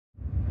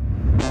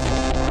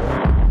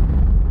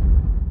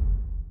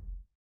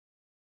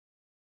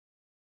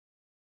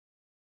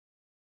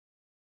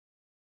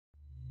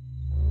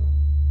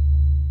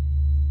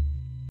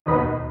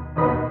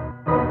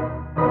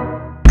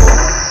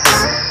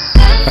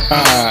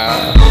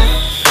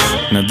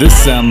Now this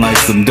sound like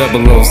some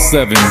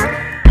 007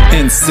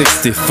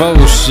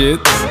 N64 shit.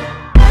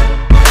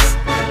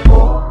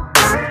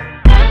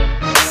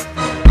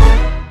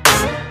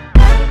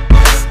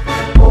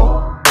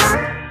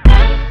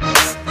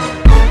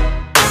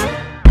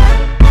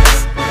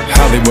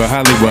 Hollywood,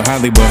 Hollywood,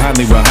 Hollywood,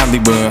 Hollywood,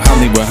 Hollywood,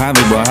 Hollywood,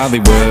 Hollywood,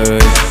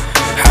 Hollywood.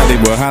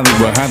 Hollywood,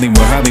 Hollywood,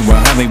 Hollywood, Hollywood,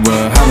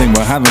 Hollywood,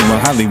 Hollywood,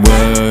 Hollywood,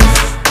 Hollywood.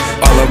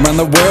 All around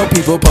the world,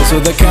 people pose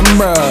with the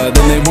camera.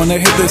 Then they wanna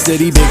hit the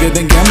city bigger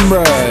than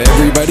Canberra.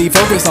 Everybody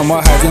focus on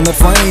what hides in the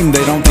flame.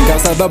 They don't think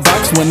outside the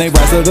box when they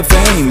rise to the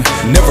fame.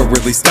 Never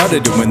really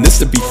started doing this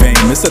to be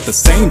famous. At the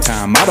same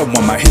time, I don't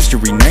want my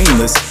history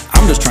nameless.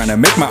 I'm just trying to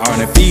make my art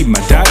and feed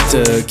my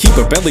doctor. Keep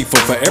a belly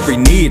full for every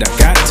need I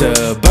got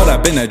to. But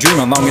I've been a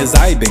dreamer long as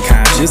I've been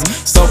conscious.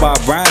 So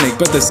ironic,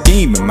 but the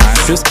scheme is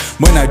monstrous.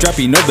 When I drop,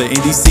 you know the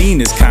indie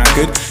scene is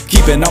conquered.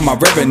 Keeping all my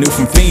revenue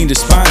from fiendish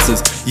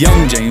sponsors.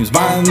 Young James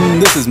Bond,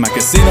 this is my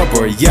Casino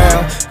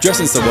Royale.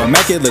 Dressing so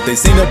immaculate, they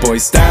seen a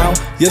boy's style.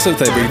 Yes,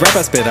 with every rap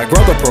I spit, I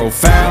grow the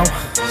profile.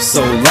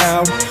 So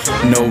loud,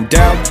 no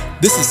doubt.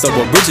 This is so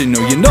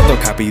original, you know they'll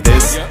copy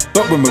this.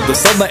 But remove the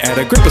soul and add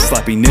a grip of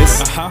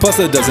sloppiness. Plus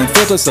it doesn't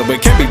filter so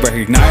it can't be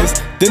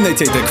recognized. Then they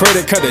take the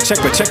credit, cut a check,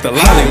 but check the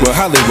line. Hollywood,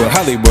 Hollywood,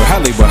 Hollywood,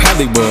 Hollywood,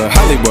 Hollywood,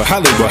 Hollywood,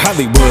 Hollywood,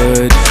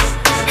 Hollywood.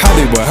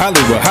 Hollywood,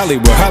 Hollywood,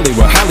 Hollywood,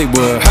 Hollywood,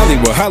 Hollywood,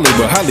 Hollywood,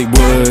 Hollywood,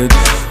 Hollywood.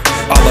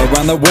 All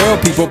around the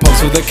world, people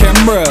pose with a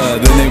camera.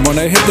 Then they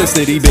wanna hit the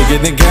city bigger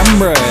than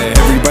Canberra.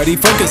 Everybody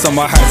focus on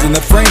what hides in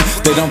the frame.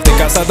 They don't think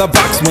outside the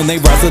box when they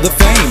rise to the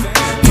fame.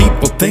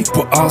 People think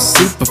we're all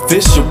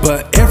superficial,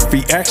 but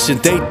every action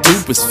they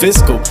do is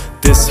fiscal.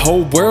 This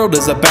whole world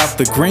is about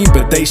the green,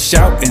 but they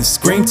shout and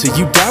scream till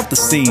you doubt the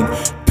scene.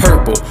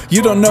 Purple,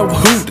 you don't know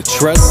who to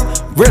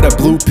trust. Red or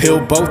blue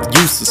pill, both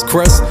useless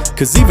crust.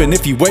 Cause even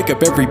if you wake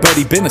up,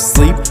 everybody been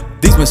asleep.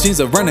 These machines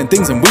are running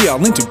things and we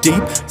all in too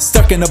deep.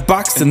 Stuck in a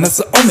box and that's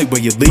the only way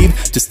you leave.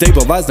 To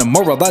stabilize and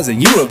moralize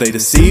and you know they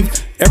deceive.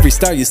 Every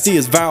style you see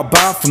is vile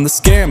bob from the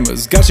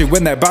scammers. Got you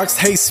in that box,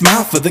 hey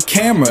smile for the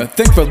camera.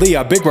 Thankfully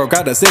our big bro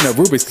got us in a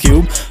Rubik's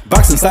Cube.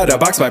 Box inside a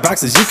box by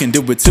boxes, you can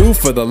do it too.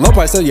 For the low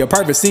price of your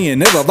privacy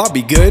and it'll all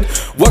be good.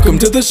 Welcome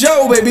to the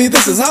show baby,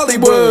 this is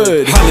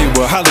Hollywood.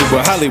 Hollywood,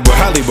 Hollywood, Hollywood,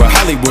 Hollywood,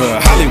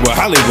 Hollywood, Hollywood,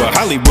 Hollywood,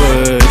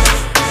 Hollywood.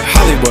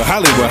 Hollywood,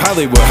 Hollywood,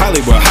 Hollywood,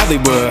 Hollywood,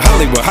 Hollywood,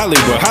 Hollywood,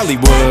 Hollywood,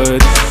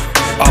 Hollywood.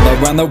 All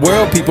around the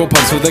world, people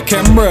pose with a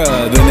camera.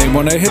 Then they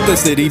wanna hit the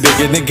city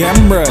bigger than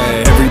Canberra.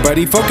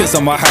 Everybody focus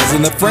on what hides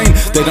in the frame.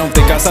 They don't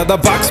think outside the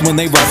box when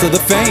they rise to the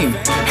fame.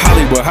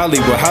 Hollywood,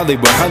 Hollywood,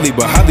 Hollywood,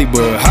 Hollywood,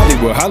 Hollywood,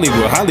 Hollywood,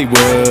 Hollywood,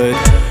 Hollywood.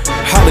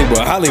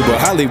 Hollywood, Hollywood,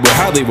 Hollywood,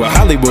 Hollywood,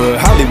 Hollywood,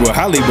 Hollywood,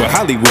 Hollywood,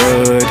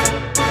 Hollywood.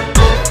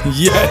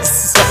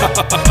 Yes!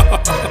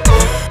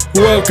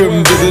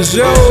 Welcome to the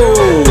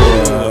show!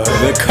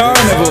 The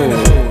carnival!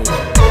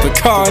 The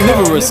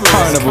carnivorous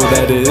carnival,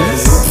 that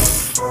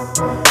is.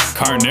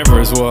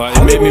 Carnivorous, well,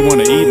 it made me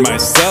want to eat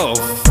myself.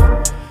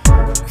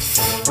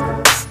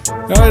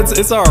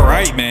 It's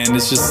alright, man.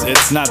 It's just,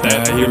 it's not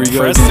that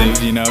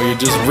impressive, you know? You're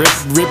just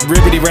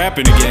rippity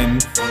rapping again.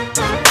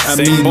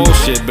 Same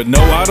bullshit, but no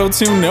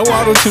auto-tune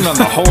on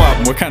the whole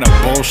album. What kind of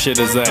bullshit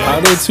is that?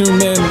 Auto-tune,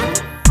 man,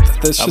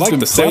 that shit's been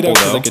played out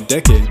for like a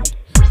decade.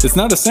 It's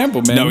not a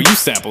sample, man. No, you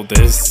sampled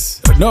this.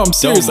 No, I'm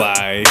serious. Don't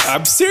lie.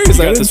 I'm serious.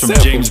 You got this from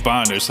James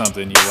Bond or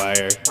something, you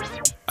liar.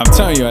 I'm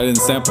telling you, I didn't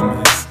sample,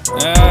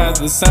 man.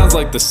 This sounds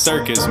like the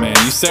circus, man.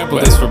 You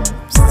sampled this from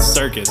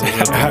circus.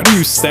 How do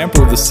you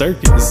sample the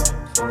circus?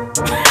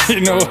 You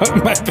know what?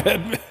 My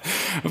bad.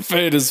 I'm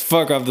faded as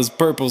fuck off this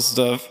purple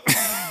stuff.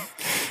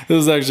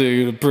 This is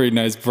actually a pretty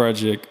nice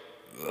project.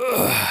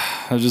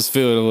 I just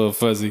feel it a little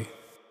fuzzy.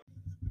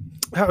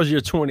 How's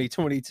your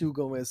 2022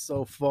 going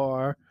so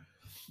far?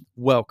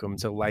 Welcome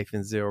to Life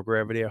in Zero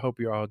Gravity. I hope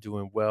you're all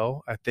doing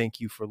well. I thank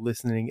you for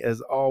listening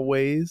as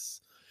always.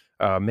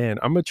 Man,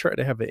 I'm going to try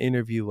to have an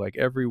interview like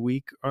every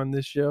week on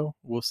this show.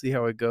 We'll see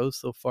how it goes.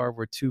 So far,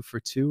 we're 2 for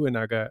 2, and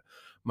I got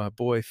my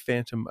boy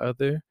Phantom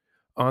Other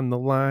on the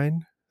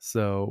line.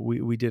 So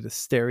we did a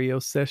stereo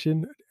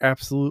session.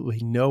 Absolutely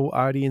no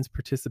audience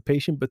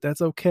participation, but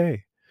that's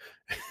okay.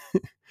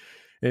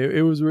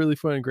 It was really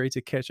fun and great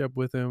to catch up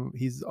with him.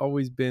 He's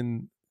always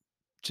been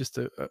just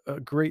a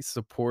great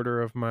supporter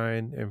of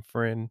mine and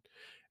friend.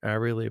 I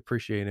really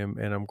appreciate him,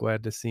 and I'm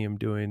glad to see him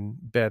doing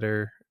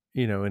better,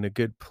 you know, in a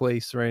good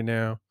place right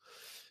now.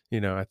 You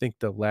know, I think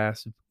the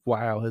last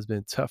while has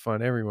been tough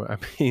on everyone. I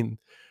mean,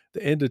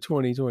 the end of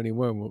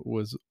 2021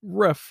 was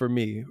rough for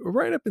me,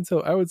 right up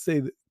until I would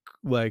say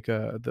like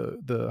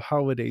the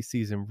holiday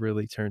season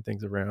really turned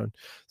things around,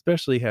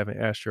 especially having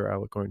Astro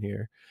Alicorn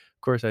here.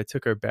 Of course, I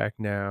took her back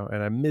now,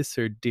 and I miss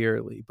her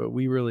dearly, but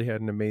we really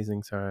had an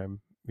amazing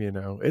time. You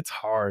know, it's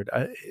hard.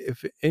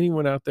 If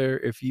anyone out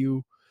there,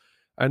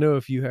 I know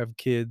if you have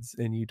kids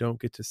and you don't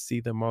get to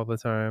see them all the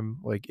time,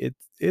 like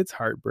it's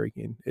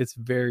heartbreaking. It's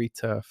very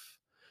tough.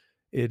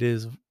 It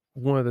is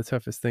one of the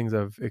toughest things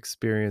I've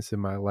experienced in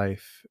my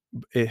life.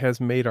 It has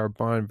made our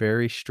bond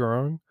very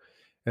strong,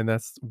 and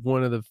that's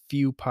one of the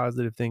few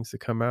positive things to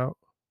come out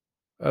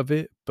of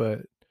it,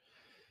 but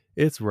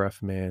it's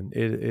rough, man.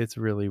 It's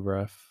really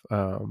rough.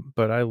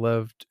 But I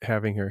loved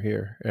having her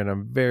here, and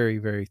I'm very,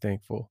 very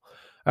thankful.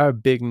 I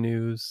have big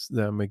news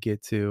that I'm gonna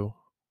get to.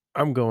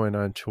 I'm going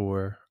on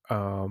tour.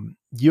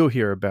 You'll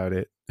hear about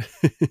it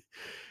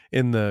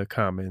in the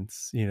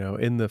comments,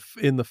 in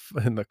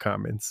the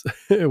comments.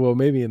 Well,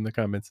 maybe in the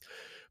comments,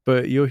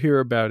 but you'll hear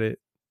about it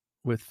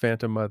with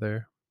Phantom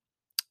Mother.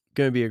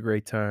 Gonna be a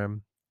great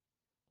time.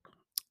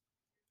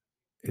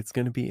 It's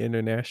gonna be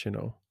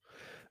international.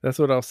 That's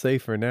what I'll say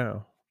for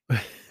now.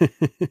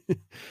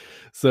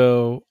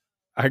 So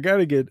I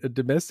gotta get a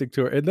domestic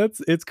tour. And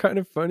it's kind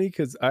of funny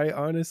because I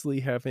honestly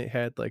haven't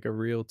had like a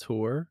real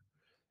tour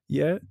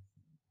yet.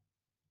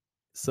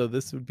 So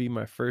this would be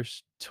my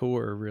first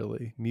tour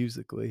really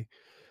musically.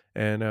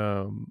 And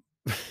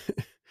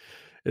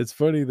it's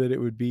funny that it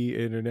would be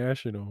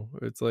international.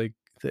 It's like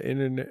the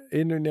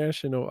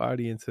international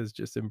audience has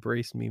just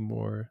embraced me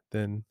more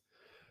than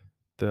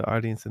the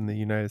audience in the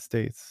United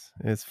States.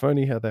 And it's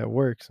funny how that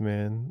works,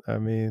 man. I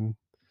mean,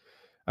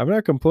 I'm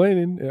not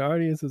complaining. An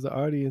audience is an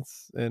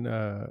audience, and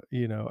I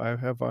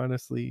have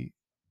honestly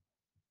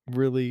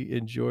really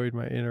enjoyed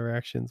my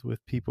interactions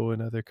with people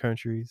in other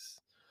countries.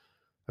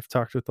 I've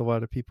talked with a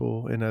lot of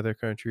people in other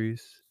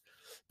countries.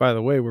 By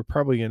the way, we're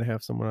probably going to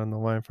have someone on the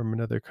line from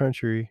another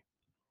country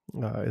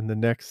in the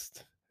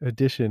next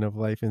edition of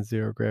Life in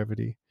Zero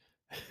Gravity.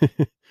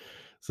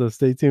 So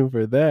stay tuned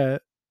for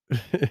that.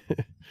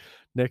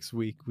 Next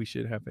week, we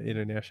should have an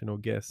international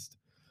guest.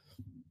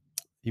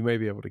 You may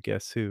be able to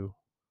guess who.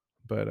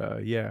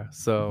 But yeah,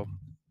 so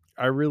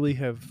I really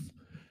have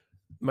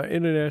my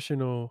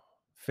international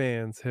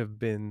fans have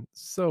been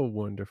so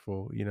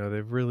wonderful.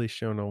 They've really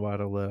shown a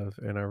lot of love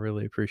and I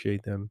really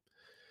appreciate them.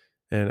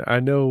 And I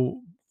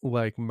know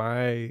like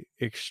my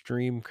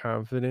extreme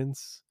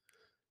confidence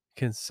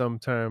can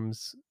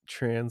sometimes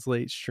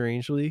translate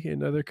strangely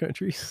in other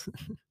countries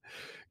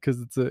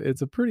because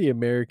it's a pretty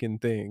American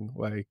thing.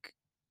 Like,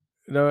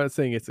 no, I'm not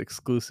saying it's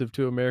exclusive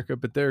to America,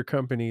 but there are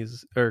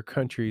companies or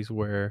countries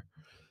where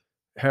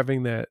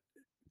having that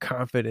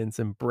confidence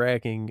and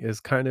bragging is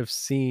kind of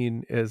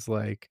seen as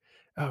like,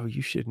 oh,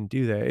 you shouldn't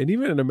do that. And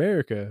even in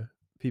America,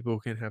 people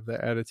can have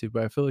that attitude,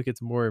 but I feel like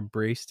it's more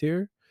embraced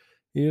here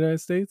in the United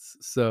States.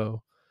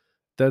 So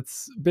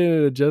that's been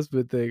an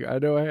adjustment thing. I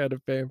know I had a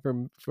fan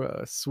from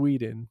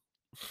Sweden,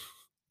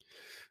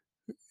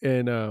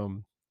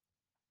 and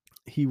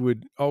he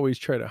would always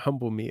try to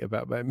humble me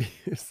about my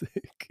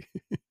music.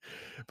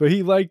 But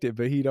he liked it,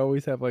 but he'd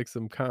always have like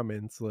some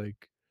comments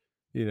like,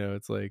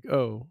 it's like,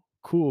 "Oh,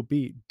 cool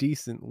beat,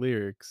 decent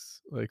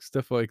lyrics," like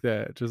stuff like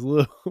that. Just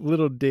little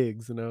little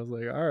digs, and I was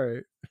like, "All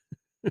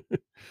right."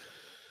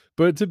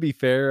 But to be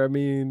fair, I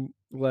mean,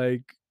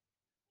 like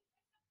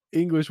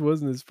English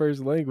wasn't his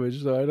first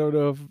language, so I don't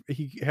know if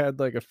he had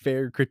like a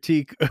fair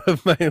critique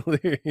of my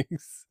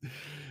lyrics.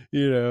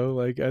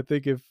 Like I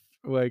think if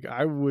like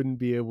I wouldn't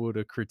be able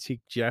to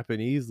critique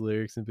Japanese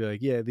lyrics and be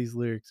like, "Yeah, these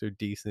lyrics are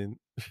decent."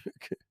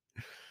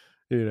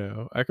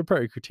 I could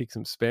probably critique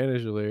some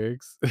Spanish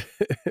lyrics,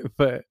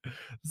 but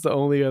it's the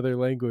only other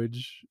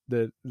language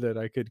that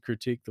I could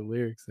critique the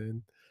lyrics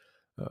in.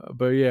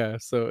 But yeah,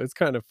 so it's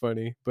kind of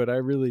funny, but I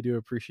really do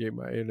appreciate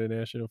my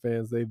international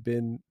fans.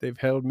 They've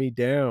held me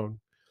down.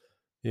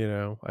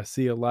 I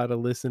see a lot of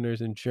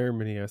listeners in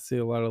Germany. I see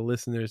a lot of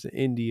listeners in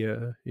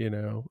India,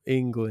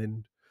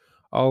 England,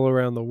 all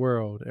around the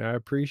world, and I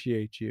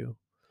appreciate you.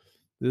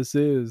 This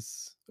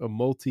is a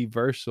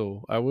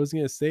multiversal. I was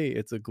going to say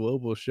it's a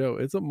global show.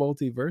 It's a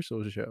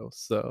multiversal show.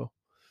 So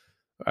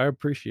I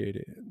appreciate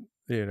it,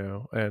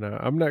 and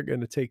I'm not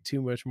going to take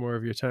too much more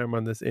of your time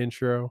on this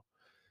intro.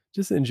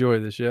 Just enjoy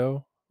the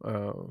show.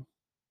 And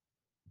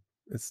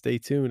stay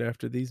tuned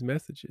after these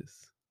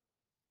messages.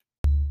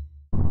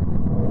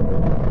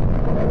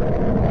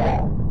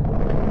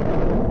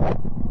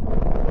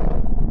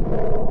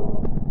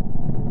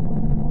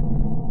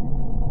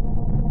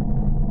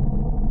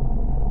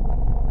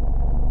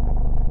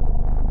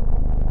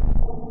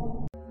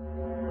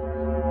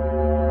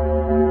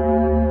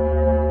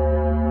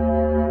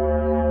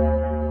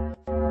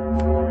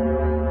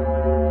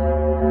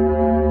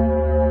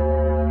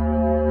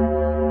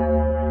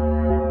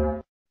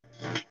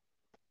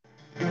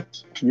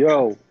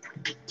 Yo.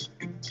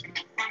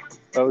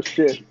 Oh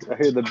shit. I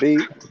hear the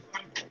beat.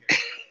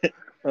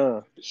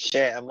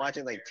 Shit, I'm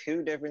watching like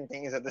two different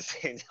things at the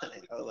same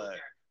time. Hold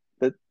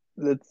on.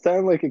 That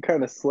sounded like it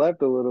kind of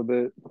slapped a little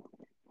bit.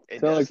 It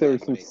sounded like there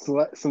was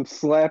some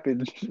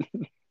slappage.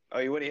 Oh,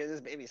 you want to hear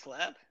this baby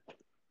slap?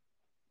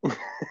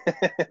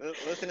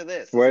 Listen to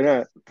this. Why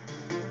not?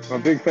 I'm a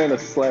big fan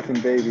of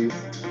slapping babies.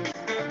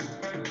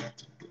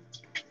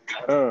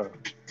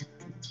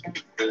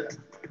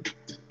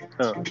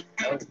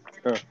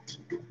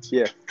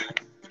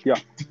 Yeah.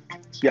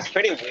 It's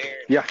pretty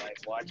weird. Yeah. Like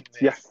watching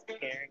this,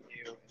 hearing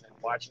you, and then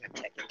watching a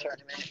Tekken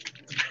tournament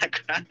in the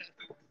background.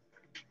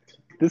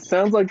 This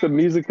sounds like the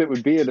music that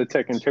would be at a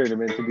Tekken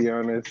tournament, to be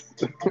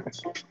honest.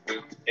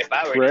 If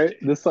I were right,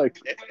 DJ. This like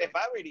if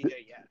I were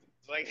DJ, yeah.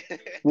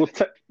 Like well,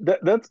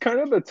 that's kind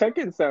of the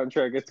Tekken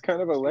soundtrack. It's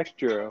kind of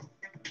electro.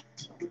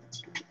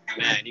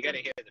 Man, you gotta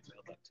hear the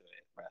build up to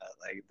it, bro.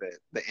 Like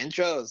the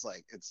intro is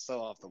like it's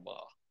so off the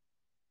wall.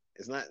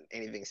 It's not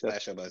anything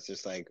special, but it's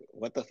just like,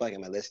 what the fuck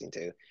am I listening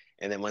to?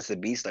 And then once the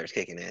beat starts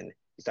kicking in, you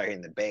start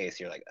hearing the bass.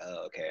 You're like,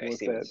 oh, okay, I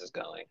see where this is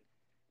going.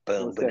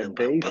 Boom, Once boom, that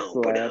boom, bass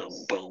boom, boom,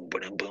 slaps. boom,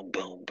 boom, boom,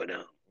 boom, boom. You're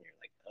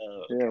like,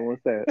 oh, Yeah, okay.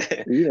 once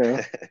that, you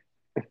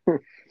know.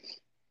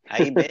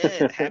 How you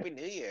been? Happy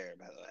New Year,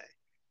 by the way.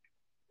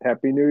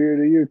 Happy New Year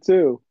to you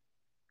too.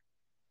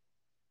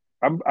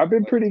 I've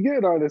been pretty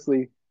good,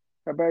 honestly.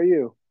 How about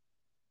you?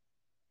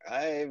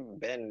 I've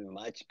been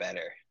much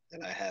better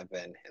than I have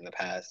been in the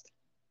past.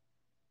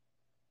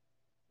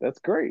 That's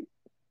great.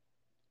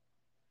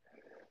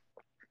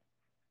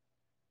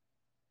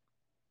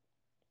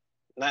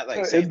 Not like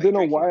It's saying like been a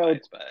drinking while.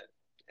 wise, but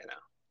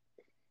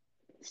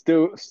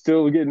you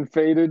Still getting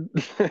faded.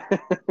 know.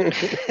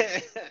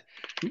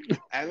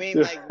 I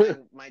mean, like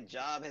my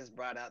job has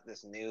brought out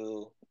this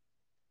new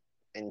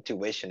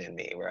intuition in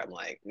me where I'm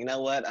like, you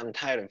know what? I'm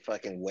tired of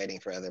fucking waiting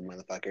for other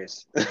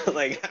motherfuckers.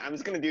 Like, I'm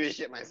just gonna do this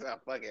shit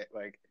myself. Fuck it.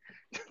 Like,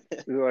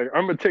 You're like,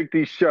 I'm gonna take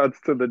these shots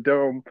to the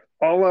dome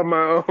all on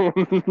my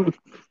own.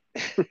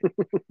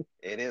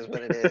 it is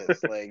what it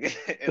is. Like,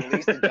 at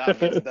least the job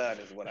gets done,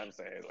 is what I'm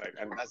saying. Like,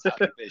 that's how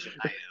efficient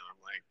I am.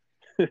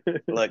 I'm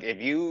like, look,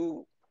 if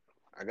you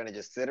are gonna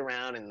just sit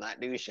around and not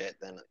do shit,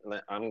 then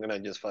I'm gonna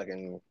just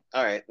fucking.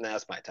 All right, now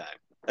it's my time.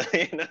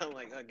 You know, I'm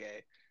like,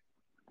 okay,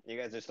 you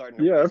guys are starting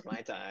to Yeah. waste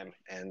my time,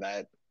 and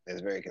that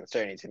is very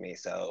concerning to me.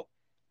 So,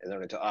 in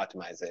order to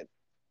optimize it,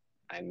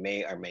 I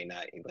may or may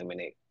not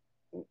eliminate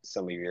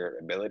some of your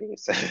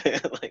abilities.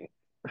 Like,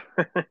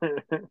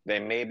 they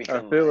may I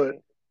become feel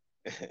mine.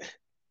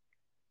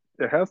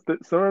 it has to.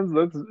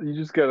 Sometimes you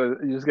just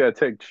gotta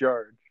take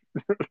charge.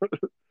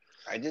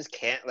 I just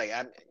can't. Like,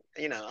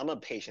 I'm a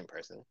patient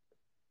person,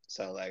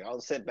 so like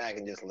I'll sit back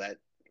and just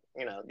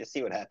just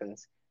see what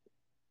happens.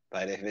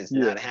 But if it's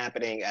Yeah. not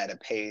happening at a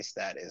pace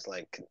that is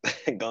like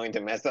going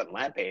to mess up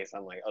my pace,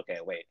 I'm like, okay,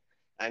 wait,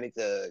 I need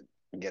to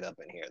get up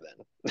in here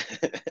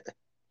then.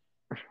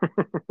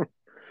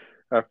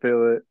 I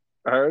feel it.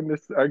 I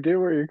get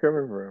where you're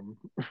coming from.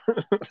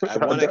 I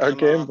want to I come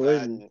can't off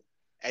blame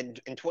and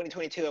in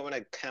 2022, I want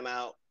to come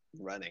out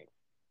running.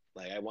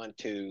 Like, I want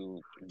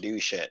to do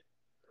shit.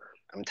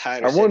 I'm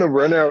tired you. of I want to sitting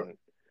run out.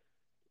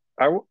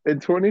 around. In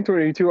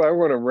 2022, I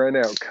want to run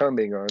out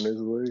coming.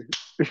 Honestly.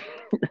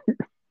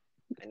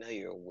 I know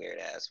you're a weird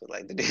ass would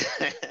like to do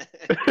that.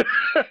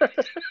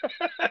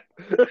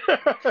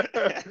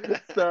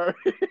 Sorry.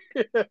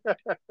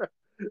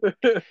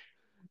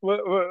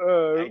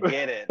 I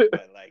get it,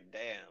 but like,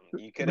 damn,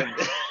 you could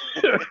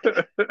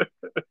have.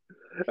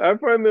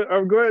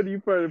 I'm glad you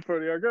find it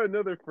funny. I got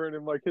another friend,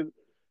 and like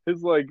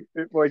his like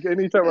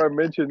anytime I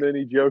mention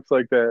any jokes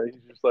like that,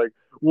 he's just like,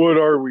 "What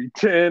are we,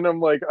 10?" I'm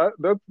like,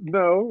 that's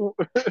no.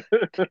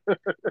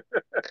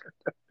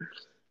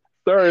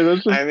 Sorry,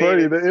 that's just I mean,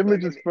 funny. it's The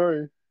image is fucking,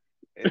 funny.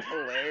 it's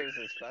hilarious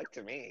as fuck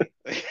to me.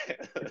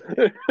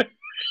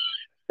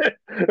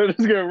 I'm just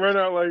gonna run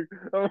out like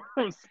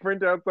I'm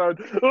sprint outside.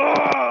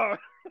 Ah!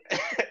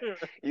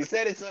 You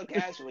said it so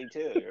casually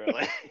too. You're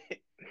like,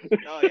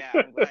 oh yeah,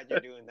 I'm glad you're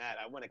doing that.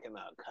 I want to come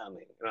out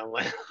coming, and I'm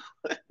like,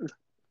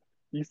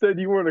 You said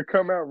you want to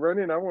come out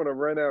running. I want to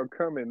run out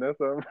coming. That's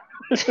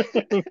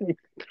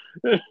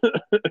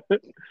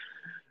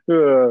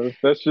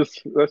that's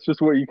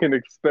just what you can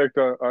expect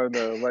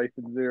on Life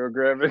in Zero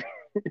Gravity.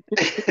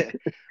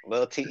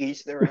 well, to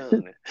each their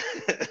own.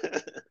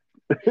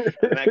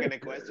 I'm not gonna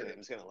question it.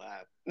 I'm just gonna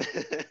laugh.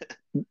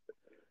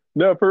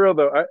 No, for real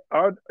though.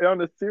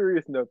 On a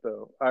serious note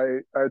though, I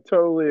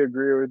totally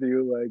agree with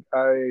you. Like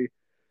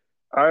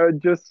I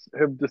just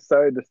have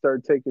decided to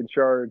start taking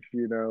charge,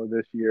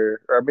 this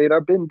year. I mean,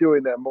 I've been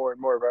doing that more and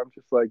more, but I'm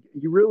just like,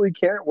 you really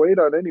can't wait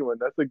on anyone.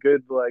 That's a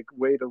good like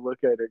way to look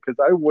at it because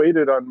I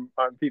waited on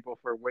people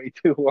for way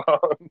too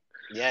long.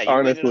 Yeah, you waited on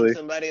Honestly.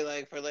 somebody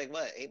like for like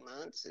what, 8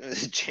 months? It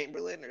was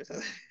Chamberlain or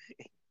something.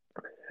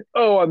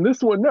 Oh, on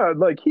this one, no.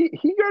 Like he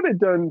got it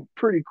done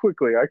pretty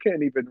quickly. I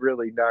can't even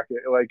really knock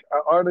it. Like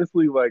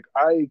honestly, like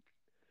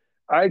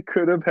I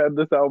could have had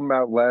this album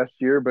out last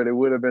year, but it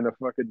would have been a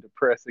fucking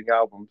depressing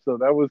album. So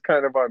that was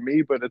kind of on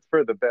me, but it's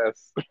for the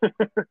best.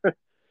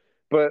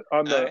 But on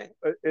All the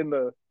right.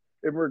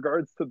 in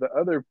regards to the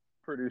other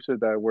producer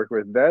that I work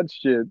with, that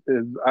shit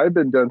is I've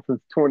been done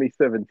since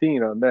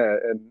 2017 on that,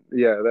 and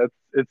yeah,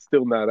 it's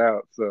still not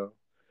out. So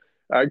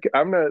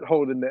I'm not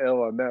holding the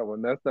L on that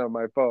one. That's not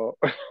my fault.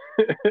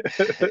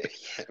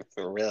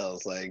 For real,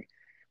 it's like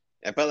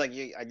I felt like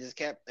I just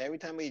kept every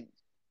time we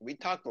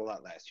talked a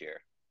lot last year.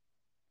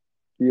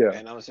 Yeah.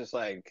 And I was just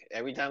like,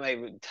 every time I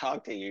would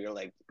talk to you, you're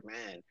like,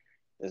 man,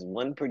 this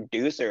one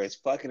producer is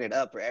fucking it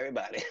up for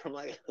everybody. I'm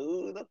like,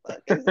 who the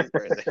fuck is this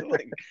person?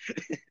 Like,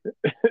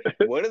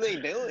 what are they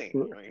doing?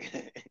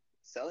 Like,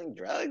 selling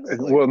drugs?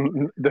 Well,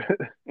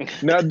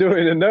 Like, not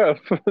doing enough.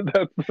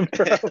 That's the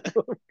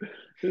problem.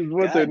 Is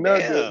what they're God not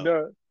doing. damn.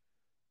 No,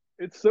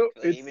 it's Like,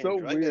 it's even so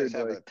drug dealers weird.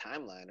 have Like a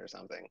timeline or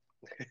something.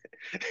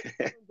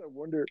 I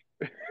wonder.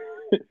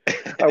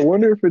 I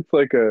wonder if it's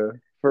like a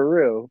For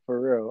real, for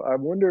real. I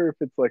wonder if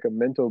it's like a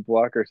mental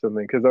block or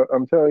something. Because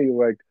I'm telling you,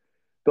 like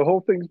the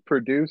whole thing's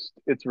produced,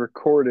 it's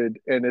recorded,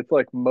 and it's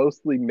like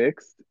mostly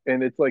mixed,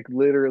 and it's like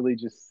literally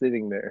just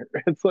sitting there.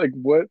 It's like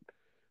what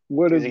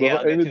He's is like, the yeah,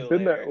 I'll and get it's to it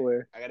been that later.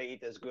 way. I gotta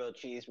eat this grilled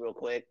cheese real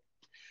quick.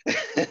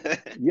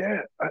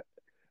 Yeah,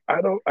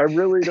 I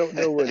really don't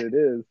know what it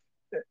is,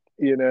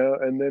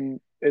 and then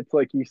it's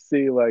like you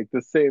see like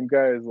the same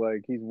guy is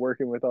like he's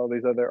working with all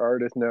these other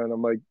artists now, and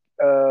I'm like,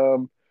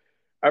 um,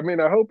 I mean,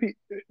 I hope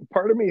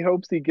part of me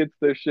hopes he gets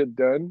this shit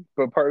done,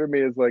 but part of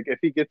me is like, if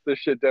he gets this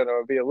shit done,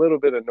 I'll be a little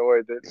bit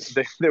annoyed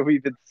that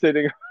we've been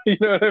sitting, you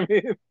know what I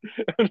mean?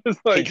 I'm just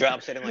He like,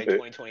 drops it in like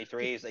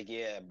 2023. He's like,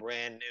 yeah,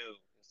 brand new.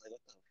 It's like,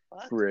 what the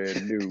fuck?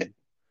 brand new.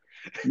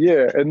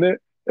 Yeah,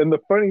 and the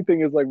funny thing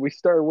is like we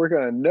started working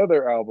on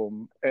another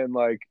album and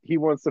like he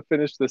wants to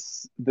finish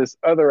this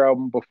other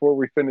album before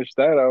we finish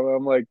that album.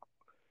 I'm like,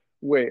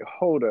 wait,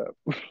 hold up.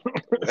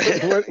 What's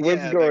Yeah,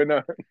 like, going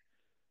on?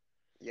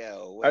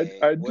 yo, I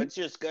wait, I do what's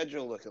your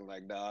schedule looking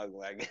like, dog?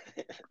 Like,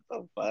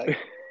 the fuck?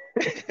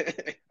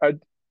 I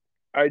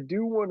I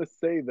do want to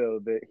say though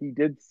that he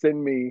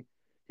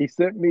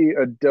sent me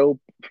a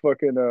dope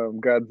fucking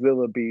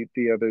Godzilla beat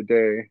the other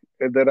day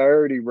that I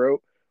already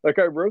wrote. Like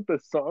I wrote the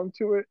song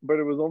to it, but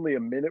it was only a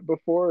minute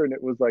before and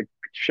it was like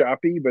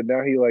choppy, but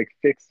now he like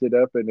fixed it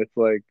up and it's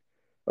like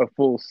a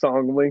full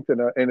song length and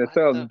it What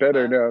sounds the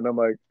better fuck? now and I'm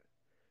like,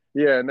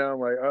 yeah, now I'm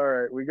like, all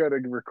right, we got to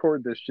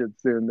record this shit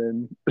soon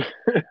then.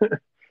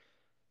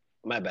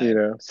 My you bad.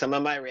 know. Some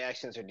of my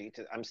reactions are due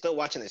to. I'm still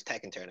watching this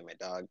Tekken tournament,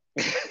 dog.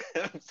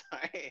 I'm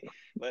sorry,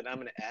 but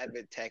I'm an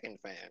avid Tekken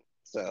fan,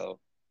 so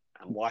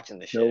I'm watching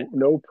the shit.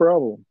 No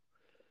problem.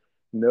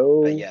 But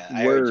No yeah,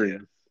 I heard you.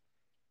 worries.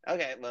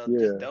 Okay, well,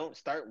 just Yeah. don't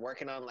start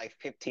working on like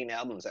 15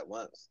 albums at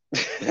once.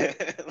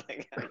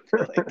 Like, I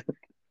feel like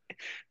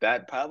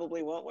that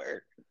probably won't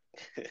work.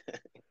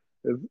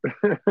 It's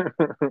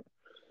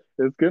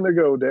it's gonna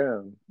go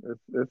down.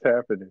 It's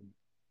happening.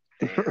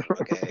 Damn.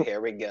 Okay,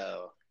 here we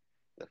go.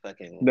 The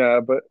fucking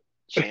Nah, but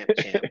champ,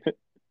 champ,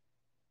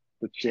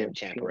 the champ, champ,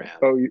 champ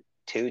champ. round.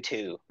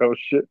 2-2. Oh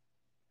shit,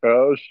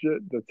 oh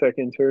shit, the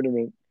Tekken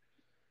tournament.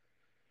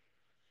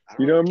 I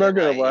don't really I'm not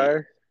get gonna why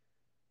lie.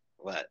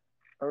 what?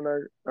 I'm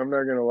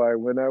not gonna lie.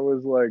 When I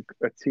was like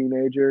a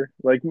teenager,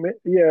 like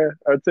yeah,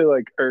 I'd say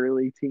like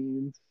early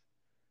teens,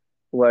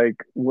 like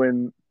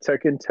when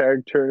Tekken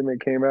Tag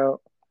Tournament came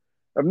out.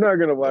 I'm not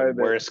gonna The lie that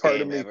worst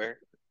game ever.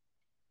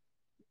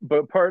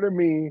 part of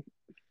me,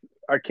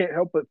 I can't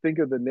help but think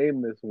of the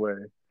name this way.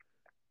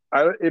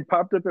 It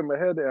popped up in my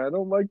head, and I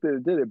don't like that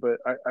it did it, but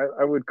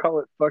I would call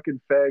it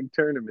fucking fag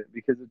tournament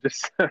because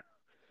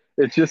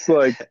it's just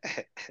like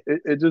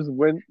it just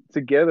went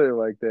together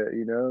like that,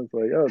 It's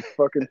like, oh, it's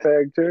fucking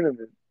fag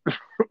tournament.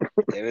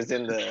 It was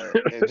in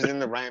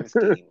the rhyme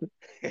scheme.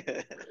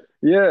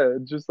 Yeah,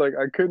 just like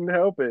I couldn't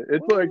help it.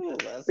 Woo,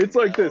 let's It's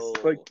like this,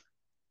 like go.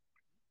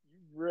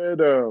 you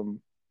read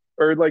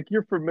or like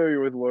you're familiar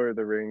with Lord of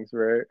the Rings,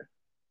 right?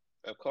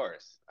 Of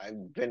course.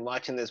 I've been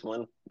watching this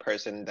one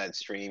person that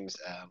streams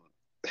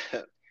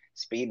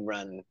speed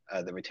run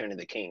The Return of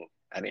the King.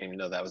 I didn't even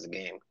know that was a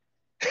game.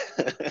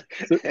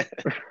 So,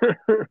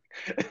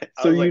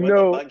 I so was like, what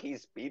the fuck?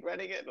 He's speed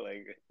running it?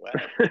 Like, what?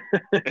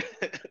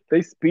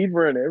 they speed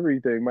run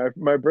everything.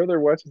 My brother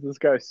watches this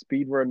guy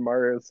speed run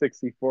Mario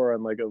 64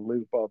 on like a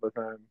loop all the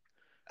time.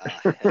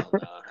 Hell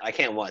no. I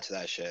can't watch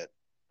that shit.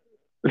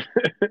 But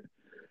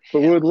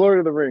Hell with no. Lord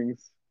of the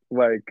Rings,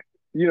 like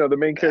the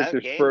main character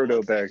That is game Frodo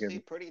looks back actually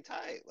in. pretty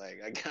tight.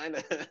 Like, I kind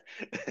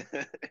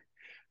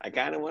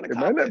of want to It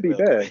might cop not it be real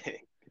bad.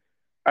 quick.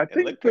 I It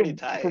think looked pretty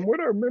tight. from what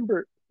I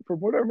remember,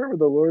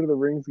 the Lord of the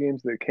Rings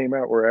games that came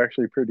out were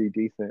actually pretty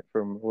decent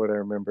from what I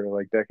remember,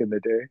 like back in the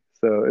day.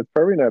 So it's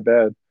probably not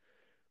bad.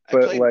 I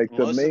But played like the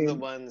most of the main,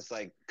 ones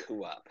like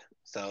co-op.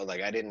 So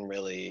like I didn't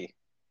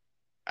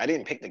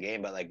pick the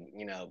game, but like,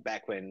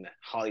 back when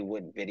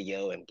Hollywood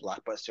Video and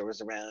Blockbuster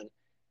was around,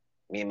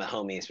 me and my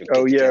homies would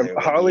oh get yeah, together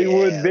like,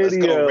 Hollywood yeah, let's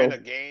go rent Video. a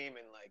game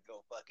and like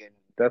go fucking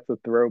That's a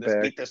let's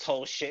throwback. beat this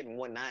whole shit in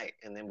one night.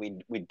 And then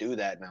we do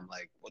that and I'm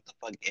like, what the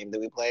fuck game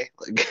did we play?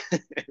 Like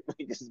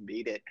we just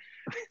beat it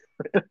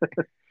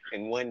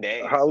in one day.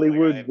 So like I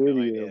Hollywood have no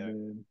Video, idea.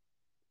 man.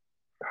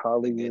 The good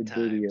Hollywood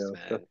times, Video.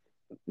 man.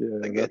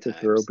 The good That's a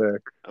times.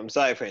 throwback. I'm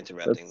sorry for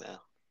interrupting That's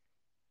now.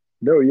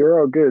 No, you're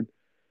all good.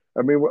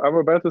 I mean, I'm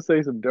about to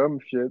say some dumb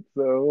shit,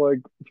 so like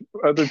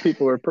other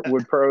people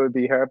would probably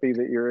be happy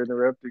that you're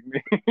interrupting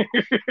me.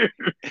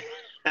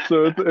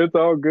 So it's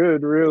all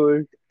good,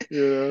 really.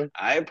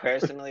 I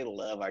personally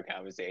love our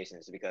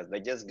conversations because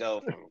they just go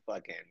from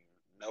fucking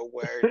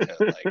nowhere to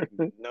like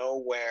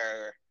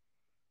nowhere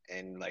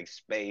and like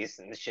space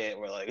and shit.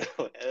 We're like,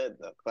 what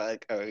the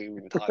fuck are we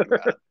even talking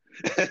about?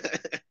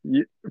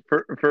 Yeah,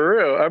 for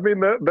real. I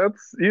mean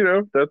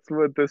that's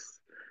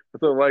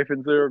what life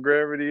in zero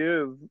gravity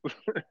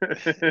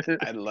is.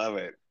 I love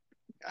it.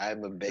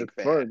 I'm a big It's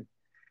fan. fun.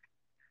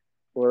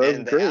 Well, that's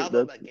And the great.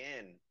 album That's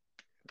again,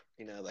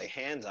 like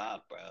hands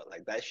off, bro.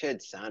 Like that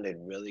shit sounded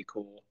really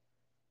cool.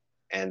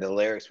 And the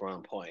lyrics were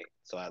on point.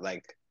 So I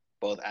liked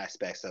both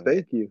aspects of it.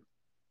 Thank you.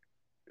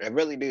 I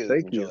really do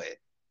Thank enjoy you. it.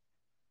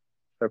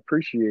 I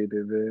appreciate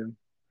it, man.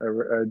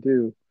 I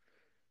do.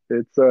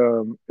 It's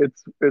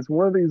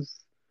one of these.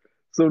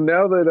 So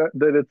now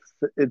that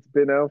it's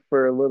been out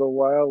for a little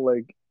while,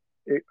 like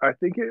I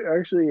think it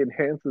actually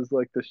enhances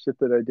like the shit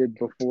that I did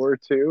before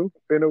too,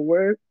 in a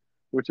way,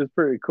 which is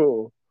pretty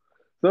cool.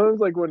 Sometimes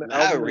like when an Not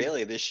album is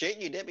really. The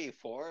shit you did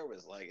before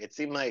was like it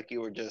seemed like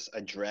you were just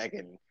a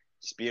dragon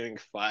spewing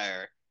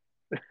fire,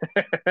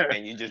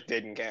 and you just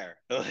didn't care.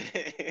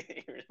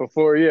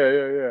 before,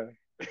 yeah,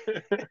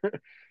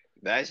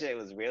 That shit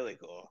was really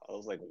cool. I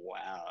was like,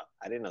 wow,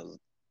 I didn't know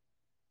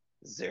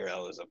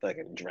Zero was a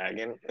fucking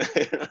dragon.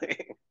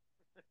 Like,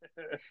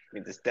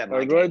 need to step my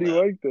I'm glad game you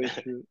up. like that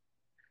shit.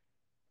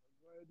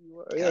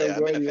 Yeah, Hell I'm yeah,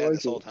 I've been glad a you fan like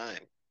this whole it. time.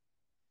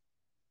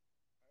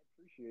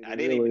 Appreciate I it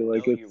didn't really. even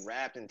Like know you it's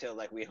rapped until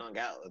like we hung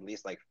out at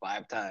least like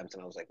 5 times,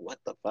 and I was like, what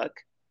the fuck?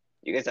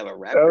 You guys have a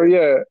rap oh group?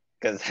 yeah,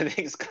 Because I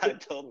think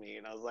Scott told me,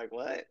 and I was like,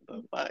 what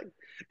the fuck?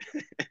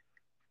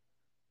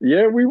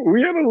 yeah.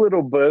 We had a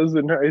little buzz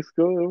in high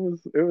school.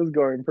 It was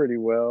going pretty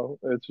well.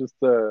 It's just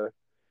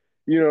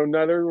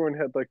not everyone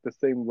had like the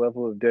same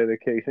level of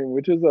dedication,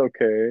 which is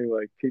okay.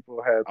 Like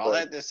people had All I like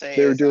have to say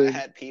they were is I doing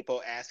had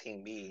people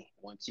asking me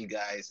once you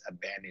guys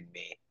abandoned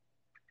me,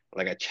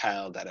 like a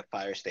child at a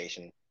fire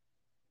station.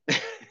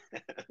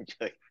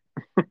 Like,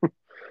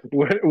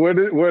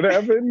 what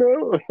happened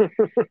though?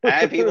 I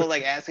had people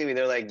like asking me,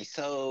 they're like,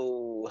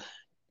 so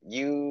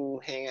you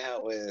hang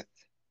out with,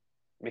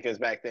 because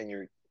back then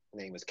your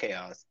name was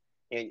Chaos.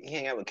 You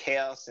hang out with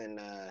Chaos and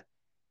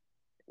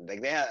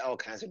like they had all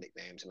kinds of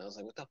nicknames, and I was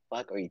like, what the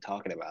fuck are you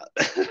talking about?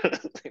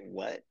 Like,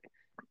 what?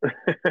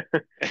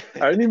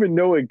 I didn't even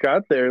know it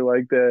got there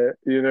like that.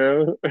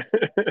 Yeah,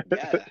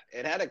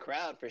 it had a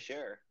crowd for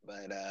sure,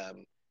 but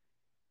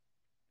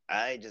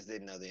I just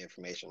didn't know the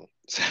information.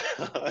 So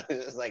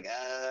it was like,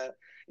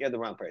 you're the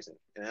wrong person.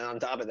 And then on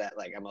top of that,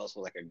 like I'm also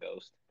like a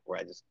ghost where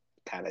I just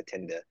kind of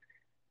tend to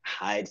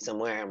hide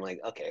somewhere. I'm like,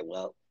 okay,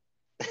 well,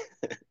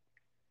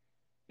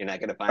 you're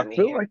not gonna I find me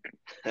feel here.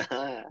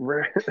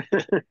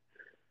 like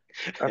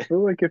I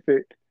feel like if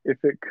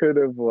it could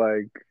have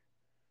like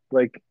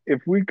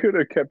if we could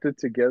have kept it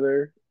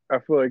together, I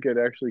feel like it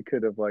actually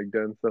could have like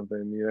done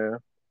something.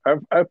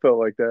 I felt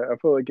like that. I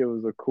felt like it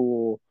was a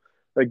cool,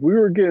 like we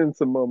were getting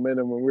some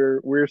momentum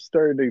and we're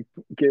starting to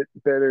get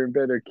better and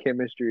better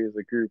chemistry as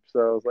a group. So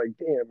I was like,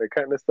 damn, it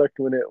kind of sucked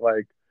when it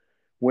like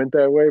went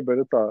that way, but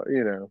it's all.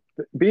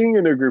 Being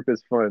in a group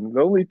is fun.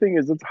 The only thing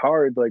is it's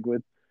hard like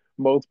with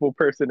multiple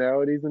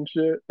personalities and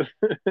shit.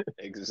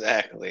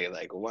 Exactly.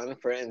 Like one,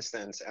 for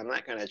instance, I'm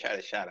not gonna try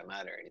to shout him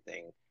out or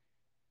anything,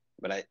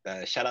 but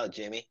I shout out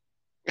Jimmy.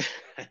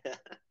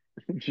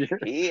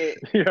 He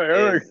Yeah,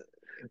 Eric. is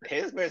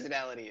his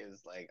personality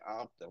is like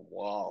off the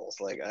walls.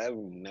 Like I have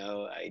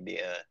no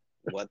idea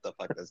what the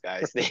fuck this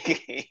guy's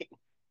thinking.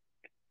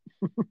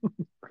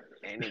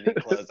 Anything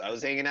close. I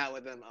was hanging out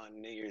with him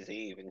on New Year's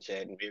Eve and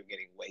shit, and we were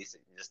getting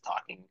wasted and just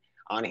talking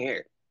on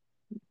here.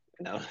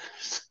 You know,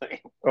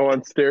 like, Oh,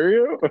 on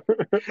stereo?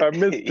 I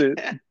missed it.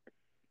 yeah.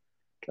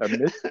 I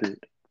missed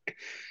it.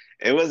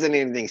 It wasn't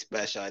anything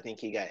special. I think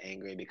he got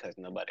angry because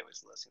nobody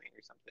was listening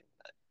or something.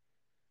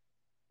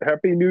 But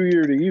Happy New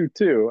Year to you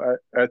too.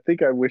 I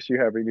think I wish you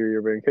Happy New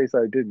Year, but in case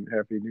I didn't,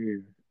 Happy New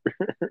Year.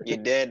 you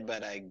did,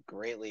 but I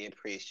greatly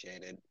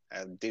appreciate it.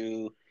 I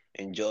do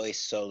enjoy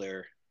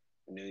solar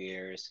New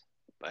Year's,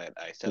 but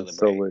I It's celebrate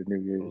Solar New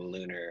Year.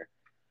 lunar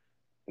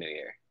New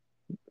Year.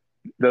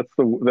 That's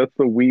the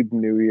Weeb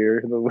New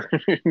Year. The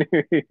Lunar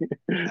New Year.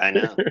 I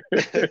know.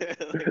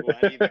 Like, why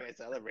do you think I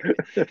celebrate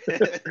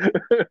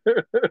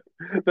it?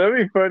 That'd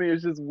be funny.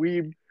 It's just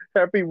Weeb.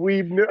 Happy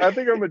Weeb New. I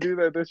think I'm gonna do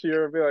that this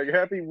year. I'll be like,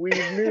 Happy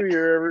Weeb New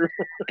Year,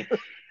 everyone.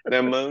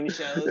 The moon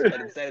shows, but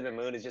instead of the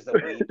moon, it's just a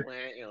weed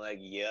plant. You're like,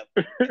 yep,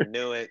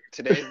 knew it.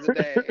 Today's the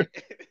day.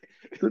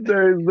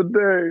 Today's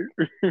the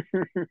day.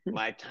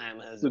 My time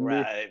has The new.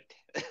 arrived.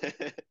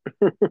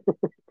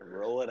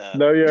 Roll it up.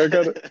 No, yeah, I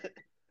got it.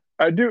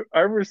 I do. I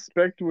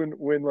respect when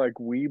like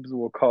weebs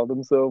will call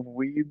themselves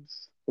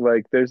weebs.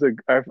 Like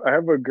I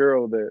have a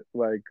girl that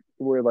like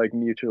we're like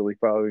mutually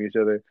following each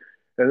other,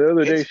 and the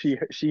other day It's.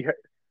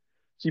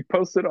 she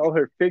posted all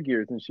her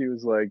figures and she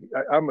was like,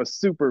 I'm a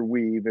super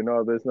weeb and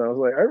all this, and I was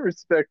like, I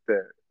respect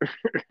that. I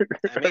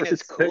I mean, it's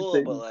respect cool,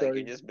 that but you like, you're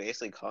calling. just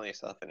basically calling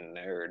yourself a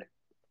nerd.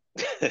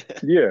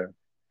 Yeah,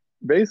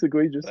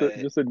 basically But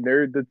just a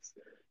nerd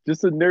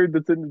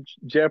that's into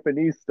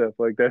Japanese stuff.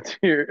 Like that's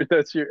your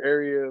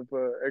area of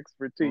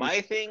expertise. my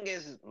thing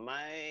is,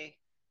 my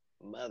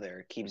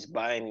mother keeps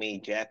buying me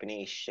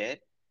Japanese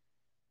shit,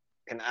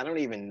 and I don't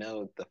even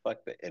know what the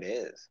fuck that it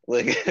is.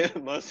 Like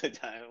most of the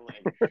time,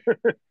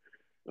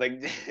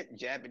 like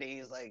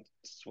Japanese like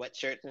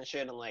sweatshirts and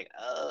shit. I'm like,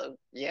 oh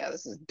yeah,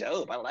 this is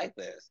dope. I like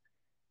this.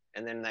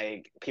 And then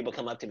like people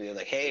come up to me, they're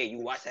like, hey, you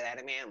watch that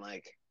anime? I'm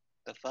like,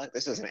 the fuck?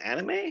 This is an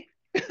anime?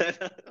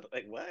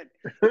 Like what?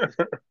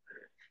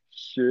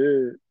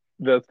 Shit,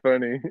 that's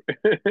funny.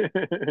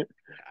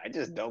 I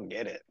just don't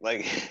get it.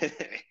 Like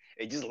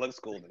it just looks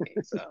cool to me,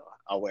 so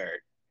I'll wear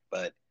it.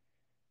 But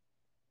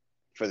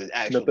for the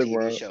actual Nothing TV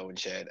wrong. show and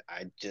shit,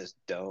 I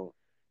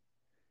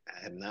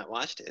have not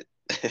watched it.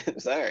 I'm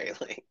sorry.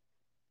 Like,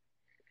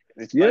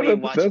 it's Yeah, funny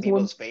watching that's one.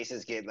 people's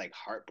faces get like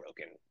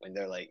heartbroken when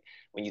they're like,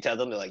 when you tell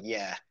them, they're like,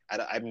 yeah,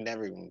 I've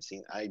never even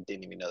seen, I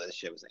didn't even know this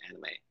shit was an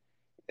anime.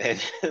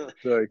 And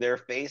Like, their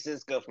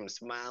faces go from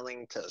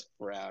smiling to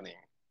frowning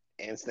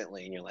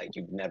instantly. And you're like,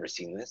 you've never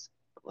seen this?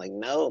 I'm like,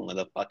 no,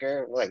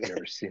 motherfucker. Like,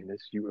 never seen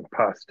this, you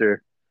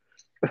imposter.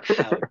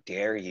 how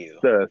dare you?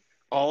 Thus,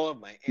 All of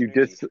my you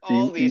energy, dis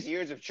all these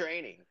years of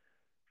training.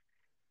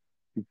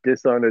 you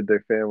dishonored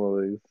their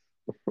families.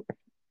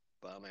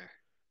 Bummer.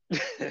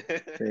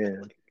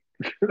 Man.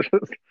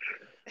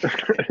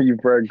 You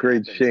brought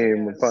great Happens, I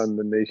shame guess. upon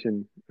the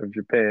nation of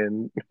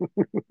Japan.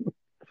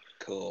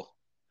 Cool.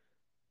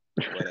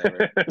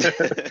 Whatever.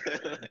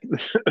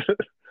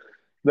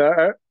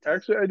 No,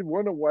 actually, I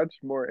want to watch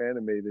more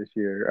anime this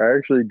year. I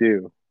actually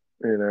do,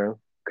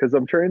 because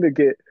I'm trying to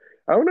get.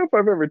 I don't know if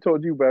I've ever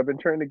told you, but I've been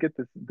trying to get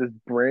this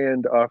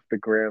brand off the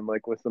gram,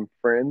 like with some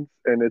friends,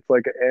 and it's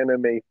like an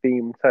anime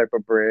theme type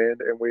of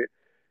brand, and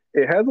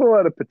it has a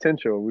lot of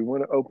potential. We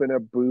want to open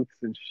up booths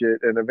and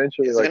shit, and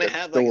eventually Is it like gonna a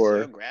have like store.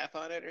 Zero Graph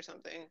on it or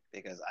something?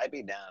 Because I'd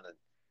be down to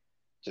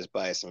just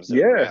buy some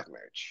Zero Yeah, Graph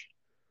merch.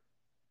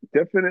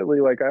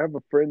 definitely. Like I have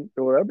a friend.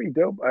 Well, that'd be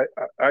dope.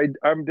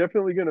 I'm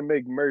definitely gonna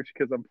make merch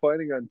because I'm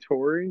planning on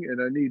touring, and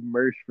I need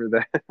merch for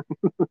that.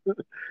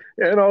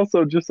 And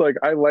also, just like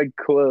I like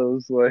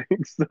clothes, like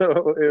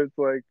so it's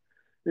like,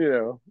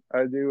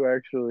 I do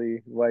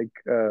actually like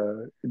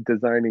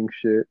designing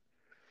shit.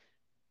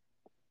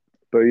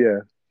 But yeah,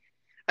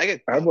 I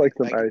could I have like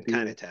some I can kind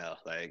ideas. of tell,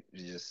 like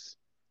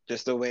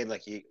just the way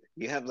like you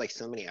have like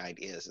so many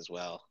ideas as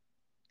well,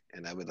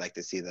 and I would like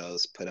to see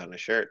those put on a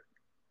shirt,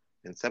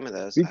 and some of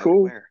those Be I would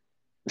cool. wear.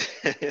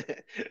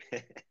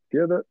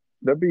 Yeah,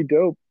 that'd be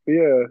dope.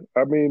 Yeah,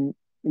 I mean,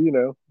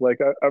 like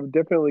I'm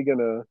definitely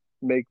gonna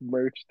make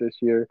merch this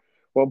year.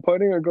 Well, I'm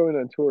planning on going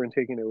on tour and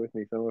taking it with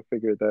me, so I'm gonna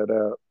figure that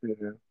out.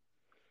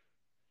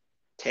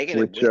 Taking it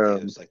Which with you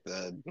is like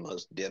the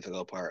most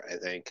difficult part, I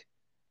think,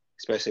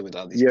 especially with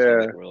all these yeah,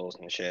 COVID rules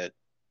and shit.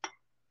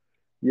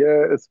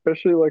 yeah,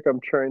 especially like I'm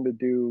trying to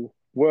do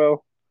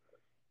well.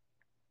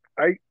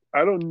 I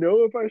I don't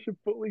know if I should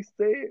fully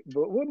say it,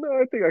 but well, no,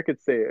 I think I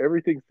could say it.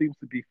 Everything seems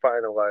to be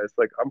finalized.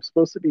 Like I'm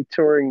supposed to be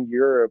touring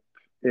Europe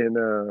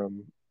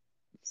in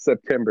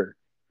September.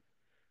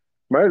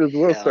 Might as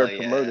well Hell start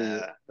promoting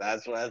it. yeah,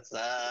 that's what's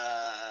up.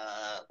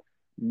 Hell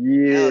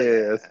Yeah,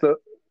 yeah.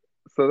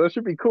 so that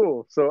should be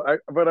cool.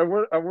 But I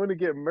want to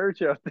get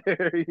merch out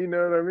there. You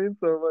know what I mean?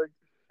 So like,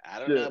 I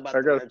don't know shit, about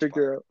the merch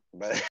part,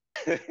 but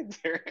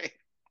you're right.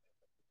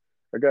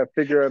 I gotta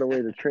figure out a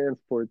way to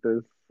transport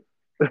this.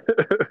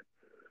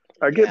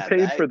 I get Yeah,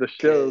 paid for that the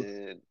shows.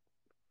 could.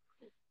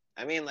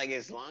 I mean, like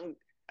as long,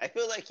 I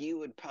feel like you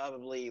would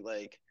probably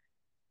like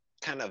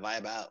kind of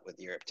vibe out with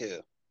Europe too,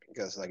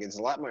 because like it's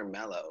a lot more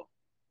mellow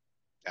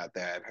out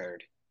there. I've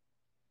heard.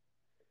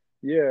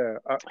 Yeah,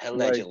 like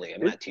Allegedly,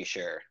 I'm it. not too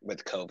sure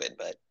with COVID,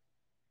 but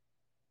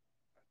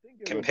I think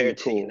it'll be compared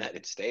to cool.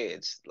 United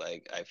States,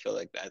 like I feel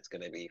like that's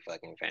gonna be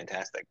fucking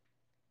fantastic.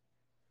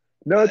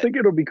 No, I But think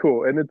it'll be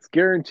cool, and it's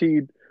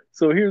guaranteed.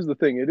 So here's the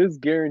thing: it is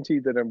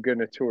guaranteed that I'm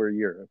gonna tour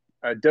Europe.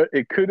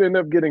 It could end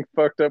up getting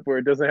fucked up where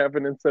it doesn't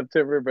happen in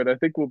September, but I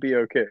think we'll be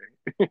okay.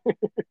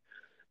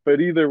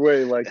 But either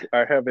way, like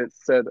I have it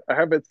set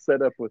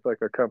up with like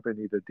a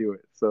company to do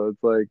it. So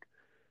it's like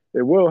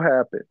it will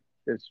happen.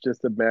 It's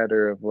just a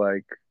matter of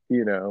like,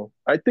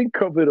 I think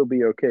COVID will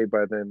be okay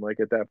by then. Like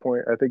at that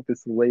point, I think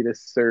this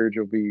latest surge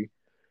will be,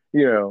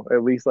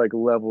 at least like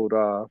leveled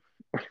off.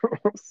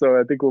 So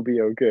I think we'll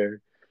be okay.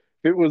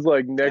 If it was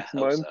like I next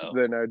hope month, so.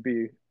 then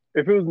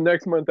if it was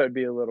next month, I'd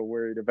be a little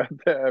worried about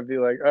that. I'd be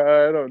like,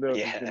 I don't know if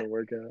it's Yeah, gonna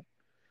work out.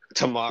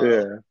 tomorrow.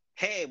 Yeah.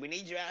 Hey, we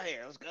need you out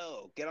here. Let's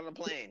go. Get on the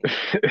plane.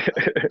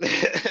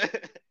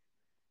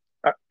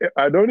 I,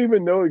 I don't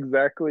even know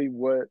exactly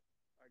what.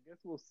 I guess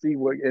we'll see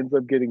what ends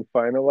up getting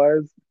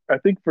finalized. I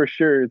think for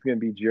sure it's going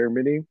to be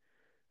Germany.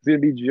 It's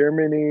going to be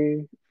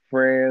Germany,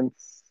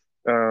 France,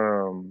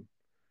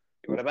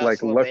 What about like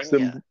Slovenia?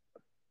 Luxembourg.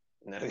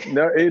 No.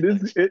 No, it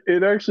is.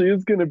 It actually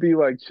is going to be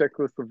like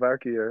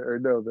Czechoslovakia, or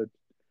no, yeah,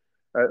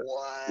 no,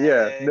 What?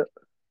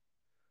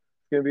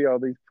 it's going to be all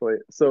these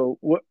places. So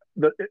what?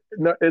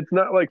 No, it's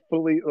not like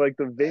fully like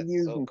the That's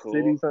venues so and cool.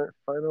 cities aren't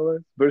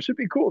finalized, but it should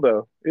be cool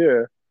though.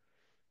 Yeah.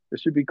 It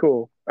should be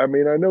cool. I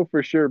mean, I know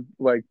for sure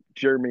like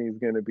Germany is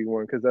going to be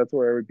one because that's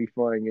where I would be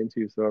flying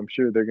into. So I'm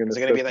sure they're going Is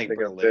to it gonna set be like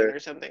something up Berlin there. or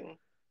something?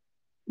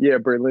 Yeah,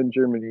 Berlin,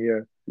 Germany. Yeah,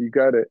 you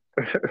got it.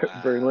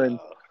 Berlin.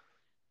 Wow.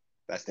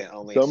 That's the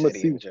only So I'm gonna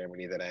city see. in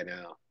Germany that I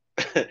know.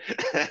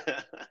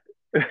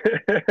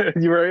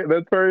 You're right.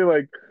 That's probably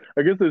like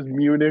I guess there's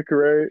Munich,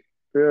 right?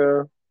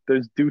 Yeah.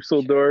 There's Sure.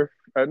 Dusseldorf.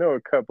 I know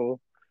a couple.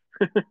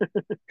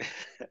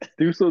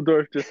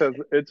 Dusseldorf just kind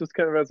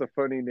of has a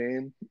funny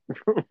name.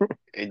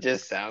 It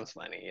just sounds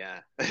funny,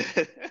 yeah.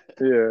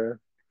 Yeah,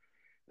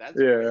 That's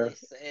yeah. really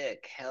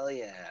sick. Hell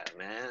yeah,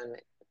 man.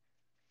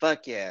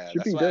 Fuck yeah. Should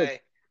That's be dope. why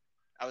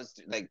I was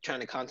like trying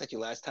to contact you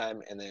last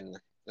time, and then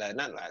not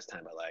last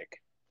time, but like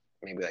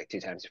maybe like two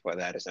times before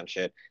that or some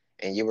shit.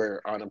 And you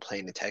were on a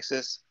plane to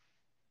Texas.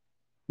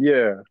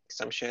 Yeah.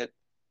 some shit.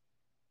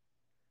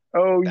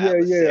 Oh That yeah,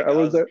 was yeah. sick. I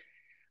was at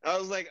I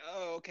was like,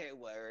 oh, okay,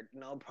 word,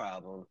 no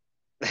problem.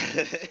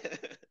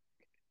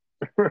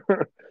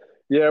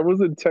 yeah, I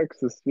was in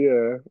Texas,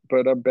 yeah,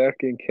 but I'm back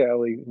in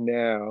Cali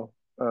now.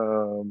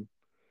 Um,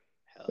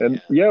 Hell and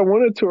yeah. yeah, I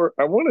want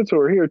to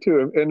tour here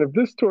too. And if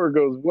this tour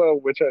goes well,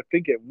 which I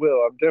think it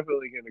will, I'm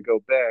definitely gonna go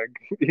back,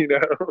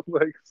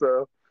 like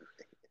so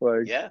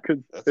like Yeah,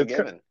 because that's a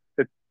given.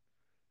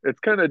 it's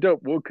kind of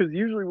dope. Well, because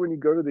usually when you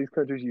go to these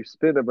countries, you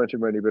spend a bunch of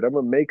money, but I'm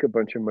gonna make a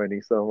bunch of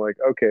money, so I'm like,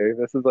 okay,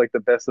 this is like the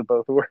best of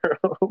both worlds,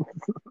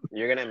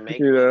 You're gonna make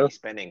you money know.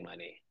 spending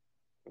money,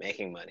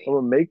 making I'm money,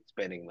 gonna make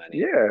spending money.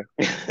 yeah.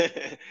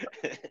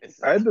 I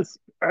So, had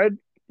to,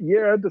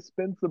 yeah, I had to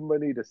spend some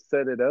money to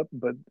set it up,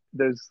 but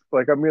there's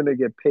like I'm gonna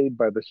get paid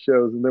by the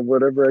shows, and then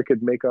whatever I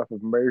could make off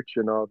of merch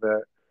and all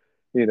that,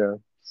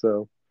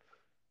 So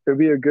it'd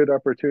be a good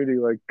opportunity,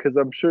 like, because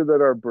I'm sure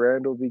that our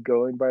brand will be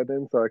going by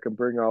then, so I can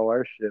bring all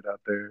our shit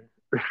out there.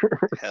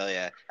 hell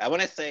yeah. I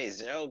want to say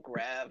Zero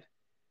Grav,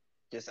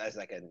 just as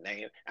like a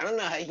name. I don't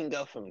know how you can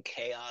go from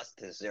chaos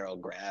to Zero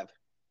Grav,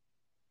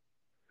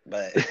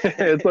 but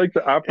It's like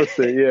the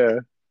opposite, yeah.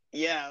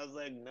 yeah, I was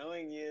like,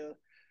 knowing you,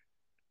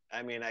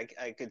 I mean, I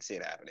could see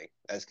it happening.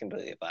 That's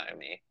completely fine with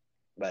me.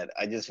 But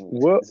I just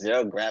Well,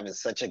 Zero Grav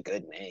is such a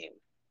good name,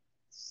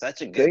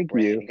 such a good thank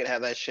brand. you. You could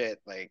have that shit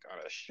like on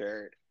a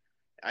shirt.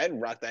 I'd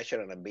rock that shit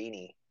on a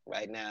beanie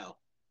right now.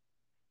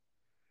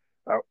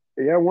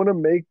 Yeah, I want to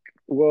make.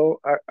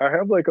 Well, I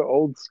have like an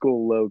old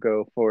school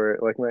logo for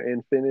it, like my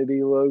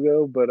Infinity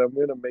logo, but I'm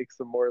gonna make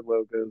some more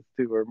logos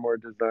too, or more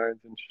designs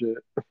and shit.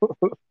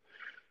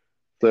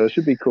 So it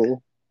should be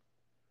cool.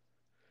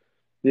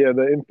 Yeah,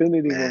 the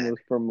Infinity one Man, was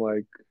from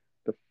like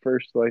the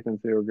first Life in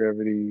Zero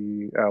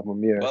Gravity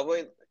album. Yeah, what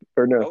would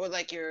or no? what would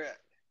like your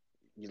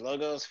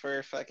logos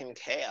for fucking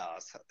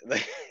chaos?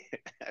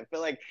 I feel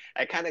like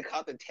I kind of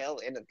caught the tail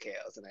end of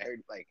chaos, and I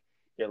heard like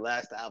your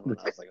last album, and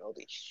I was like,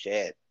 holy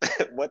shit,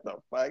 what the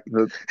fuck?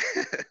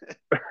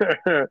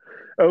 The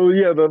oh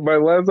yeah, my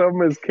last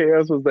album is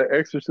Chaos was the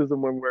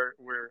Exorcism one where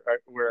I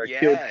killed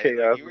Yeah, like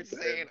Chaos you were at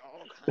saying the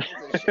all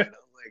kinds of shit. I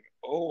was like,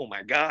 oh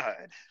my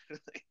god,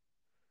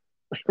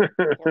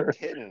 poor end.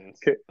 kittens.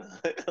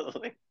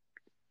 Like,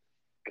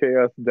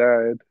 Chaos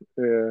died.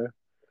 Yeah,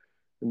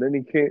 and then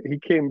he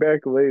came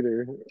back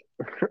later.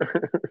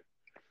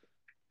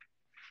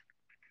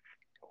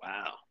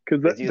 wow. Cause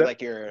Is you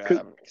like your cause,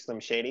 Slim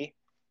Shady?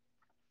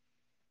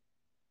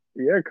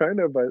 yeah, kind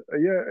of, but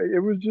yeah,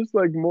 it was just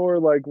like more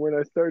like when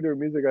I started doing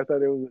music, I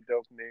thought it was a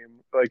dope name.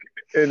 Like,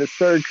 and it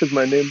started because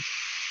my name,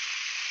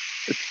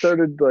 it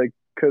started like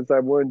because I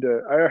wanted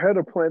to, I had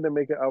a plan to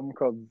make an album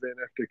called Zen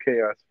After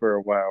Chaos for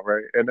a while,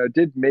 right? And I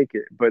did make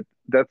it, but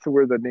that's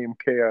where the name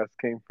Chaos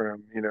came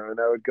from, and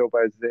I would go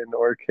by Zen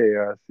or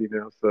Chaos,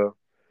 so,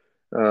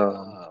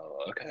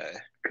 Oh, okay.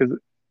 because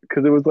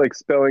it was like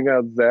spelling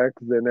out Zach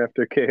Zen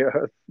After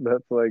Chaos.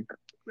 That's like,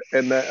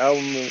 and that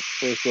album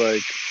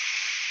was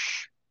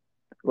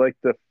like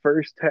the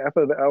first half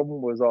of the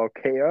album was all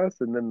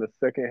chaos, and then the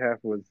second half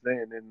was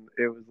zen, and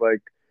it was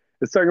like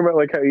it's talking about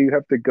like how you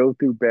have to go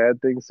through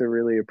bad things to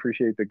really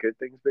appreciate the good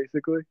things,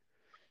 basically.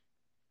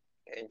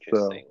 So,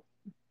 Interesting.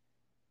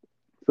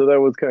 so that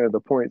was kind of the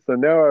point. So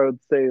now I would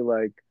say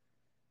like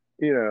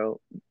you know,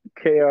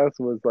 chaos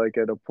was like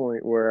at a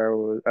point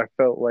where I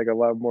felt like a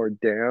lot more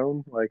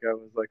down, like I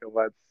was like a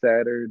lot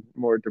sadder,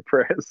 more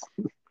depressed,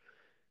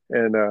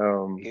 and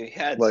You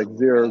had like some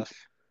zero, rough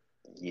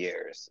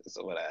years, is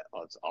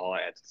that's all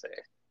I had to say.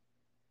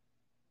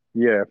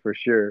 yeah, for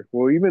sure.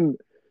 Well, even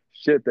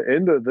shit, the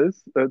end of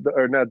this,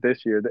 or not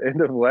this year, the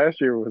end of last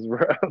year was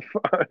rough.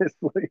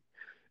 Honestly,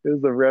 it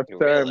was a rough time.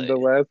 The Really?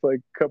 last like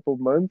couple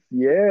months,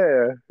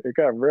 yeah, it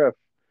got rough.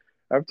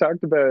 I've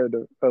talked about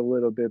it a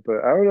little bit,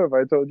 but I don't know if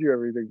I told you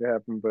everything that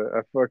happened. But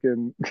I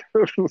fucking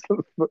so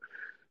it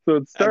I've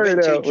been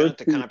started too out. drunk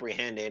Let's to see.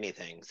 comprehend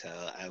anything, so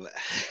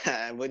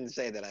I wouldn't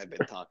say that I've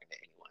been talking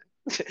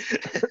to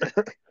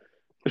anyone.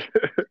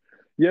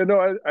 Yeah,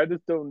 no, I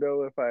just don't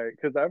know if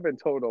because I've been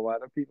told a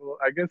lot of people.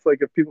 I guess like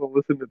if people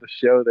listen to the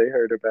show, they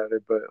heard about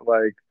it, but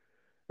like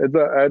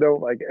I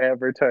don't like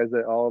advertise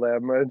it all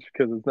that much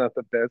because it's not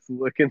the best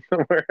look in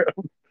the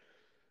world.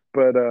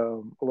 But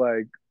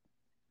like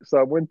so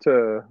I went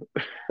to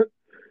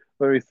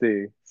let me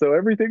see. So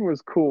everything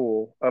was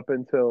cool up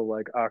until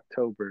like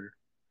October,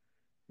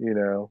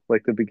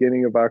 like the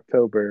beginning of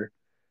October.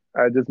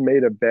 I just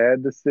made a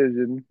bad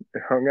decision,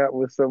 hung out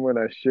with someone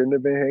I shouldn't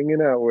have been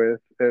hanging out with,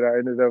 and I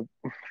ended up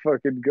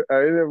I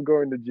ended up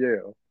going to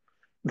jail.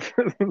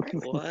 So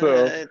What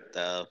the it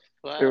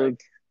was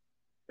fuck?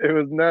 it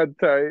was not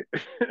tight.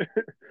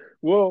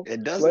 Well,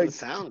 It doesn't like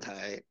sound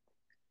tight.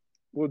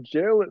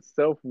 jail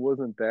itself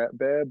wasn't that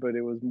bad, but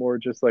it was more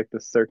just like the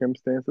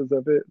circumstances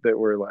of it that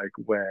were like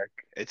whack.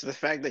 It's the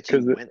fact that you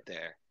Because went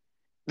there.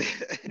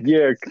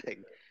 yeah, It's like,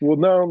 well,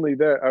 not only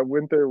that, I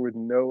went there with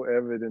no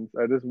evidence.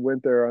 I just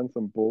went there on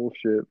some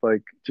bullshit,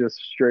 like just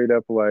straight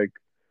up like,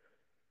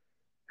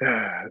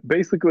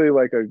 basically I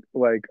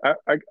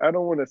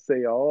don't want to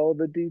say all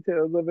the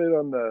details of it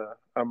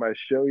on my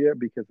show yet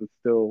because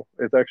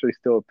it's actually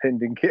still a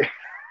pending case.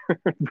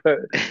 but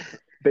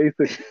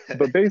basic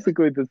but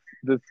basically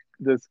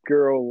this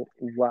girl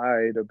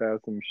lied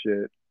about some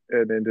shit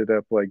and ended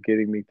up like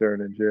getting me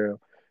thrown in jail.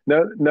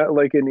 Not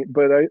like any,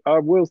 but I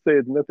will say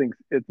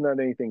it's not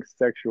anything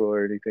sexual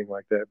or anything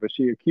like that, but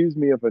she accused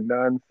me of a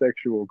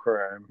non-sexual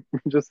crime.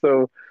 Just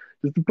to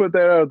put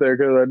that out there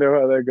because I know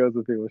how that goes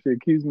with people. She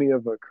accused me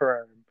of a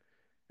crime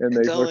and And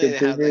they tell me fucking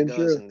threw how me that in goes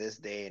jail. in this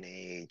day and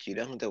age. You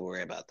don't have to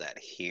worry about that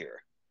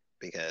here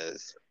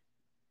because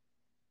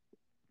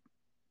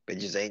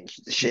bitches ain't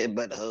shit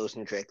but hoes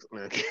and tricks.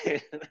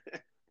 Okay.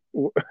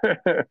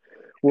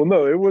 Well,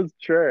 no, it was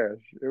trash.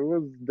 It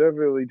was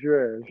definitely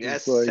trash. That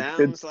It's like it.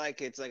 sounds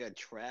like it's like a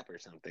trap or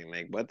something.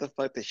 Like, what the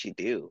fuck did she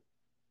do?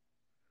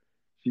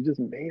 She just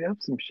made up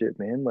some shit,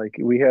 man. Like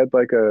we had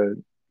like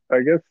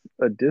I guess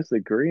a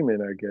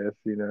disagreement, I guess,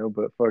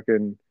 but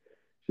fucking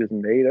just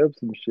made up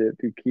some shit,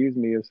 accused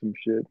me of some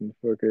shit, and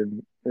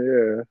fucking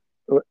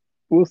yeah.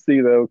 We'll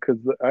see though, because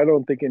I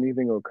don't think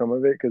anything will come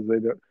of it because they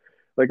don't.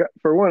 Like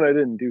for one, I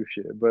didn't do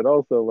shit, but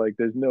also like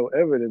there's no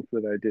evidence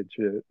that I did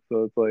shit.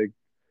 So it's like,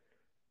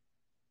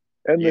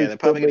 and Yeah, there's they're so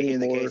probably gonna many hear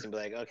the case more. and be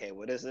like, okay,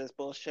 what is this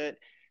bullshit?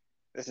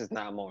 This is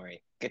not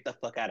Maury. Get the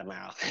fuck out of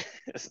mouth.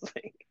 It's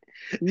like,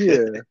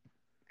 Yeah.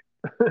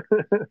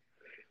 So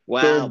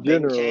wow, in Big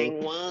general,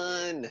 Chang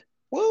won.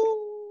 Woo!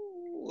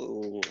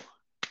 oh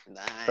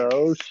Nice.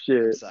 I'm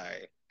shit,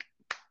 sorry.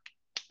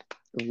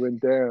 it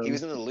went He down.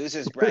 was in the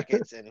losers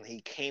brackets and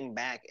he came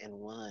back and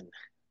won.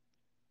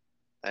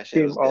 That shit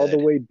Came was all the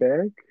good. way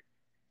back.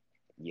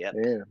 Yep.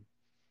 Damn,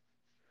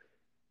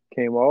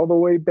 came all the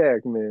way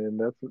back, man.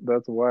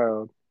 That's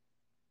wild.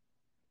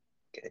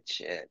 Good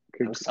shit.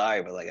 I'm Could-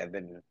 sorry, but like I've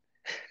been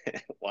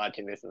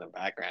watching this in the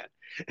background.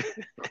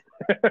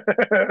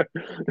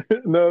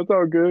 no, it's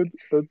all good.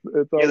 It's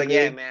You're all like,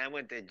 yeah, good. man, I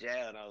went to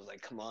jail, and I was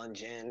like, come on,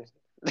 Jen,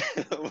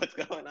 what's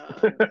going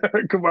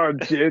on? Come on,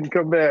 Jen,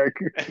 come back.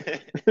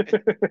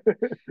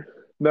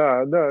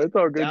 Nah, no, it's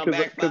all good Down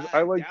back because I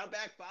five, like. down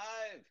back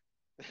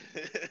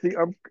five. See,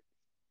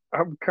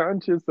 I'm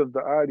conscious of the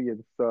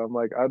audience, so I'm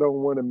like I don't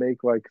want to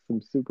make like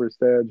some super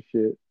sad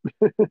shit,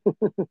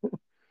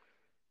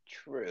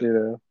 True, you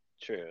know.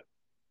 true.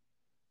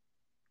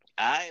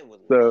 I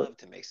would So love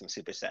to make some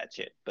super sad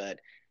shit, but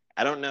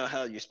I don't know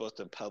how you're supposed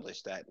to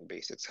publish that in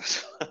Basics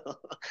as well.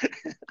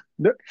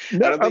 no, I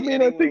no, don't I think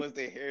mean I anyone think wants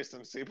to hear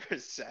some super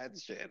sad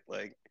shit.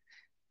 Like,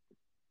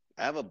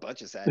 I have a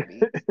bunch of sad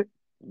beats,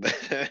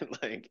 but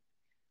like,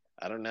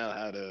 I don't know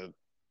how to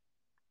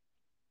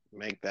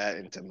make that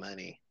into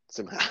money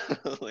somehow.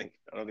 Like,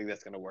 I don't think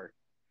that's gonna work.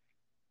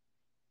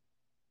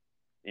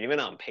 Even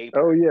on oh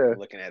paper, yeah. I'm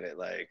looking at it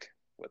like,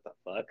 what the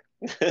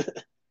fuck?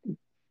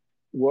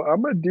 Well,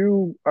 I'm gonna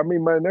do. I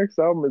mean, my next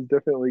album is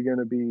definitely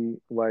gonna be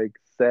like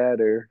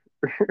sadder.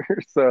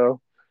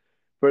 So,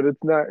 but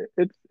it's not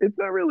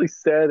really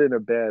sad in a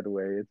bad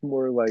way. It's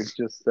more like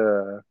just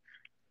It's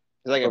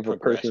like a of a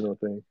progression. personal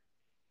thing.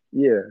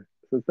 Yeah.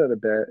 So it's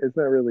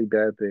not really a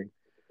bad thing.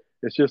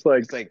 It's just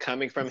like It's like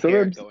coming from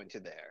here, sometimes going to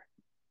there.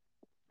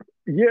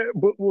 yeah,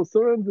 but well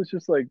sometimes it's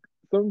just like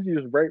sometimes you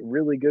just write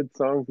really good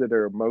songs that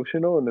are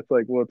emotional and it's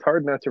like, well, it's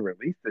hard not to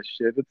release this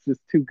shit. It's just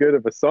too good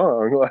of a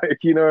song. Like,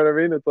 you know what I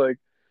mean? It's like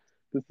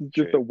this is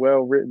just True. a well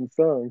written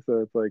song, so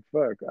it's like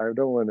fuck, I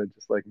don't want to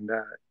just like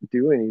not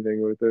do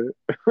anything with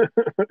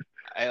it.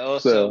 I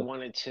also So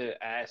wanted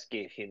to ask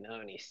you if you know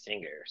any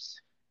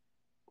singers.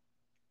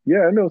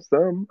 yeah, I know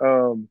some.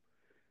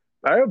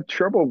 I have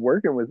trouble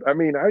working with. I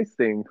mean, I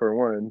sing for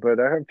one, but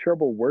I have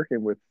trouble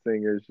working with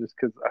singers just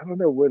because I don't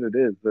know what it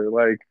is. They're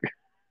like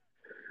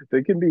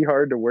they can be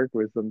hard to work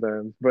with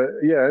sometimes. But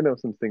yeah, I know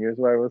some singers.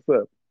 Why? What's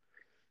up?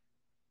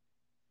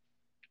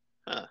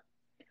 Huh.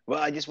 Well,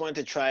 I just wanted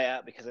to try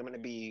out because I'm going to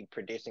be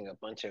producing a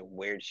bunch of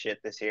weird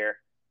shit this year.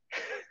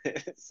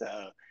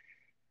 So,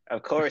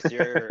 of course,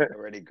 you're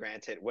already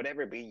granted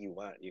whatever beat you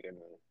want. You can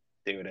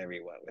do whatever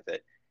you want with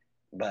it.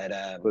 But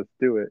Let's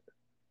do it.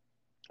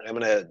 I'm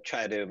going to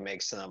try to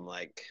make some,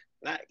 like,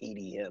 not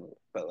EDM,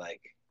 but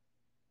like,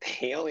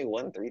 he only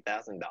won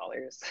 $3,000.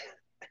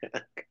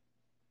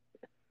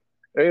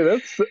 Hey,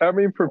 that's. I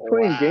mean, for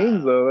playing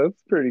games Wow. though,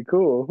 that's pretty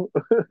cool.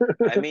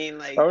 I mean, I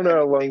like, don't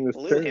know how they long this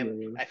flew him.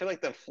 tournament is. I feel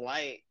like the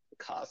flight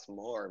costs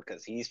more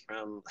because he's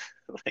from,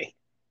 like,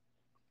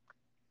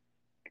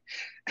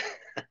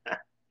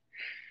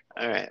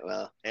 all right.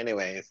 Well,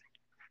 anyways,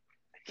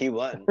 he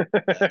won.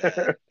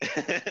 But,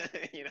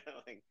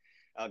 like,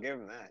 I'll give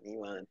him that. He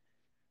won.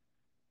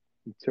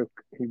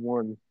 He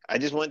won. I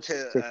just want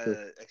Took the.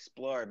 to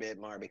explore a bit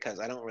more because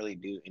I don't really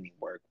do any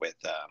work with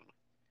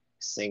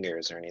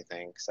singers or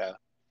anything. So,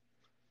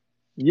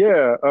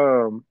 Yeah,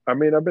 I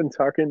mean, I've been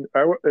talking.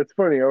 It's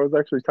funny. I was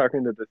actually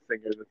talking to this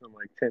singer that's in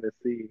like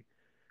Tennessee,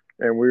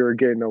 and we were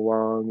getting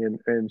along,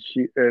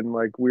 and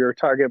like we were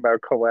talking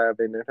about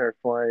collabing and her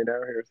flying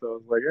out here. So I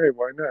was like, hey,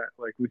 why not?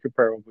 Like we could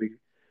probably.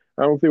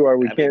 I don't see why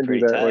we that'd be can't do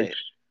pretty that. Like, tight.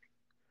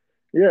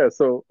 Yeah,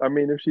 so I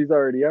mean, if she's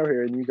already out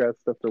here and you got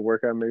stuff to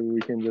work on, maybe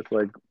we can just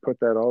like put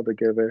that all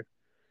together.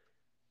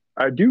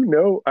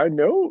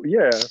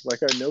 Yeah, like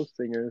I know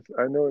singers.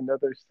 I know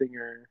another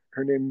singer.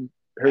 Her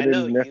I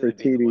know name's you would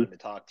be the one Nefertiti. to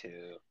talk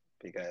to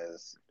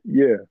because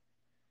Yeah,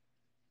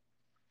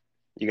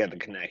 you got the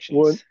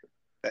well, connections.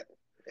 Uh,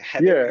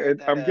 Have you ever yeah, heard and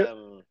that I'm get.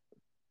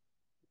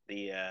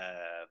 the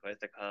what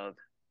is it called?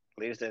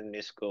 Leaves in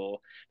new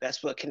school.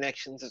 That's what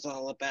connections is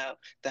all about.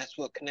 That's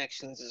what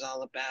connections is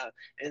all about.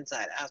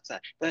 Inside, outside.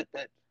 But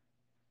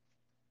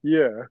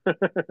Yeah,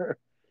 heard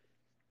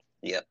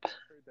yep.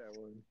 that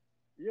one.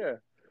 Yeah,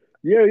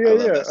 yeah, I yeah,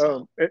 love yeah. that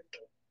song.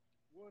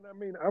 Well, I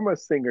mean, I'm a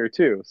singer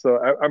too, so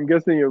I'm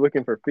guessing you're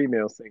looking for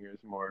female singers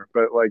more.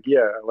 But like,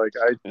 yeah, like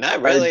Not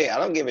I, really. I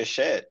don't give a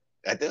shit.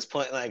 At this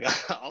point, like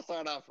I'll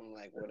start off from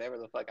like whatever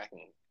the fuck I can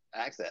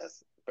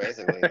access.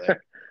 Basically, like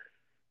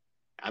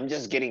I'm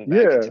just getting back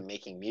yeah, into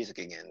making music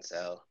again.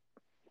 So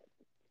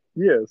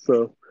yeah.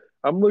 So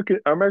I'm looking.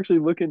 I'm actually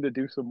looking to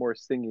do some more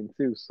singing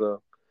too.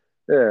 So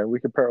yeah, we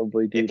could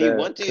probably do if you that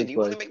want to, do because you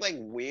want to like make like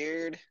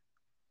weird?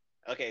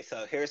 Okay,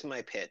 so here's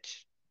my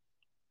pitch.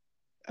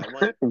 I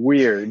want.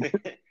 weird.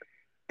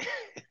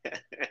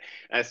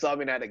 I saw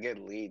me not a good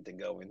lead to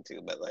go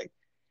into, but like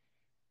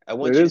I It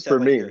want you to is for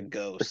sound like you're a me.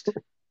 ghost.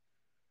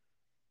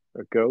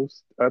 A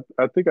ghost.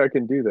 I think I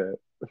can do that.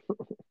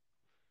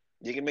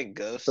 You can make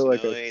I feel ghost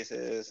like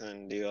noises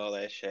and do all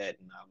that shit,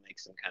 and I'll make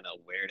some kind of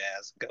weird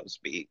ass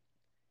ghost beat.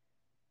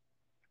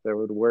 that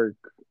would work.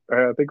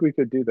 I think we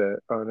could do that.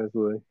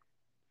 Honestly,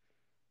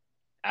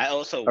 I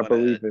also I want to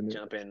believe in it.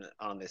 jump in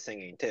on the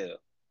singing too,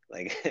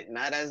 like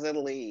not as a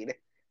lead,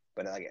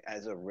 but like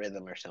as a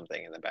rhythm or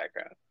something in the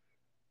background.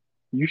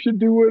 You should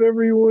do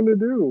whatever you want to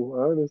do.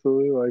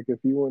 Honestly, like if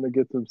you want to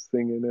get some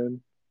singing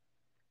in.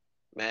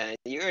 Man,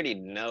 you already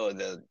know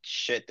the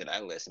shit that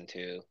I listen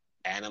to,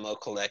 Animal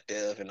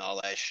Collective and all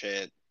that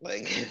shit.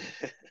 Like,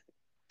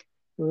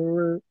 All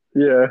right.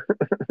 Yeah.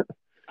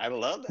 I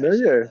love No. that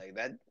shit. Yeah. Like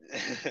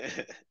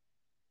that,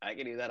 I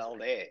can do that all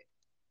day.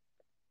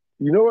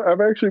 You know what? I've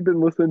actually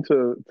been listening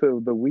to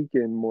The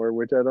Weeknd more,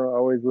 which I don't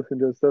always listen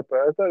to his stuff, but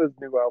I thought his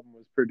new album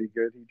was pretty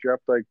good. He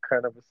dropped like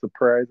kind of a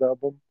surprise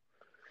album.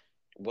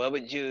 What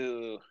would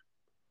you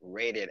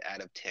rate it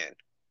out of 10?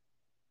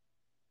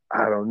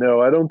 I don't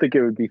know. I don't think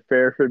it would be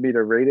fair for me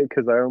to rate it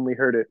because I only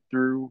heard it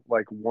through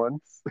like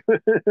once.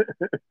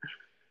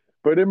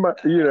 But in my,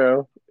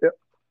 yeah,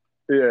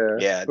 yeah.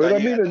 Yeah, But I I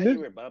mean, thought you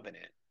were bumping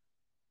it.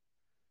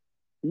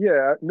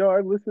 yeah, no,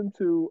 I'd listened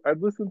to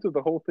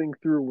the whole thing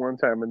through one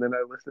time, and then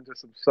I listened to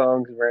some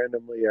songs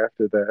randomly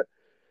after that.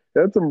 It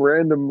had some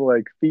random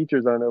like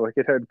features on it, like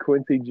it had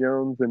Quincy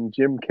Jones and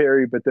Jim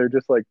Carrey, but they're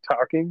just like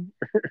talking.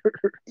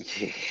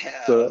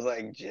 Yeah, I So, was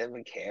like Jim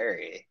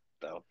Carrey.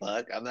 The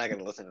fuck? I'm not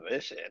gonna listen to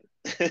this shit.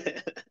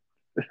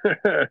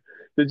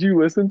 did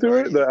you listen to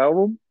it, the Already,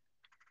 album?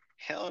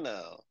 hell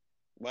no.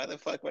 Why the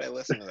fuck would I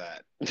listen to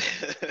that?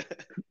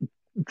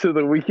 To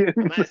the I'm weekend?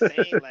 not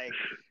saying like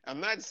I'm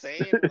not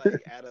saying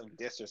like out of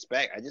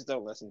disrespect. I just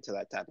don't listen to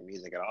that type of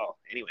music at all.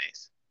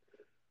 Anyways.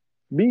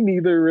 Me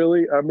neither,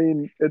 really. I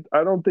mean,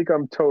 I don't think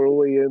I'm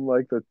totally in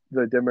like the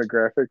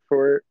demographic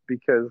for it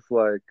because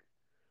like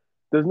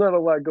there's not a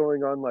lot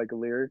going on like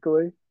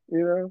lyrically,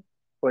 you know?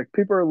 Like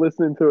people are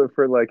listening to it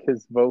for like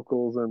his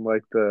vocals and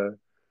like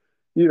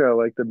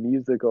like the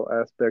musical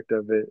aspect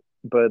of it.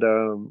 But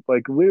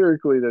like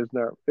lyrically there's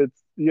not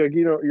it's yeah,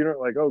 you're not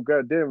like, oh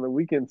god damn, the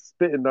weekend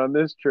spitting on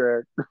this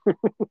track,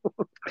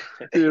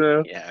 you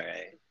know? Yeah,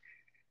 right.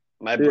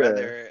 My Yeah.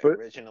 brother But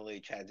originally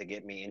tried to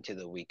get me into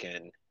The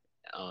Weeknd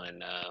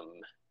on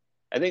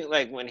I think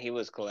like when he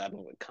was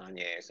collabing with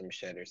Kanye or some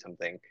shit or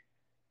something.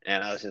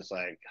 And I was just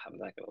like, I'm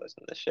not gonna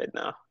listen to this shit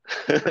now.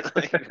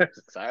 Like,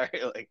 sorry,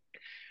 like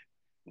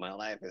my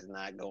life is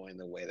not going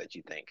the way that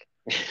you think.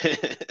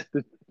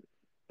 did,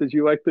 did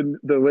you like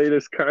the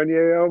latest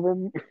Kanye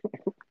album?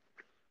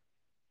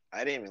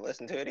 I didn't even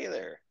listen to it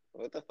either.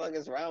 What the fuck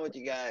is wrong with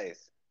you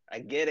guys? I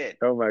get it.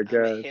 Oh my I'm a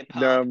god. hip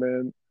No, hop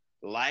man.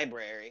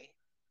 library.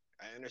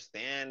 I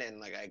understand and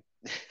like I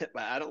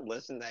but I don't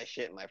listen to that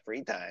shit in my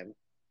free time.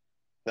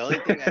 The only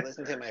thing I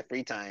listen to in my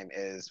free time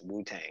is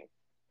Wu Tang,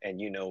 and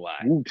you know why.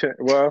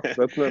 Well,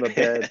 that's not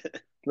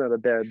a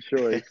bad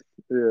choice.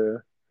 Yeah.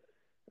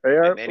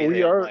 If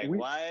anything, I'm like, We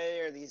why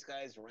are these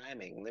guys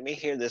rhyming? Let me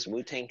hear this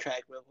Wu Tang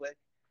track real quick.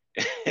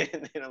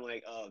 And then I'm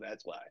like, oh,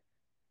 that's why.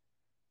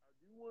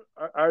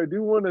 I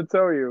do want to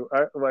tell you,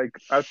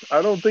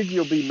 I don't think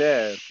you'll be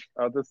mad.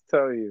 I'll just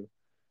tell you,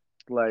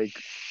 like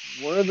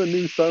one of the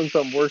new songs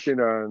I'm working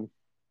on,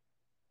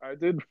 I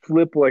did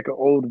flip like an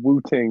old Wu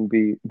Tang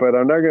beat, but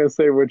I'm not gonna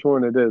say which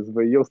one it is.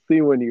 But you'll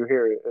see when you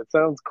hear it. It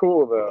sounds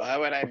cool though. Why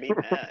would I be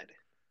mad?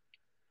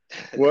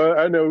 Well,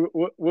 I know.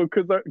 Well,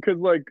 because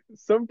like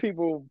some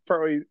people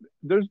probably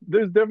there's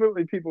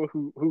definitely people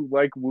who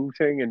like Wu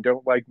Tang and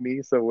don't like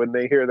me. So when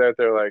they hear that,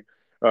 they're like,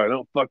 "Oh,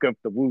 don't fuck up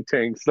the Wu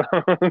Tang song,"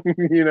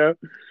 you know.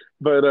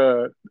 But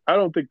I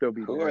don't think they'll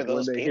be Who are mad when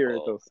those they hear it.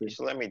 people? They'll You see.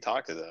 should let me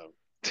talk to them.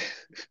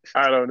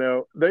 I don't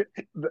know.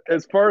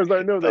 As far as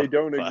I know, they The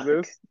don't fuck?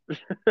 exist.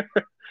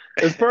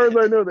 As far as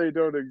I know, they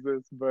don't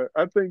exist. But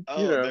I think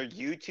Oh, they're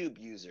YouTube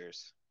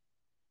users.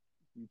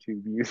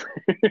 YouTube use.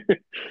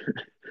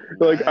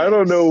 Like I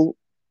don't Nice. know.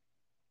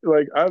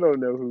 Like I don't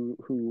know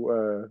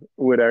who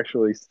would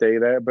actually say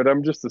that, but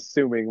I'm just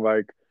assuming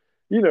like,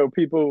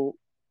 people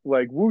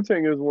like Wu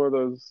Tang is one of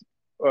those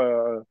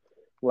uh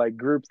like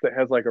groups that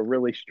has like a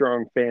really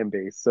strong fan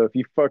base. So if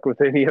you fuck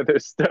with any other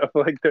stuff,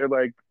 like they're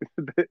like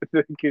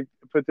they could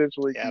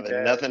potentially be Yeah,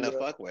 they're bad, nothing to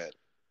fuck with.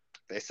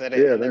 They said it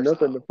Yeah, in they're their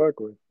nothing to song. fuck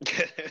with.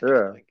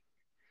 Yeah, Like,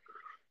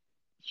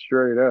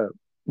 straight up.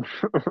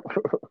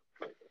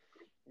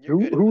 you're who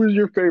good in who my is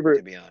your book, favorite?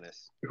 to be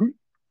honest. Who?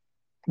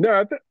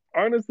 No,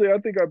 honestly, I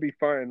think I'd be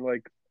fine.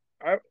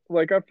 I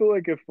feel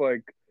like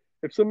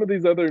if some of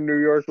these other New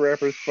York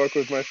rappers fuck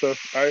with my stuff,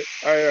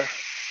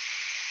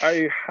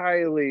 I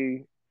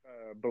highly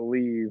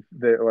believe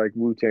that like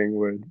Wu Tang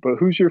would. But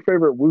who's your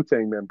favorite Wu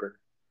Tang member?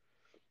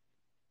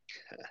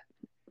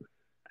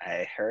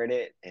 I heard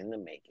it in the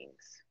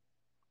makings.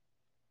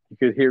 You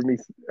could hear me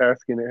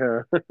asking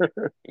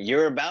it, You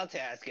were about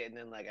to ask it, and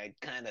then like I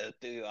kind of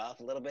threw you off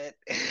a little bit.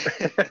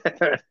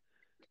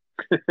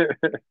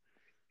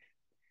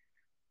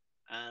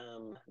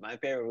 huh? My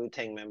favorite Wu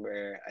Tang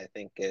member, I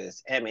think,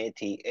 is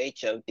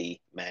Mathod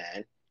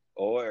Man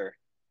or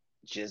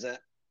Jizza.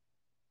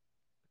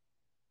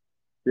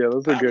 Yeah,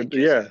 those are Probably good.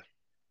 Yeah,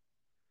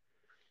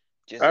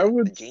 Jizza. I Jizza, the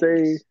would say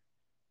genius.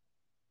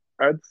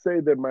 I'd say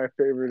that my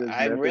favorite is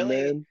I Method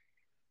really Man.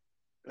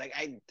 like.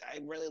 I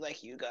really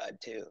like You God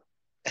too.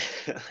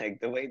 Like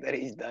the way that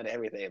he's done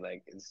everything,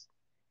 like it's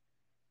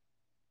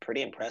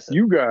pretty impressive.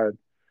 You got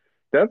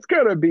That's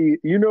gotta be.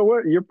 You know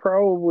what? You're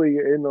probably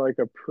in like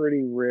a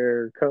pretty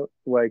rare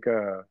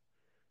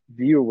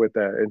view with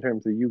that in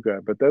terms of you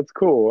got, but that's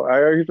cool.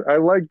 I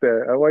like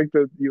that. I like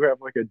that you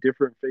have like a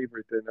different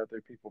favorite than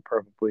other people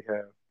probably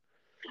have.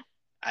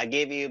 I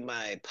gave you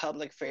my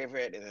public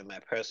favorite and then my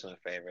personal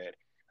favorite.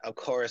 Of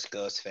course,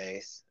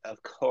 Ghostface.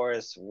 Of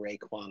course,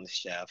 Raekwon the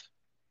Chef.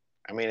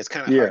 I mean, it's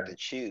kind of hard Yeah, to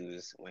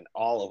choose when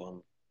all of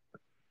them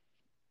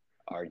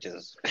are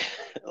just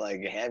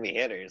like heavy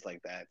hitters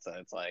like that. So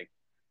it's like,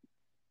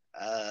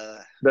 uh,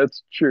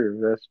 that's true.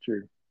 That's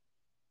true.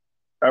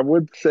 I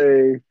would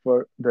say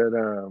for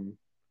that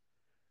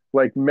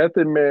like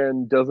Method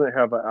Man doesn't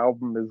have an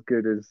album as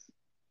good as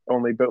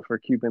Only Built for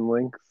Cuban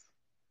Links,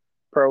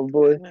 I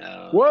probably.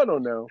 know. Well, I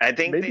don't know. I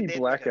think they Maybe did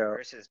like a Blackout.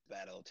 versus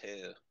battle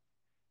too.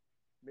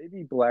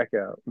 Maybe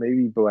Blackout.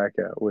 Maybe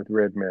Blackout with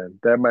Redman.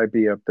 That might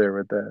be up there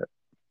with that.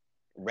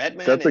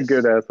 Redman That's a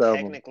good is ass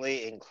album.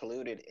 technically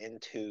included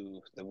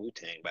into the Wu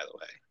Tang, by the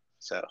way.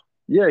 So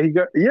Yeah,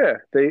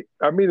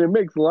 I mean it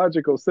makes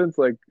logical sense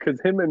like cuz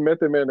him and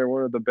Method Man are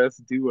one of the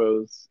best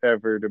duos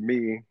ever to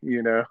me.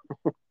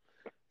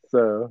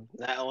 So,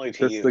 not only to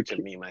just you,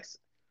 to me,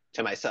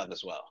 to myself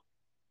as well.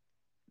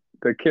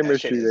 the That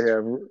shit chemistry they is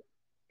have.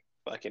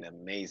 fucking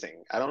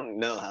amazing. I don't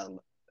know how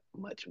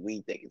much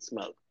weed they can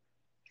smoke.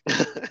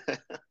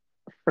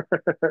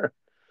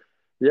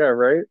 Yeah,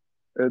 right?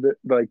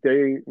 Like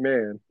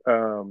man, I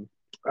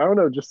don't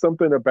know, just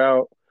something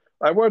about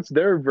I watched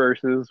their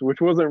verses,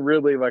 which wasn't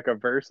really like a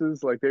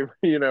verses, like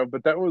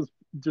but that was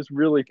just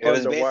really It fun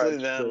was to basically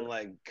watch. them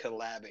like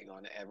collabing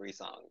on every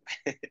song.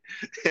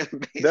 That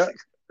Basically,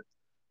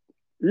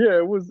 Yeah,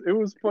 it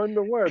was fun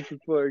to watch.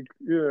 It's like,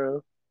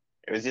 it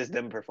was just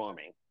them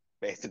performing,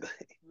 basically.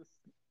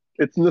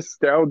 it's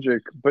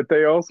nostalgic, but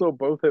they also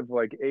both have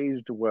like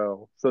aged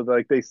well. So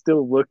like they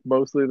still look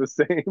mostly the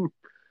same.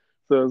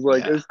 So it's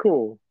like Yeah. it's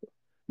cool.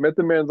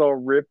 Method Man's all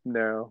ripped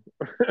now.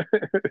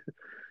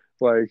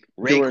 Like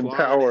doing Raekwon and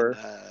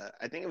power.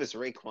 I think it was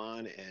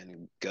Raekwon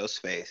and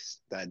Ghostface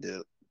that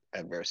did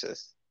at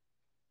Versus.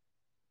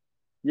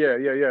 Yeah.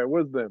 It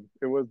was them.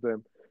 It was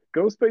them.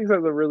 Ghostface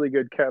has a really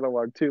good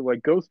catalog too.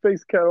 Like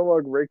Ghostface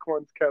catalog,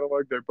 Raekwon's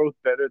catalog, they're both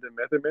better than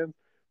Method Man's.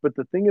 But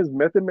the thing is,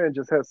 Method Man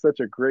just has such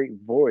a great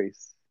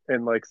voice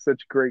and like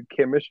such great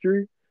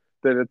chemistry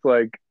that it's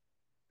like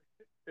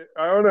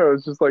I don't know.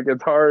 It's just like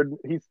it's hard.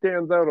 He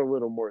stands out a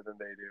little more than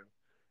they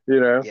do,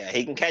 you know. Yeah,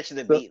 he can catch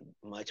the So beat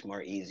much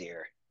more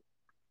easier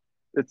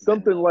it's than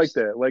something like most.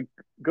 that. Like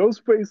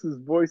Ghostface's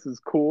voice is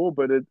cool,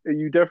 but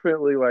you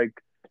definitely like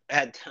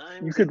At you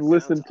times, could it sounds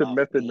listen to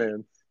Method offbeat.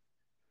 Man's.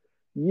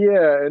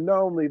 Yeah, and not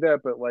only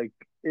that, but like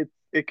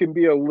it can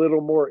be a little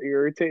more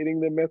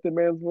irritating than Method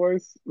Man's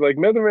voice. Like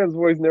Method Man's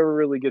voice never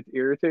really gets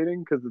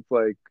irritating because it's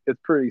like it's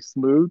pretty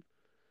smooth.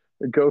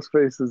 And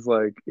Ghostface is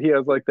like he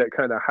has like that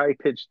kind of high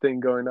pitched thing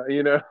going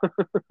on.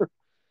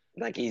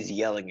 Like he's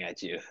yelling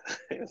at you.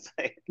 It's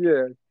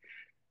Yeah.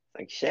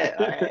 like shit.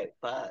 All right,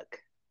 fuck.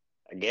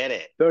 I get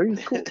So he's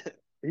cool. it.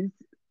 He's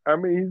I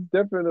mean he's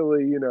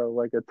definitely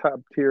like a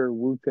top tier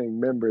Wu Tang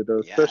member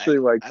though, Yeah, especially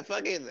like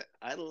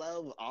I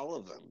love all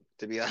of them,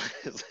 to be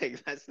honest.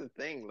 Like that's the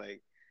thing.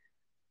 Like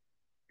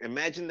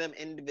imagine them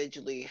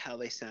individually how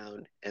they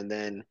sound and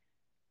then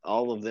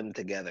all of them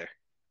together.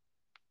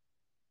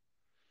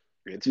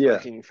 It's yeah.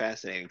 fucking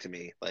fascinating to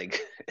me.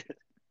 Like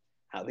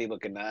how people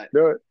cannot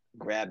No,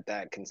 grab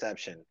that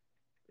conception.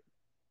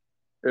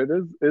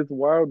 it's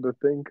wild to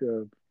think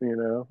of,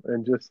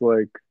 and just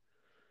like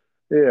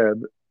Yeah,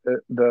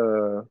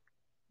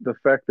 the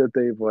fact that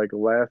they've like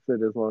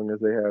lasted as long as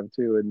they have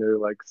too, and they're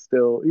like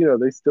still,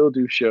 they still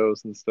do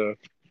shows and stuff.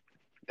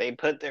 They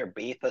put their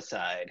beef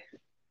aside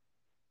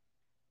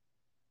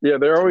Yeah,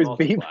 they're to always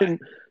multiply. beefing.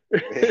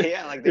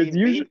 Yeah, like they It's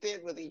usually beefed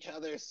it with each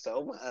other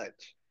so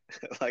much.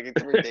 Like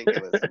it's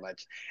ridiculous how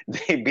much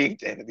they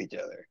beefed it with each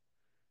other.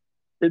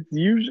 it's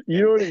usually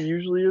you know And what it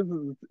usually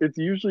is? It's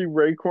usually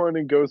Raekwon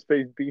and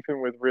Ghostface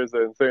beefing with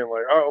RZA and saying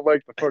like, "I don't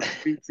like the fucking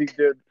beats he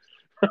did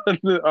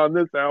on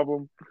this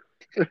album,"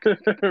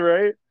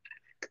 right?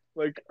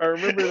 Like I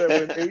remember that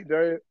when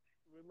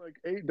like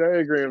Eight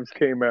Diagrams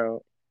came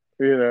out,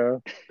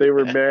 they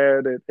were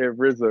mad at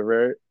RZA,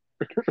 right?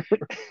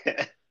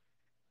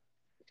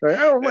 Like,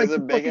 I don't there's like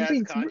a the big fucking ass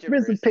beats RZA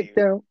controversy. picked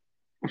out.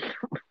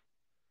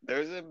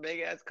 There's a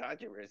big ass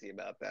controversy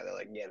about that. They're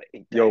like, yeah, the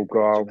Eight Yo, Diagrams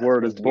are God, not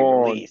word is supposed to be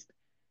born. released.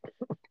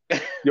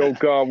 Yo,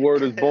 God,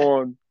 word is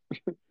born.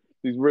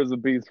 These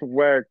RZA beats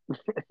whack.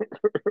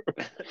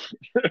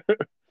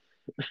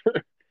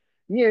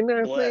 Yeah, know what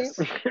I'm Bless.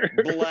 saying?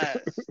 Bless.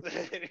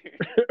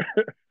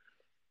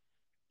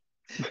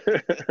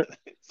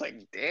 It's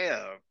like,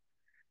 damn.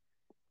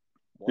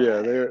 Yeah,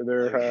 Why?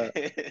 they're hot.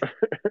 Like,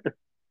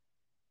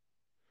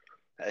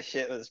 that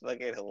shit was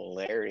fucking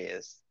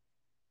hilarious.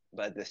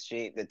 But the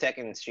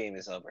Tekken stream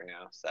is over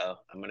now, so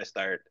I'm gonna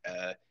start.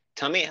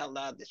 Tell me how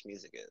loud this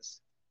music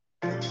is.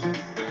 It's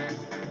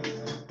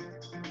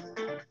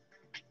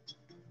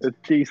Is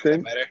that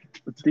decent. better?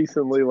 It's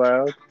decently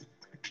loud.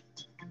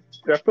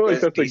 I feel like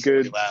It's that's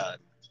decently loud.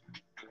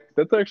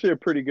 that's actually a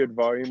pretty good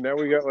volume. Now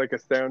we got like a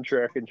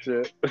soundtrack and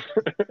shit. All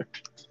right,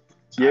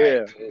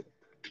 Yeah. cool.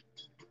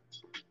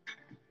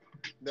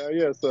 Now,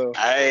 yeah, so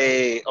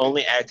I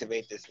only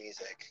activate this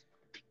music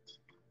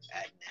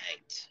at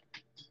night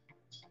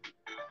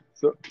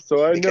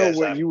so I know because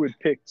what I'm you would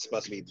pick.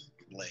 supposed to be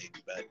late,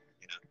 but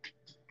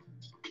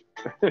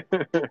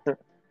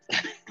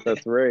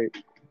That's right.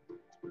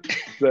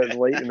 That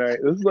late night.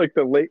 This is like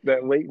that late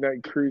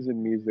night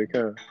cruising music,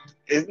 huh?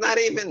 it's not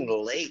even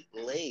late.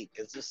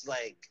 It's just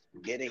like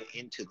getting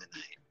into the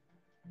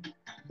night.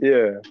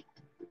 Yeah.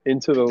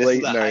 Into the This is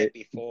Late the Night hype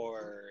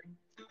before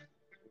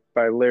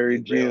by Larry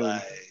you June.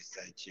 realize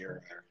that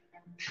you're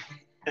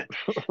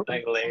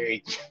like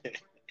Larry.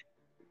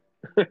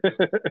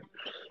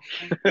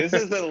 This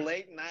is the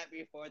late night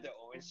before the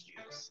orange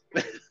juice.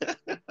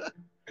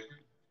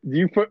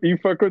 You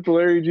fuck with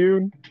Larry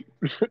June?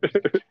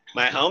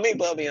 My homie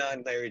put me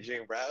on Larry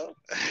June, bro.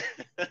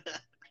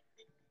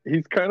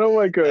 He's kind of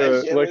like That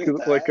a shit was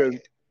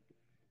tight.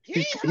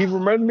 he Yeah,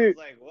 reminds I me. was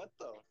like, what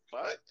the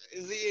fuck?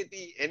 Is he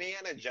the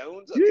Indiana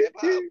Jones of hip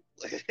hop?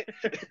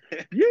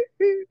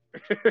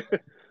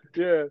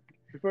 Yeah,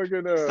 he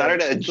fucking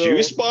Started a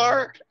juice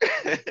bar.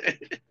 Yeah,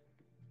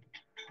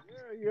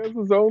 he has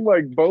his own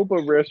like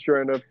boba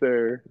restaurant up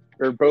there,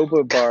 or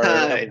boba bar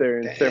up there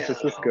in San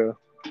Francisco.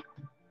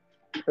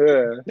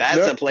 Yeah,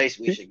 That's a place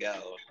we should go.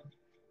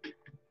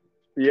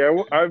 Yeah,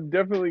 well, I'm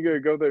definitely gonna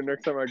go there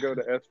next time I go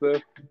to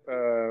SF.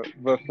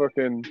 But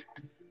fucking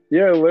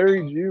yeah,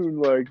 Larry June,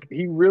 like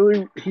he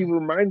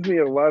reminds me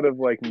a lot of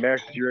like Mac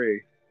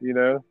Dre,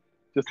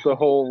 just the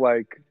whole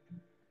like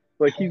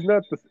he's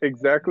not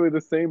exactly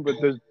the same, but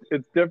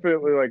it's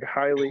definitely like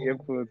highly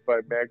influenced by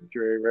Mac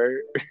Dre,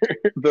 right?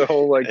 The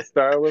whole like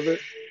style of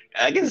it.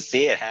 I can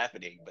see it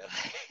happening, but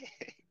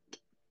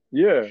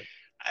Yeah,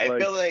 I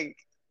feel like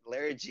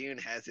Larry June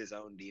has his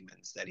own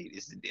demons that he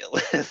needs to deal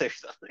with or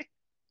something.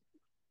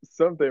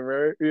 Something,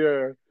 right?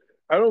 Yeah.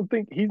 I don't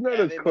think he's not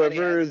Everybody as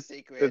clever has a as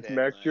secret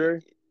Mac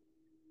Dre.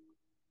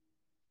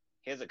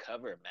 He has a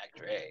cover of Mac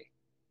Dre.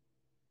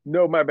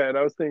 No, my bad.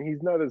 I was saying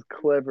he's not as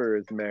clever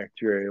as Mac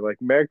Dre. Like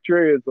Mac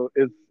Dre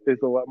is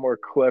a lot more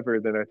clever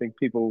than I think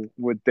people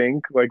would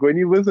think. Like when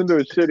you listen to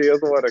his shit, he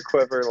has a lot of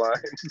clever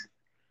lines.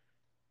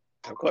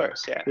 Of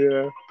course, yeah.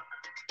 Yeah.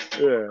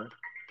 Yeah.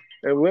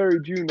 And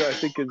Larry June, I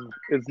think,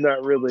 is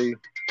not really.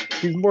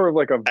 He's more of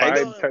like a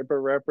vibe type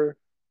of rapper.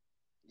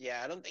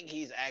 Yeah, I don't think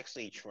he's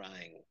actually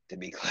trying to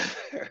be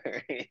clever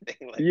or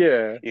anything like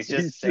yeah. He's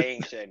just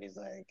saying shit and he's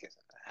like,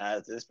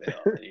 how's this feel?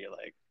 And you're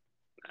like,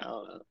 I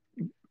don't know.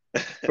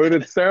 But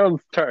it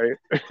sounds tight.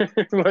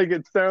 Like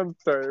it sounds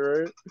tight,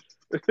 right?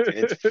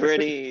 It's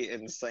pretty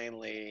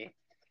insanely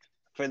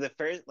for the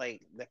first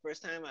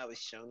time I was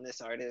shown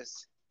this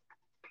artist,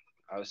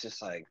 I was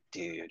just like,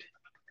 dude,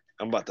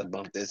 I'm about to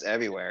bump this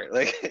everywhere.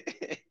 Like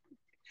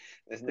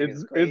this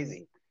nigga's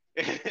crazy.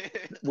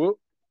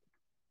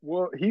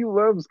 Well, he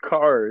loves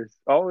cars.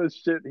 All his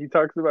shit, he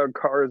talks about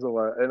cars a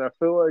lot, and I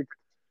feel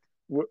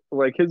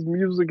like his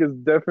music is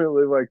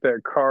definitely like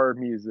that car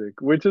music,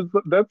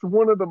 that's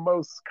one of the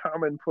most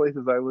common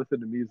places I listen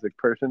to music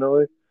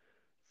personally.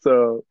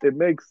 So it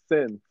makes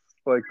sense,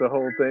 like the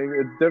whole thing.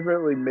 It's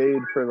definitely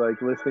made for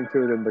like listening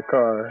to it in the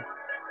car.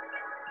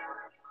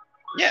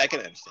 Yeah, I can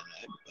understand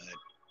that, but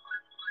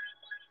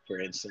for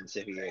instance,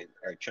 if you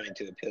are trying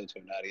to appeal to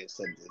an audience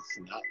that does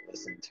not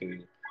listen to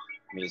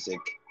music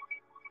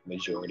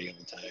majority of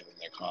the time in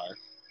their car,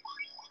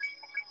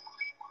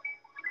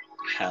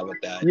 how would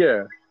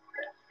that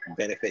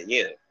benefit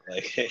you?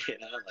 Like,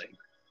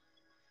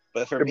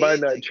 But for It me, might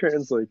not like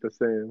translate the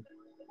same.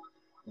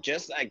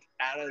 just like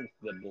out of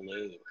the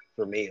blue,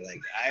 for me,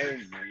 like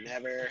I've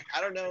never,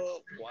 I don't know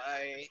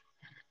why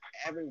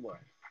everyone,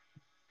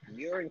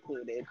 you're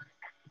included,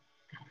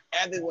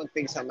 everyone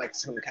thinks I'm like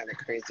some kind of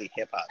crazy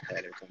hip hop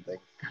head or something.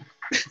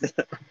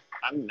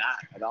 I'm not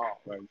at all.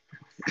 Like,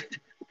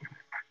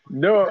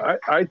 No,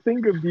 I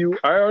think of you.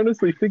 I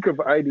honestly think of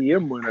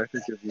IDM when I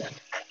think of you.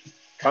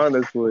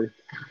 Honestly,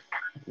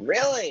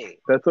 really?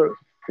 that's what.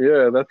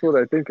 Yeah, that's what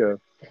I think of.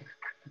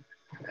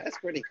 That's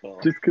pretty cool.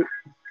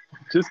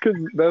 Just cause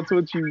that's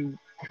what you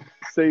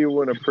say you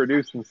want to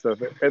produce and stuff.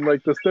 And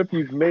like the stuff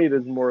you've made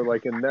is more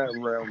like in that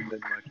realm than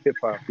like hip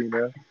hop, you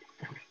know?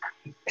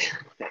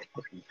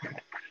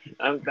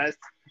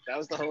 That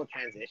was the whole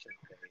transition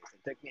phase.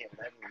 It took me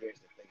 11 years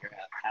to figure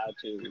out how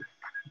to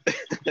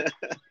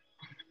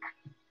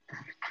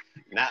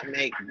not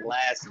make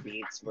blast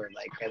beats where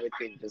like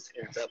everything just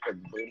ends up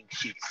with booty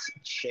cheeks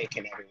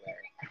shaking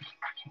everywhere.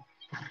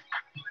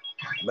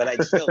 But I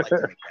still like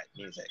to make that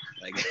music.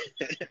 Like,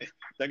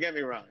 don't get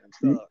me wrong, I'm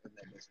still in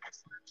that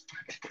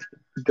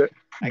business.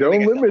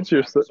 Don't limit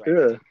yourself. Right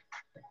Yeah. now.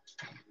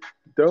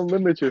 Don't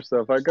limit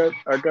yourself. I got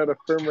a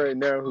friend right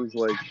now who's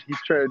like he's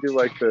trying to do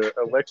like the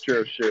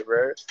electro shit,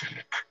 right?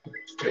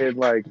 And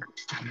like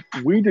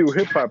we do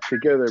hip hop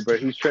together, but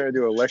he's trying to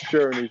do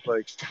electro, and he's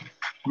like,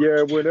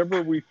 yeah,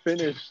 whenever we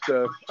finish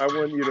stuff, I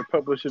want you to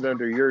publish it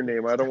under your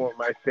name. I don't want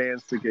my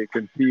fans to get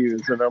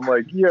confused. And I'm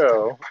like,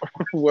 yo,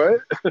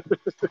 what?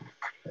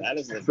 That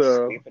is the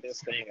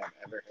stupidest thing I've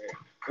ever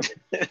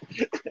heard.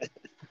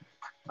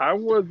 I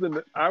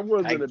wasn't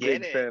a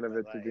big fan of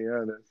it, to be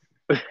honest.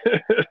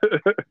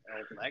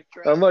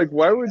 I'm like,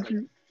 why would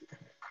you?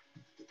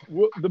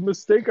 Well, the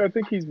mistake I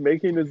think he's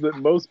making is that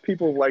most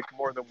people like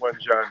more than one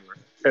genre.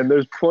 And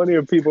there's plenty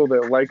of people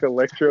that like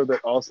electro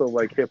that also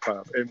like hip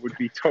hop and would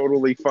be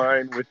totally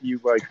fine with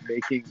you like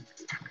making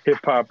hip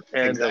hop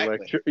and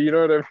electro. You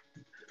know what I mean?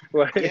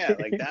 Like, yeah,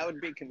 like that would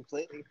be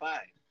completely fine.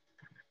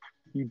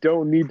 You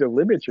don't need to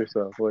limit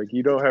yourself. Like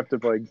you don't have to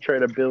like try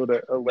to build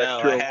a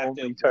electro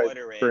only type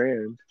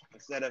brand.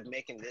 Instead of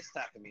making this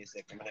type of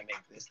music, I'm gonna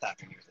make this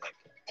type of music.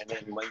 And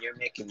then when you're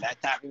making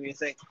that type of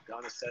music,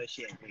 don't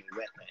associate me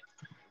with it.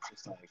 It's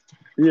just like,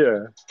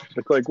 yeah,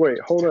 it's like, wait,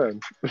 hold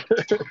on.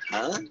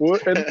 Huh? Well,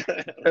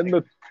 and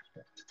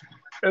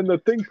the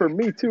thing for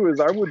me too is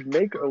I would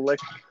make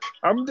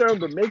I'm down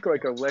to make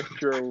like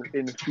electro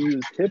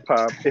infused hip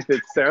hop if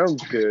it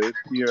sounds good,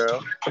 you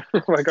know.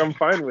 Like I'm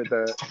fine with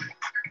that.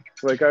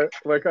 Like I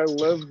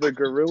love the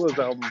Gorillaz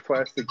album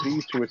Plastic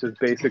Beach, which is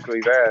basically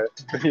that,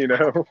 you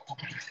know.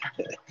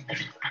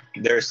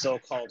 Their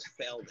so-called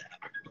failed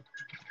album.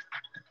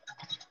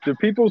 Do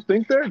people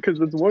think that?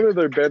 Because it's one of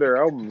their better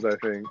albums, I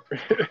think.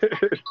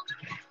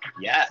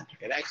 Yeah,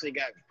 it actually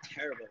got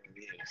terrible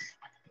reviews.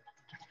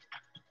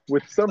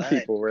 With some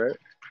people, right?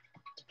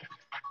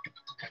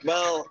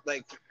 Well,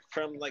 like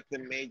from like the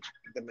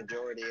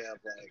majority of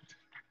like,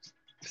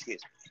 excuse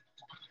me,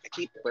 I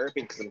keep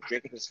burping because I'm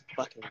drinking this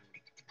fucking.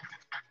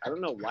 I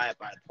don't know why I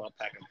bought a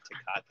 12-pack of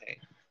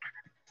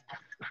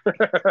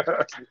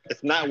Tecate.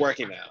 It's not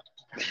working out.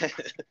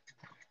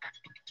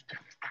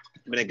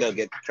 I'm gonna go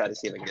try to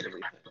see if I can get a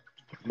refund.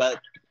 But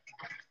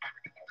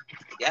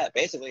yeah,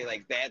 basically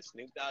like they had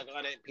Snoop Dogg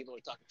on it. And people were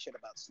talking shit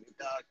about Snoop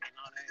Dogg being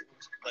on it.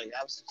 Like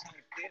I was just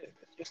like, dude,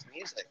 it's just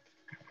music.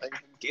 Like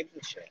who gives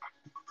a shit?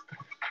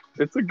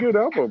 It's a good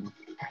album.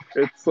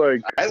 It's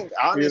like I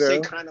honestly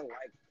kind of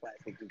like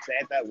Plastic Beach. They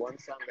had that one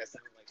song that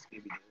sounded like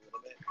Scooby Doo a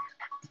little bit.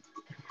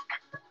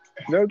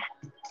 No,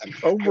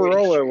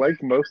 overall, I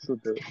like most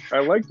of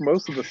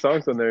the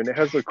songs on there, and it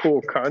has a cool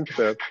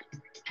concept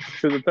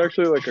because it's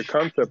actually like a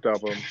concept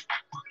album.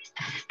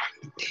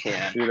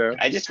 Yeah, you know.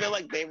 I just feel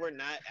like they were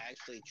not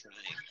actually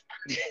trying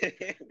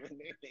when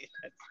they made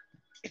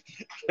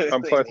that.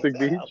 On Plastic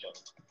Beach. Album.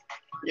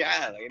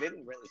 Yeah, like it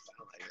didn't really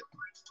sound like it.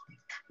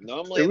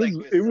 Normally,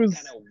 it was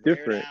kind of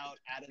different.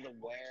 Out of the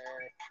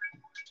where,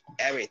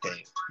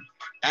 everything,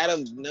 out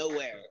of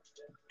nowhere.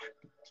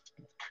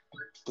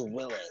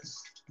 Gorillaz.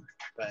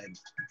 But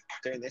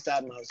during this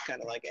album, I was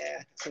kind of like,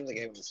 it seems like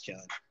everyone's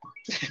chilling.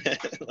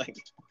 Like,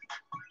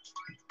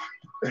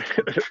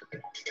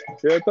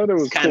 yeah, I thought it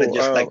was kind of cool.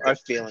 just like the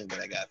feeling that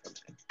I got from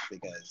it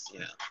because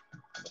I'm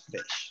a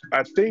fish.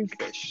 I think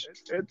fish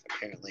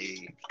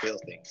apparently feel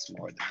things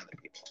more than other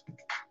people.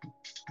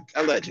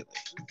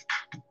 Allegedly.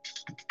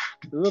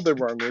 There's nothing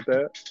wrong with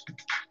that.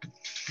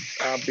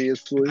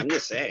 Obviously. I'm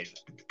just saying.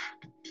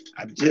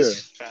 I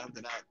just found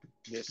it out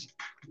this.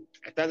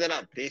 I found that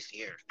out this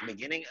year, the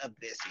beginning of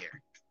this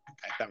year.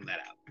 I found that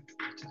out.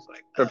 It's just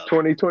like of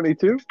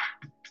 2022.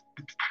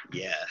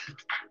 Yeah.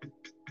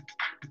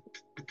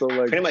 So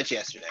like pretty much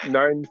yesterday.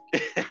 9.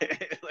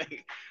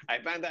 Like I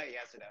found out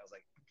yesterday. I was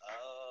like,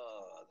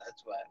 oh,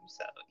 that's why I'm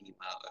so emo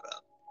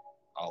about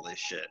all this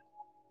shit.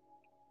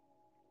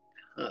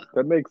 Huh.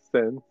 That makes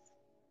sense.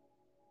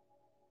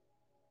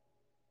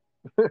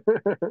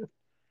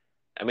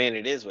 I mean,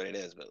 it is what it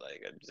is, but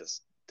like, it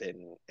just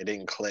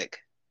didn't click.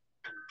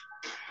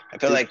 I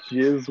feel like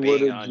is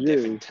what it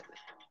is.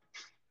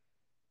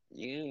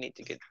 you need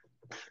to get.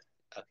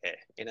 Okay,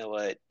 you know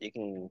what? You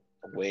can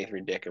wave your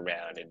dick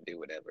around and do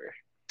whatever.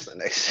 So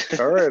next.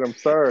 All right, I'm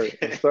sorry.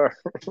 I'm sorry.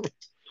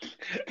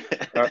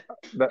 That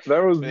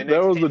was For the that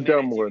next was 10 a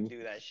dumb minutes, you one. can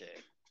do that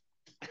shit.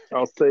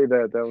 I'll say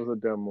that was a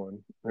dumb one.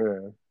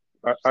 Yeah,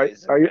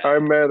 Says I'm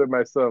around. mad at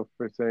myself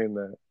for saying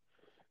that.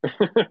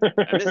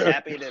 I'm just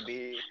happy to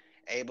be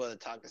able to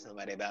talk to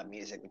somebody about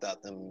music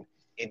without them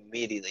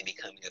immediately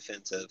becoming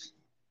offensive.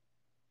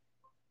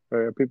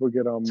 People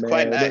get all It's mad.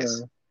 quite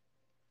nice.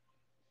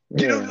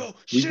 You don't Yeah, know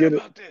we shit get it.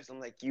 about this. I'm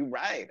like, you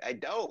right. I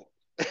don't.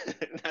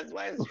 That's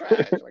why it's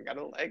trash. Like, I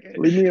don't like it.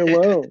 Leave me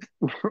alone.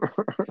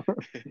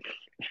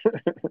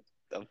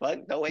 The fuck?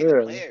 Don't hate Yeah.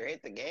 the player.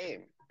 Hate the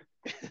game.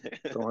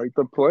 Don't hate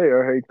the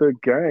player, hate the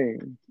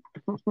game.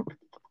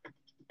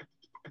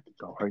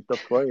 Don't hate the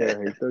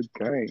player, hate the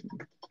game.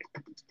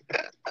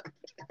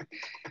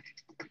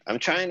 I'm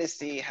trying to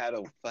see how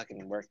to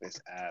fucking work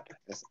this app.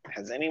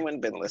 Has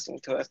anyone been listening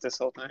to us this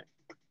whole time?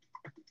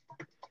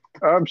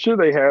 I'm sure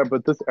they have,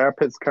 but this app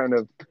has kind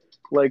of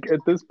like at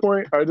this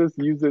point, I just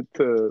use it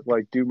to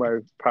like do my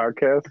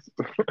podcast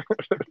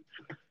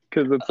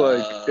because it's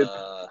like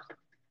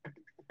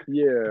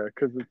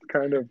because it's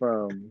kind of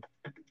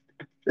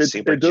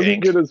Super it doesn't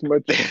jank. get as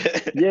much.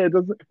 Yeah,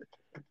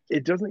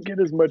 it doesn't get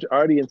as much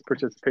audience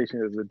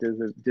participation as it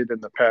did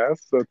in the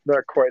past, so it's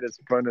not quite as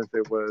fun as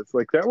it was.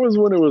 Like that was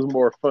when it was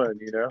more fun,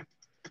 you know.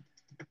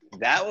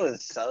 That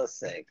was so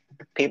sick.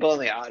 People in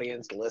the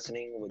audience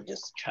listening would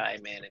just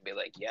chime in and be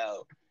like,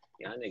 "Yo,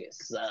 y'all niggas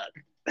suck."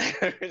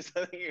 Or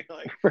something. You're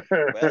like,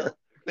 well.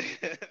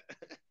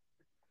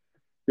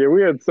 Yeah,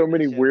 we had so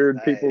many That shit weird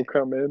was people tight.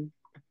 come in.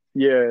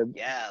 Yeah,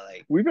 Yeah,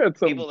 like we've had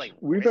some. people like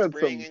We've had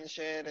whispering some. and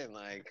shit, and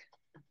like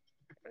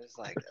it's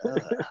like,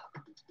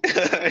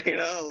 you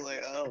know,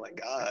 like, oh my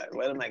god,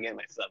 what am I getting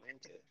myself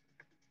into?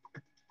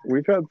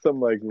 We've had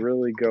some like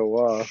really go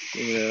off,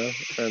 you know,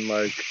 and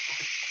like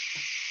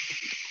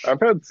I've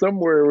had some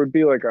where it would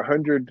be like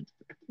 100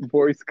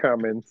 voice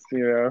comments, you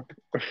know.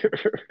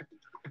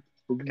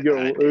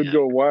 It would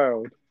go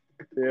wild.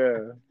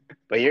 Yeah.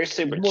 But you're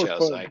super It's more chill,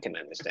 fun. so I can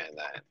understand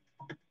that.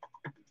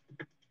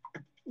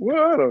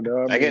 Well, I don't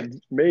know. I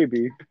mean,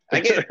 maybe.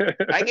 I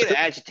get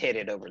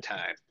agitated over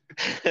time.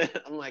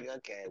 I'm like,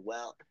 okay,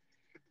 well,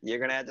 you're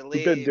gonna have to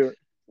leave. You've been doing.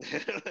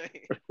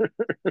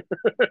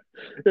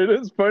 It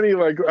is funny.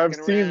 Like I've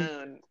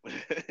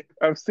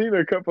seen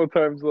a couple of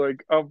times.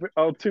 Like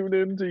I'll tune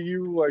in to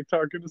you like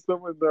talking to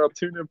someone. Then I'll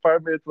tune in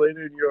 5 minutes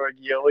later, and you're like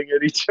yelling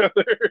at each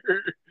other.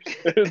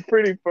 It's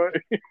pretty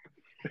funny.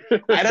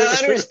 I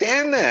don't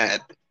understand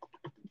that.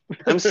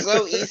 I'm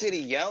so easy to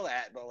yell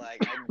at, but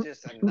like I'm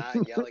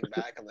not yelling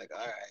back. I'm like, all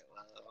right,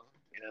 well,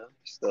 you know,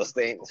 still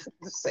saying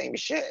the same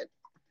shit.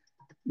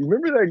 You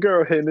remember that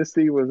girl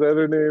Hennessy? Was that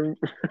her name?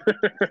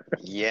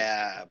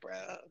 Yeah, bro.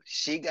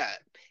 She got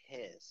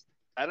pissed.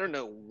 I don't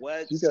know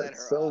what She set got her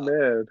so off.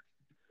 mad.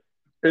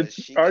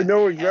 I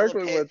know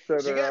exactly what set her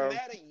off. She got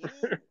mad at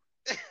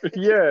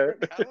you. Yeah.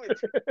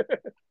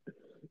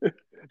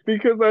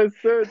 Because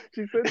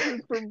she said she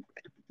was from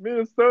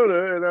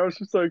Minnesota, and I was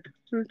just like,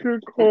 you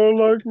could call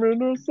like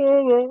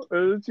Minnesota,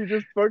 and then she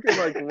just fucking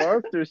like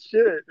lost her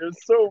shit.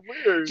 It's so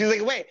weird. She's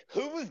like, wait,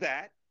 who was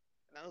that?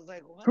 And I was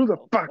like, what? Who the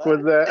fuck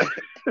was that?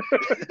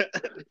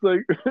 It's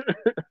like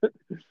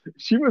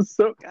she was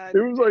so. God it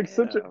was like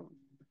damn.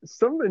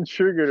 something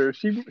triggered her.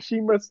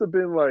 She must have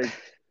been like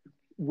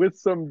with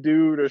some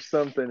dude or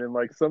something, and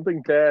like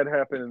something bad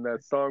happened, and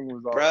that song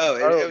was on. Bro,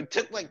 it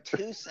took like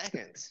 2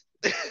 seconds.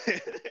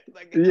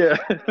 Like, yeah.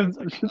 I was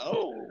like,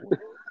 oh.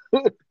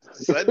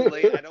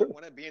 Suddenly, I don't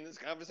want to be in this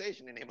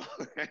conversation anymore.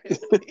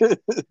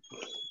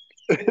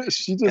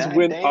 She just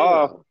went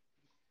off.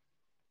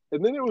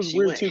 And then it was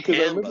weird too because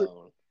I remember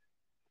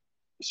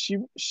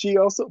she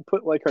also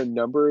put like her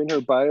number in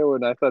her bio,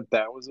 and I thought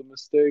that was a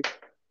mistake.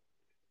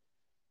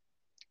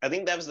 I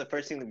think that was the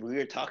first thing that we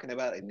were talking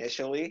about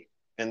initially,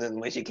 and then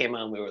when she came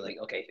on, we were like,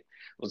 okay,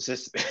 let's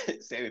just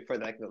save it for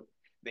like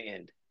the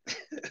end.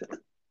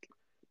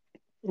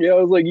 Yeah,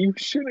 I was like, you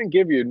shouldn't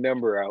give your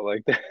number out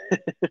like that.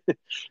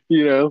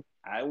 You know,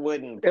 I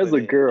wouldn't as put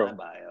a it girl in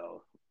my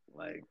bio.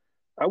 Like,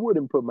 I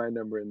wouldn't put my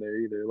number in there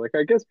either. Like,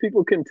 I guess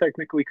people can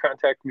technically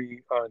contact me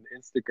on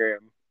Instagram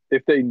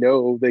if they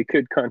know they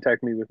could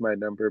contact me with my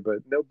number, but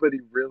nobody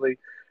really.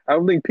 I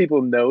don't think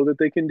people know that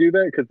they can do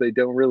that because they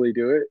don't really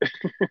do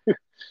it.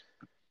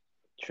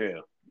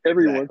 true.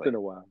 Every once in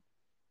a while.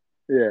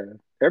 Yeah.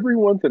 Every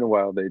once in a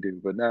while they do,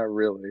 but not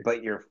really.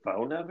 But your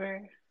phone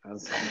number? I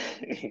was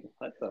like,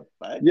 what the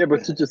fuck? Yeah,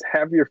 but to just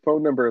have your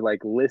phone number like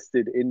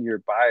listed in your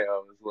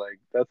bio is like,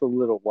 that's a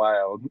little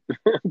wild.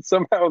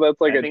 Somehow that's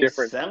like a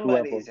different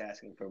somebody's level.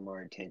 asking for more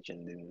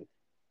attention than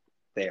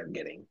they are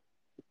getting.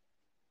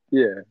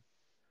 Yeah.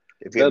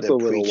 If you have That's to a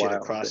little preach it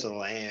wild. across the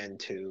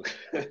land to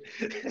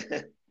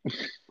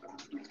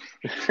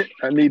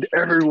I need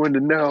everyone to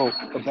know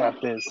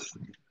about this.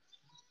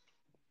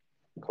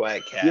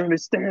 Quiet cat. You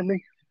understand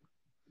me?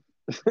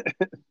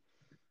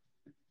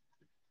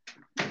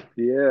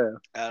 Yeah.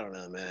 I don't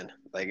know, man.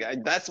 Like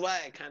that's why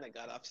I kind of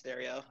got off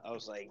stereo. I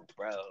was like,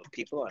 bro,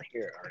 people on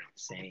here are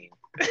insane.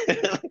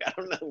 Like, I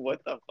don't know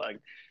what the fuck.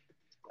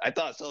 I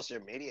thought social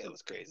media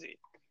was crazy,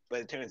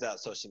 but it turns out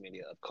social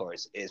media, of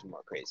course, is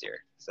more crazier.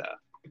 So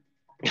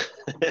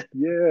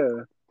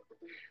Yeah.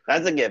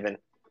 that's a given.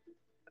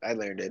 I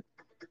learned it.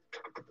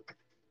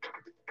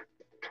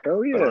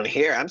 Oh But on yeah.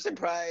 here, I'm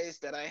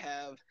surprised that I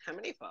have. How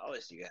many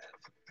followers do you have?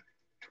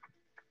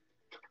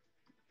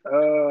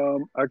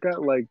 I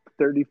got like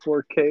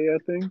 34K, I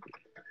think.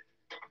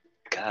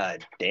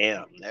 God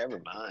damn. Never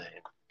mind.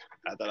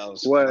 I thought I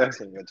was What?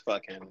 flexing with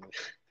fucking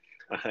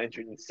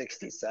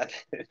 167.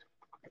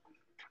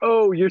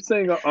 Oh, you're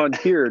saying on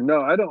here? No,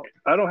 I don't.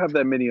 I don't have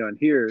that many on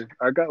here.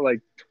 I got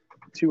like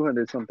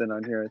 200 something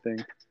on here. I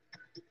think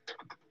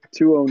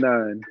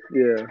 209.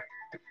 Yeah.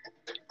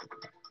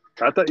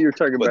 I thought you were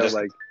talking Well, about just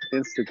like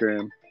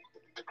Instagram.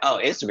 oh,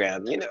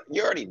 Instagram. You know,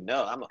 you already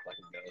know I'm a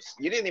fucking ghost.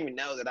 You didn't even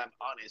know that I'm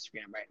on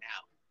Instagram right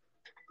now.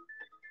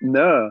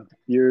 No,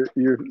 you.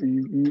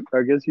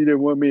 I guess you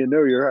didn't want me to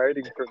know you're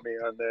hiding from me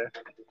on there.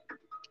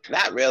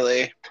 Not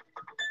really.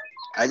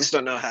 I just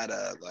don't know how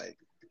to like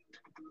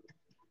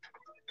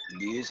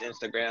use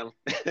Instagram.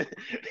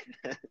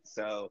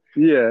 So,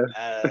 Yeah.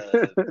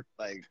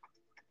 like,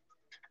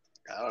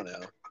 I don't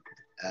know.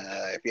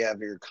 If you have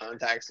your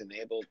contacts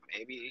enabled,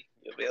 maybe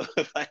you'll be able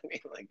to find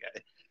me. Like,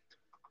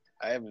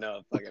 I have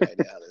no fucking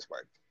idea how this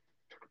works.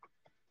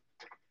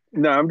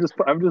 No, I'm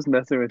just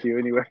messing with you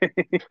anyway.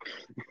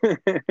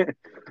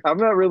 I'm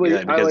not really.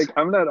 Yeah, because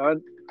I'm not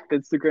on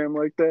Instagram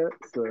like that,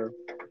 so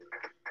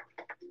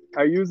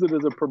I use it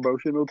as a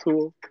promotional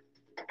tool.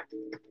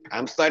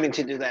 I'm starting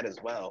to do that as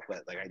well,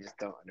 but like I just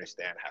don't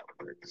understand how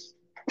it works.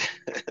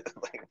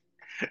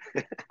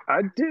 Like,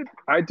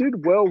 I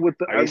did well with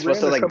the. are I you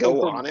supposed ran to a like couple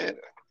go from on it?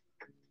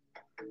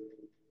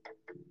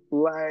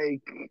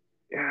 like,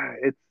 yeah,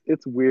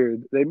 it's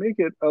weird. They make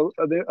it a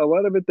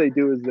lot of it. They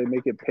do is they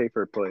make it pay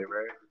for play,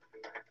 right?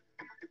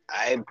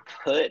 I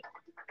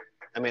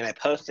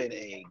posted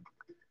a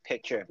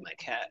picture of my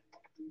cat.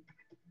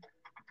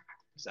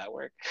 Does that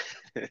work?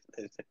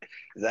 Is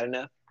that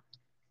enough?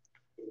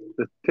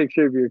 The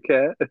picture of your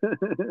cat.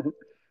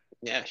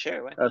 Yeah,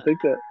 sure. Why I not? think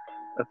that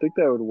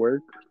would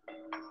work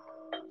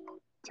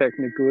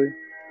technically.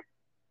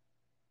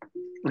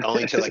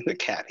 Only to like the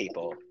cat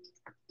people,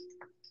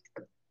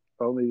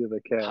 Only to the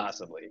cat.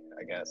 possibly.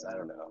 I guess I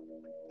don't know.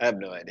 I have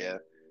no idea.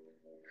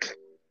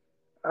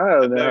 I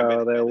don't I've know never been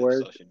how a that fan of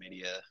works. social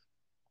media.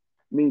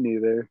 Me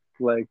neither.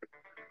 Like,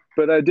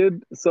 but I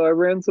did. So I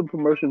ran some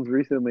promotions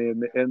recently,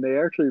 and they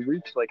actually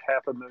reached like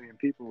 500,000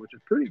 people, which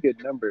is pretty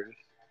good numbers.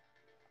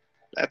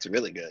 That's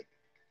really good.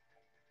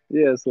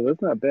 Yeah, so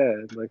that's not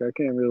bad. Like I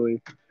can't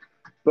really,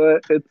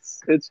 but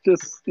it's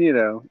just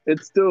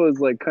it still is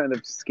like kind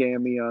of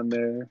scammy on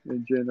there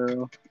in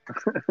general.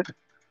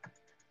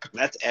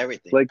 That's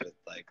everything Like with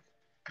like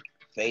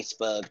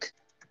Facebook,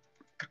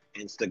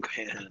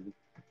 Instagram,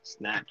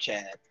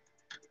 Snapchat.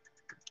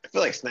 I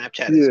feel like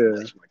Snapchat is yeah,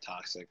 much more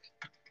toxic.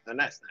 No,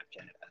 not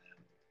Snapchat.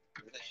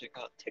 What's that shit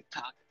called?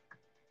 TikTok.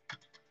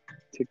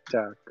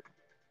 TikTok.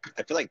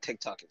 I feel like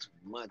TikTok is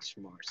much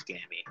more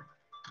scammy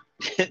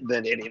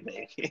than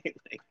anything.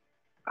 Like,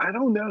 I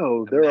don't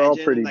know. They're all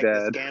imagine pretty like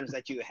the bad. scams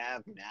that you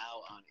have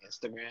now on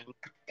Instagram,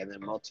 and then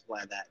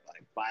multiply that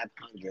by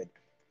 500,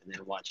 and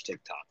then watch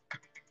TikTok.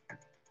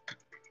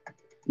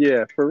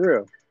 Yeah, for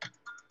real.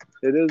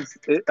 It is.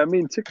 I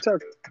mean,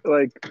 TikTok.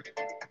 Like,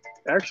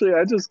 actually,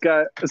 I just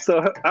got.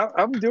 So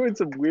I'm doing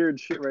some weird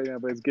shit right now,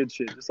 but it's good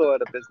shit. Just a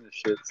lot of business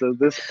shit. So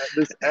this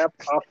app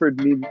offered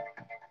me.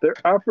 They're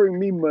offering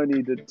me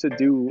money to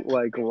do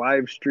like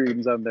live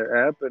streams on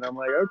their app, and I'm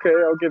like, okay,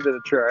 I'll give it a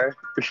try.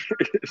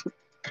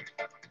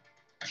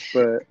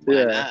 But Why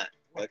yeah, not?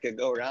 What could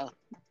go wrong?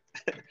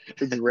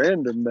 it's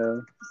random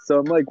though. So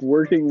I'm like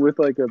working with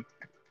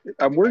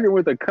I'm working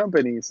with a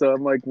company, so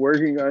I'm like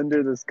working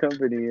under this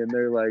company, and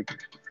they're like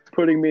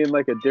putting me in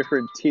like a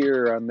different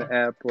tier on the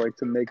app, like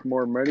to make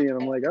more money.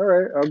 And I'm like, all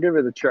right, I'll give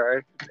it a try.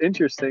 It's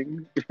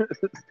interesting.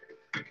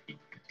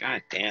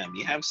 God damn,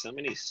 you have so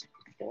many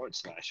forward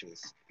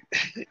slashes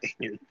in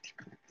your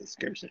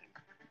description.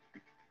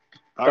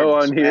 Oh,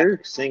 Artist, on here?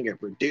 rapper, singer,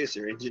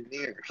 producer,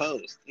 engineer,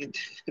 host,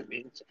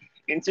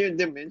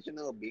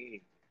 interdimensional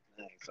being.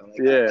 Nice. I like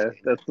Yeah, that.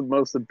 that's the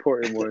most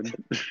important one.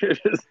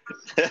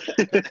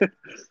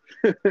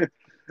 Like,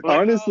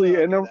 Honestly,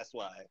 oh, and okay, that's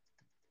why.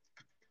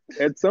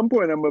 at some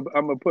point I'm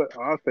gonna put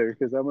author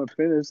because I'm gonna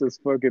finish this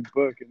fucking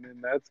book, and then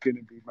that's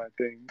gonna be my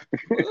thing.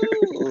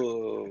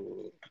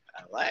 Ooh,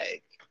 I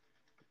like.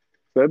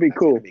 That'd be That's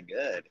cool. gonna be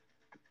good.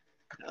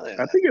 Hell yeah.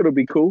 I think it'll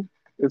be cool.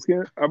 It's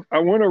gonna. I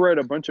want to write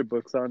a bunch of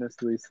books,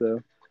 honestly. So,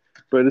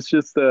 but it's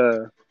just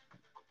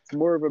it's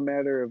more of a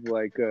matter of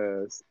like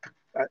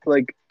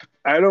like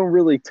I don't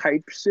really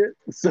type shit,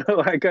 so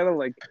I gotta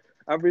like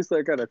obviously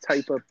I gotta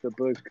type up the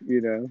book.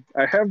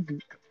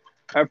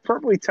 I've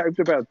probably typed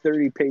about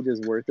 30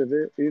 pages worth of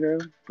it,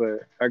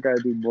 but I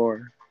gotta do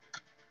more.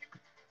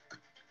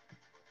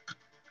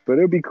 But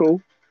it'll be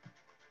cool.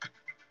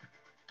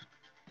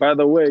 By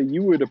the way,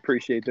 you would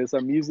appreciate this.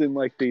 I'm using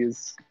like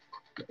these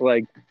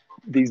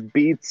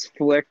Beats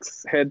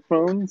Flex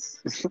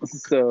headphones,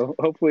 so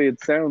hopefully it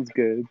sounds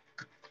good.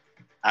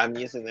 I'm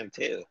using them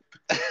too.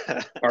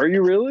 Are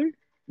you really?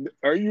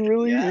 Are you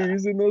really? Yeah. You're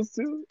using those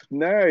too?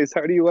 Nice.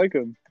 How do you like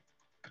them?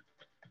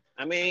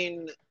 I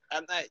mean,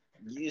 I'm not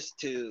used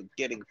to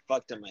getting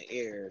fucked in my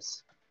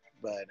ears,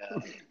 but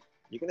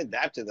you can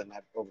adapt to them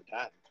over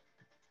time.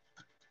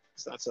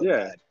 It's not so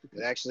Yeah. bad.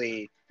 It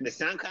actually, the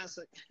sound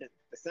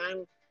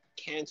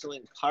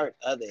canceling part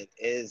of it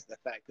is the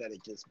fact that it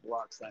just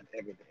blocks out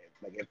everything.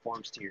 Like it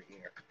forms to your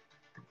ear.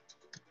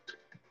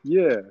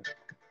 Yeah.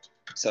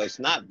 So it's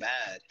not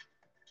bad,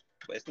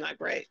 but it's not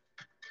great.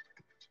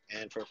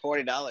 And for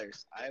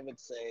 $40, I would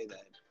say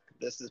that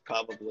this is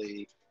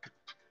probably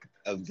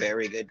a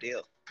very good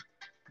deal.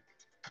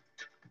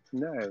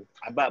 Nice.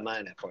 I bought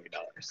mine at $40,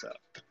 so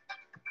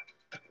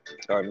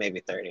or maybe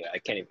 30. I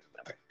can't even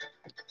remember.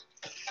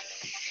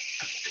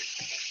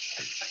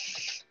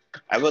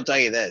 I will tell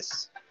you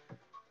this: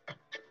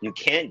 you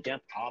can't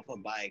jump off a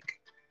bike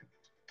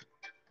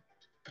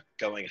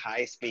going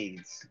high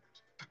speeds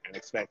and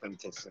expect them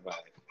to survive.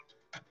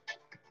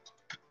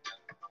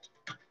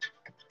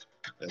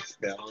 That's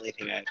the only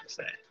thing I have to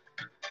say.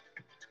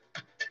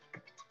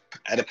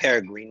 I had a pair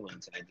of green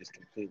ones and I just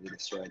completely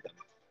destroyed them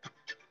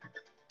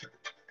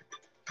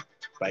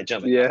by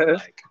jumping off a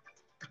bike.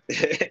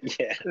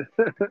 Yeah.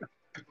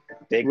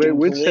 They Wait,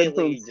 which completely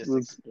headphones just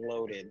was-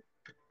 exploded.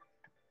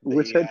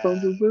 Which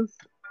headphones was this?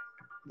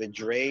 The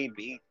Dre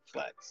Beat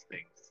Flex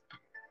things.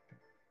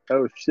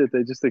 Oh shit!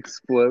 They just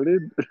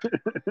exploded.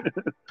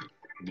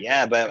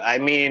 Yeah, but I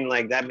mean,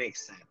 like, that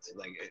makes sense.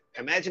 Like,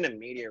 imagine a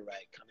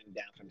meteorite coming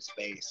down from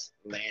space,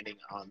 landing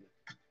on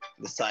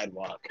the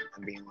sidewalk,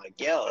 and being like,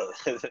 yo,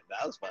 that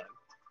was fun.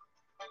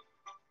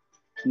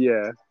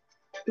 Yeah.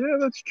 Yeah,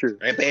 that's true.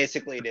 I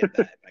basically did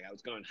that. Like, I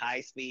was going high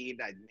speed,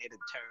 I made the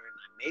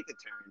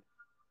turn,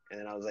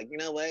 and then I was like, you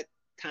know what?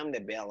 Time to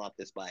bail off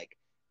this bike.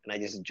 And I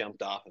just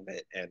jumped off of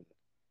it, and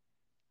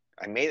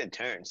I made a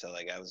turn, so,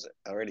 like, I was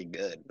already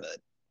good, but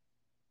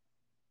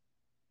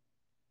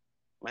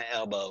my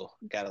elbow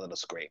got a little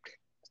scraped.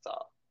 That's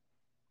all.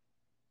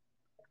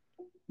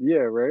 Yeah,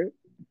 right.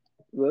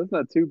 Well, that's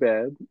not too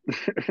bad.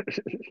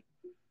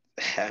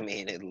 I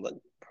mean, it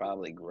looked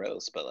probably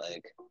gross, but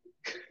like,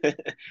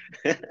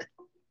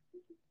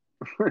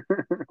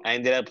 I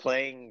ended up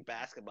playing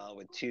basketball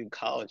with 2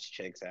 college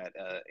chicks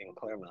in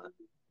Claremont,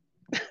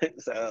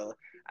 so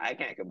I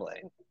can't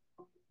complain.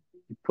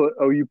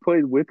 You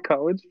played with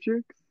college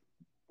chicks?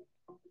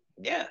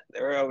 Yeah,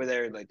 they were over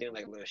there like doing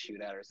like a little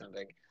shootout or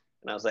something,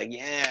 and I was like,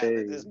 yeah, Hey.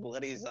 let this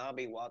bloody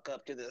zombie walk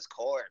up to this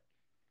court.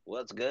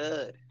 What's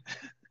good?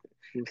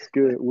 What's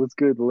good? What's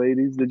good,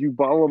 ladies? Did you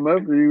ball them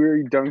up? Were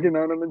you dunking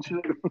on them and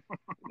shit?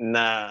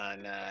 Nah.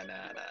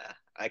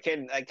 I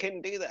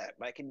couldn't do that.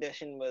 My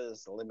condition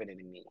was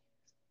limiting me.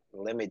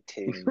 What is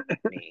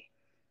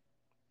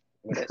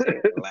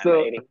it?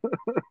 Laminating?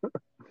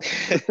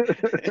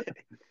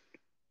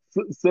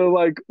 So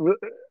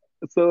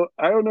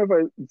I don't know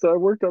if I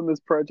worked on this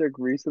project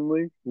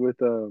recently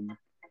with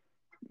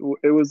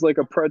it was like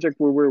a project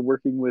where we're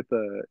working with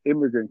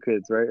immigrant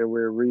kids, right? And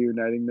we're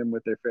reuniting them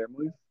with their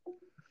families.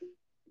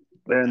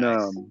 And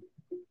Nice.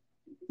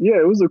 yeah,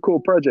 it was a cool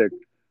project.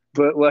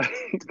 But like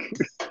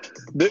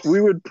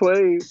we would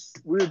play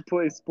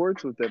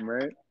sports with them,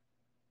 right?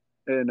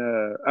 And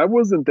I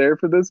wasn't there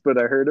for this, but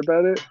I heard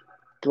about it.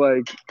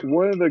 Like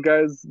one of the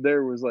guys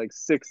there was like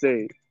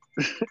 6'8",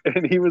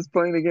 and he was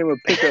playing a game of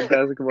pickup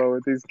basketball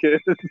with these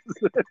kids.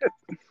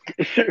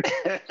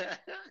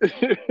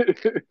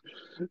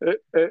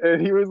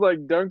 And he was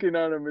like dunking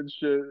on him and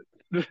shit.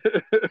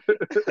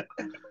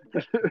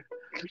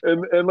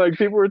 and like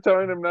people were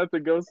telling him not to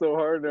go so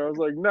hard, and I was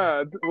like,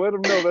 nah, let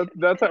him know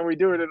that's how we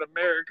do it in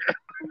America.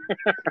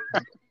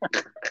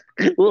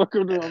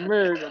 Welcome to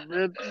America,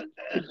 man.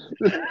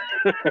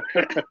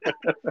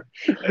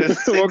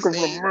 Welcome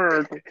to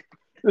America.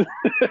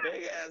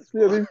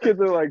 Yeah, these kids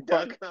are like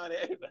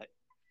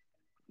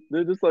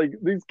they're just like,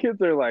 these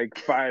kids are like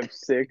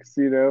 5'6",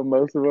 you know,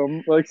 most of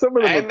them. Like some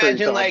of them I are pretty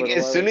imagine tall, like but a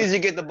as lot soon of as you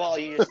get the ball,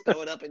 you just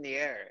throw it up in the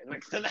air, and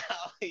like somehow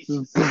you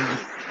just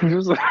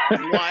just like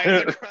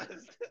flying across.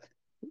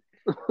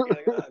 You're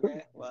like, oh,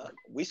 okay, well,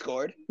 we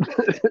scored.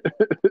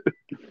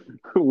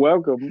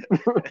 welcome.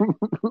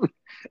 Come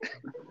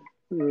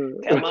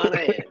on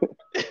in.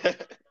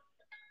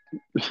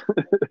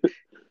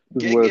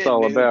 This is what it's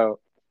all about.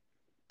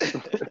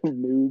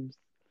 Noobs.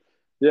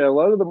 Yeah, a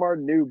lot of them are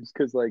noobs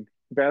because like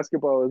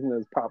basketball isn't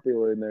as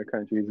popular in their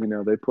countries. You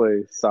know, they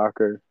play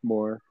soccer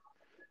more.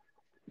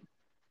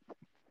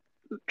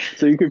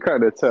 So you could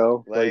kind of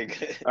tell.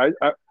 Like I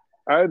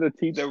had to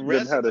teach the them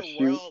rest how of to the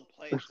shoot. world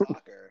plays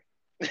soccer.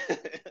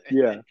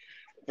 Yeah.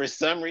 For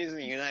some reason,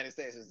 the United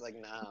States is like,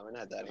 nah, we're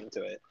not that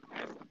into it.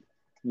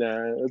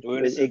 Nah. We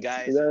want to see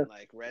guys yeah. in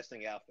like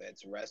wrestling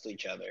outfits wrestle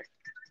each other.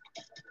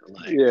 I'm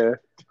like, Yeah.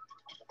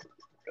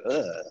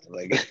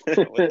 like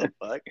what the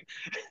fuck?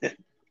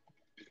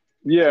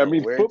 Yeah, I Oh,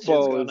 mean weird shit's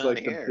football going is on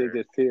like here. the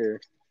biggest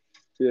here.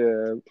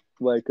 Yeah,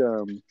 like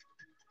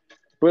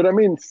But I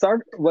mean,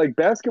 soccer, like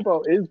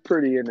basketball, is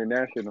pretty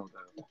international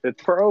though.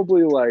 It's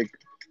probably like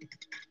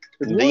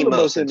it's one The of the most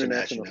most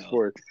international international.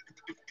 sports.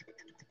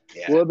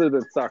 Yeah, Well, other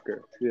than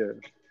soccer, yeah.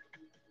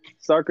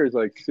 Soccer is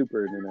like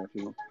super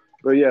international.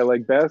 But yeah,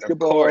 like of course,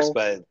 basketball.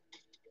 but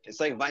it's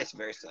like vice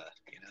versa.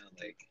 You know,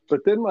 like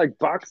But then like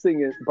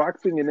boxing and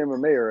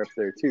MMA are up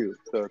there too.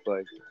 So it's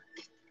like,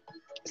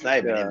 it's not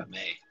even yeah,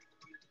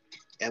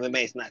 MMA.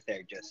 MMA is not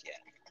there just yet.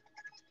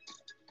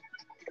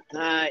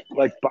 Not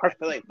like yet. I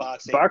feel like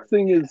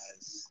boxing is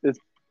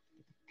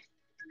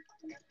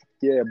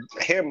yeah, I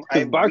because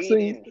read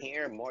boxing. and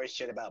hear more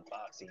shit about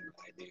boxing than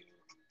I do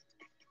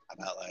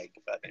about like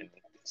fucking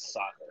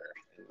soccer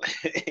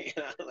and you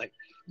know, like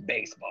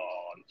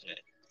baseball and shit.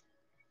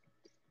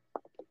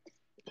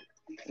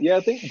 Yeah,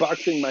 I think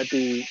boxing might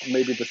be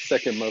maybe the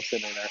second most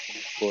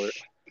international sport.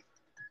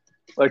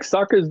 Like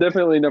soccer is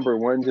definitely number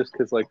one, just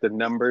because like the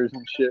numbers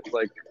and shit.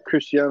 Like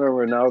Cristiano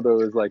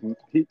Ronaldo is like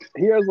he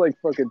has like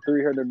fucking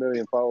 300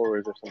 million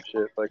followers or some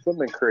shit, like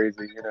something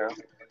crazy, you know.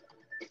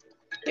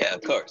 Yeah,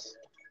 of course.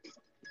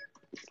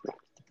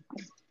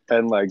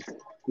 And like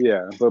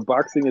yeah, but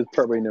boxing is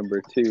probably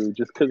number two,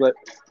 just because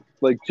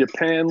like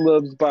Japan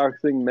loves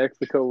boxing,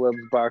 Mexico loves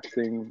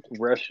boxing,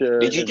 Russia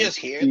Did you and just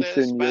hear this,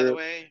 Eastern by the Europe.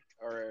 way,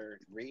 or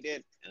read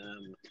it?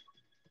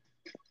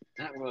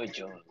 Not Roy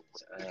Jones.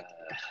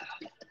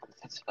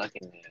 What's his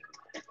fucking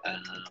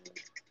name?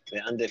 The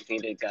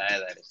undefeated guy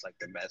that is like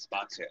the best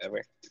boxer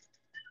ever.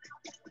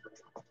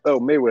 Oh,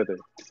 Mayweather.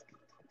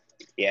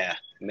 Yeah,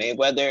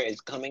 Mayweather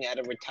is coming out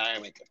of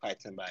retirement to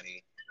fight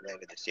somebody later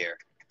this year.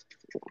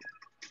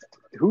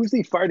 Who's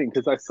he fighting?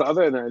 Because I saw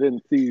that and I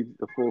didn't see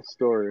the full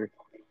story.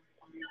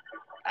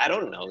 I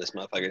don't know this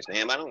motherfucker's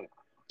name. I don't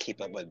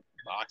keep up with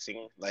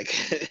boxing. Like,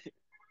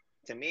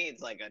 to me,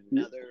 it's like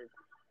another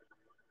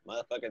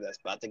motherfucker that's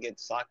about to get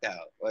socked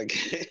out. Like,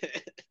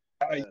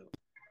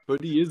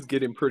 But he is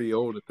getting pretty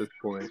old at this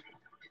point.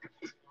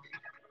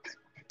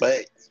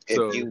 but if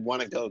So you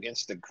want to go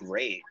against the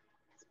great,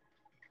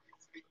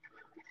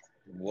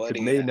 what it do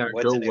you may have? not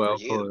What's go in it well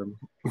for for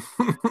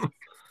you? him.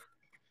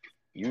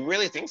 You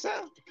really think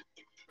so?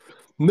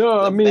 No,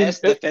 The I mean,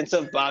 best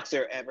defensive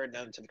boxer ever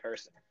known to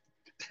person.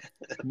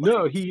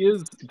 no, he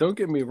is. Don't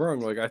get me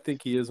wrong. Like, I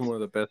think he is one of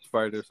the best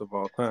fighters of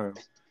all time.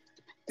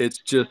 It's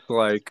just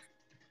like,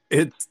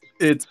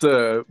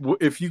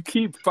 if you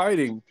keep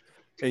fighting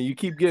and you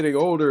keep getting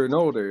older and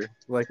older,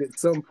 like at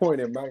some point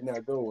it might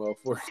not go well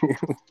for you.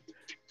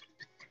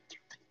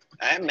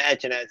 I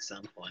imagine at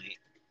some point.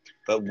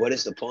 But what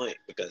is the point?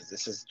 Because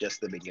this is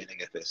just the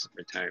beginning of his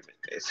retirement,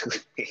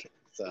 basically.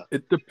 So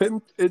It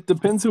depends. It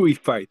depends who he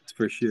fights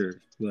for sure.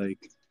 Like,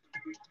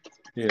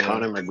 you know,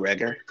 Conor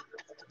McGregor.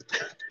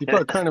 if you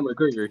fought Conor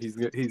McGregor,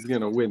 he's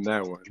gonna win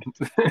that one.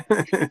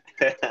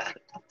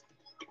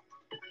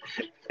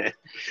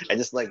 I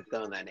just like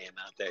throwing that name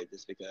out there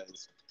just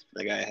because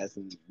the guy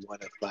hasn't won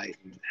a fight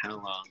in how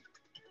long?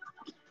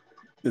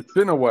 It's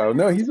been a while.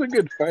 No, he's a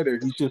good fighter.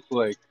 He's just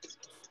like,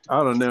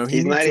 I don't know. He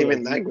He's needs not to,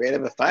 even like, that great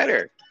of a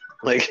fighter.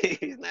 Like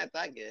he's not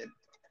that good.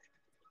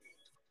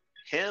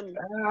 Him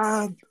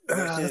that's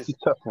versus a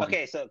tough one.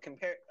 okay, so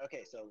compare.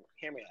 Okay, so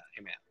hear me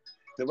out.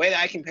 The way that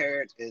I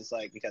compare it is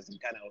like because I'm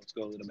kind of old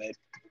school a little bit.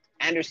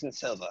 Anderson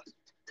Silva,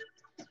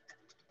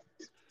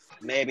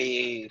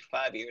 maybe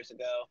 5 years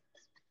ago,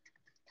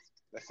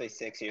 let's say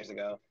 6 years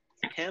ago,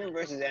 him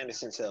versus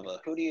Anderson Silva.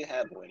 Who do you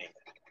have winning?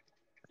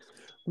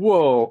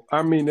 Well,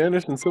 I mean,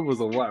 Anderson Silva's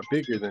a lot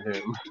bigger than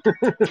him.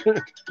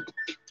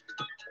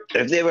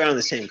 If they were on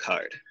the same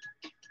card,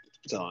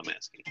 that's all I'm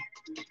asking.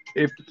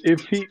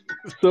 if he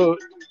so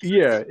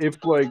yeah, if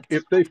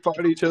they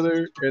fought each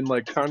other and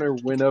like Conor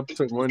went up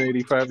to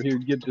 185, he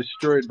would get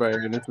destroyed by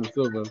Anderson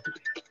Silva.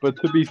 But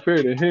to be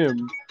fair to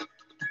him,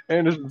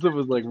 Anderson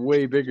Silva's like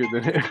way bigger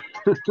than him.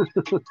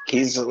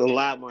 He's a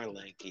lot more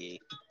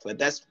lanky, but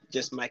that's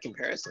just my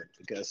comparison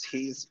because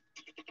he's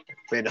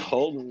been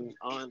holding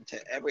on to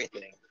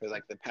everything for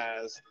like the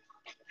past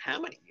how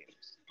many years?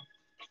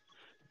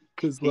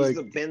 Because He's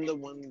like been the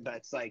one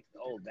that's like,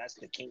 oh, that's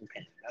the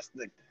kingpin.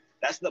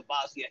 That's the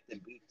boss you have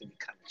to beat to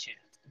become a champ.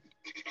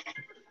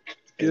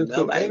 And yeah,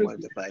 so nobody Anderson,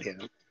 wanted to fight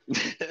him.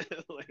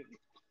 Like,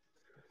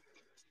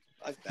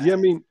 fuck that. yeah, I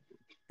mean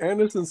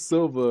Anderson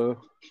Silva,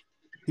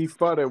 he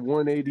fought at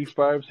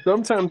 185.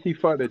 Sometimes he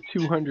fought at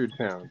 200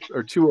 pounds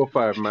or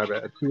 205. My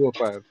bad,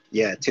 205.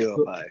 Yeah,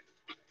 205.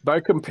 By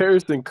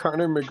comparison,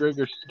 Conor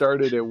McGregor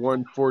started at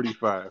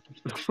 145.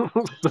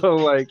 So,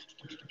 like,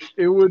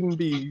 it wouldn't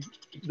be.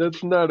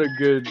 That's not a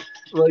good.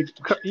 Like,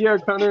 yeah,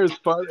 Conor has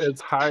fought as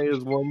high as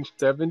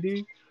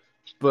 170,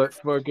 but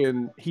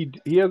fucking he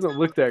hasn't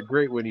looked that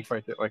great when he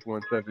fights at like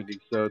 170.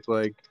 So it's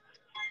like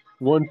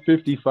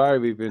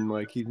 155 even.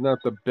 Like, he's not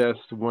the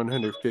best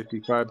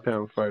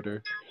 155-pound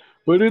fighter.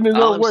 But in his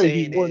All own I'm way,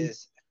 saying he won.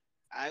 is,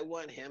 I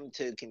want him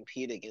to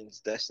compete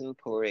against Dustin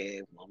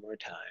Poirier one more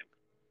time.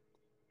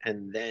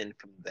 And then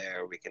from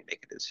there, we can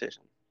make a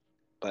decision.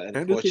 But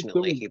Anderson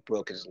unfortunately, Silva, he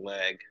broke his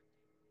leg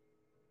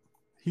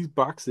he's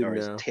boxing or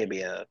his now.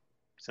 tibia,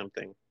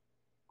 something.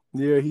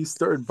 Yeah, he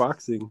started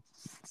boxing.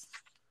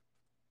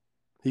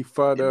 He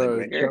fought In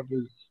McGregor?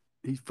 Chavez.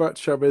 He fought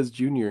Chavez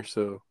Jr.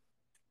 So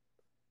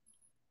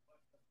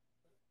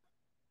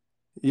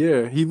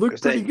yeah, he looked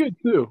Was pretty that good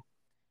too.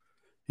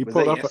 He was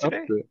pulled that off an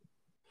yesterday? upset.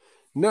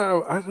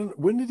 No, I don't.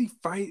 When did he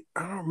fight?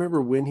 I don't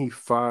remember when he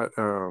fought.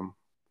 I don't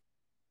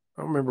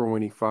remember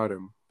when he fought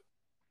him.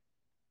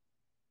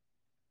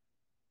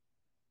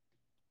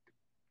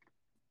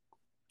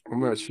 I'm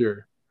not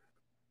sure,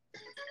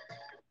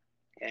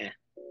 Yeah.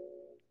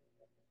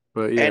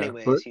 but yeah. But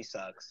Anyways, he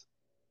sucks.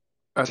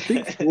 I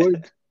think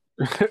Floyd,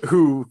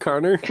 who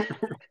Connor, I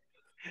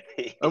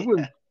Yeah.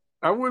 wouldn't.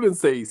 I wouldn't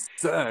say he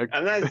sucked.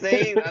 I'm not gonna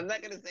say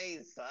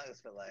he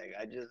sucks, but like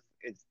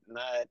it's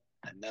not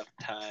enough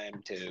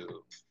time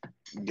to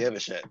give a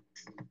shit.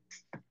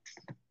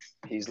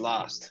 He's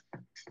lost.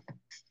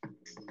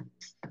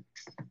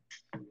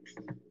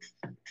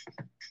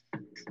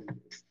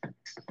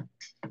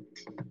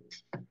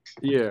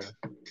 Yeah,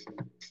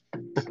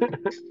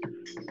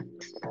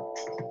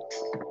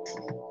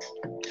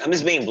 I'm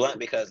just being blunt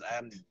because I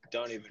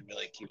don't even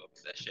really keep up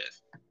with that shit.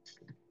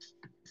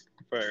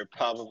 For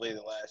probably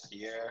the last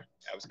year,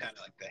 I was kind of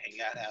like the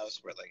hangout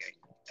house where like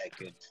I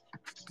could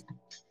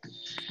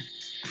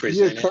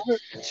present it Connor.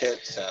 and shit.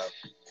 So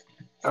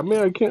I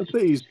mean, I can't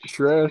say he's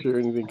trash or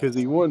anything because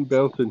he won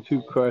belts in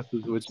 2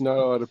 classes, which not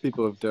a lot of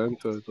people have done.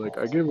 So it's like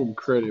I give him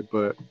credit,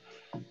 but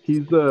he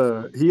has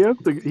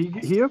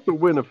to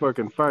win a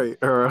fucking fight,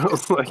 or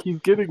else like he's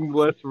getting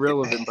less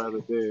relevant by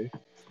the day.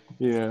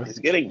 Yeah, it's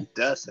getting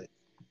dusted.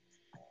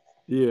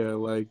 yeah,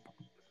 like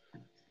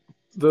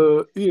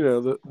the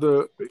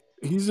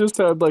he's just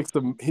had like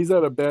he's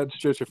had a bad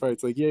stretch of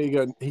fights. Like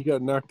yeah, he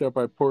got knocked out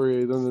by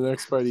Poirier. Then the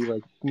next fight he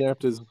like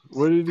snapped his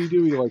what did he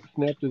do? He like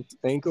snapped his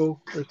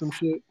ankle or some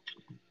shit.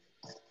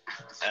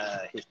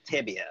 His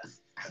tibia,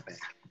 I think.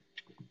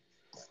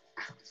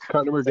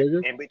 Conor It's like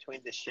McGregor. in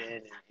between the shin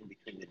and in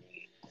between the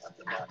knee at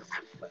the bottom of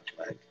his left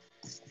leg.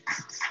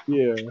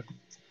 Yeah,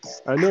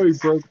 I know he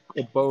broke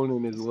a bone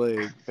in his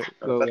leg. So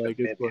Or like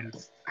it's like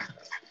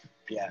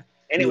yeah.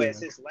 Anyways,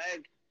 his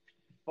leg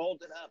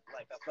folded up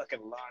like a fucking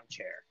lawn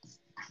chair.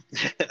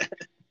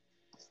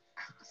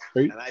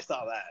 And I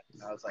saw that.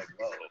 And I was like,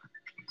 whoa.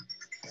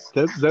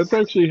 That's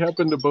actually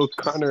happened to both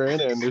Conor and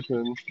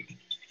Anderson.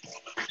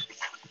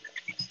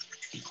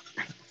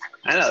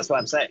 I know, that's what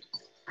I'm saying.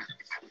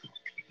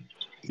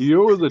 You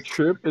know what was a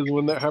trip is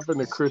when that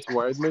happened to Chris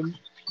Weidman?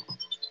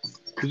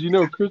 Because you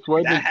know Chris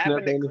Weidman That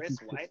happened snapped to Chris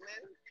Anderson's.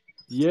 Weidman?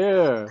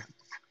 Yeah.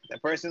 The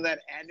person that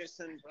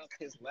Anderson broke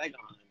his leg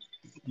on.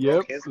 Yep.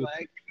 Broke his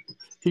leg?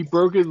 He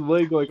broke his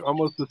leg like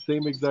almost the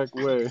same exact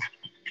way.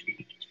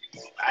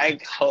 I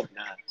hope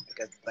not.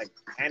 Because like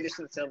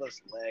Anderson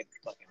Silva's leg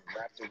fucking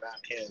wrapped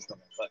around his on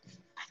a fucking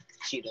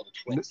Cheeto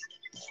twist.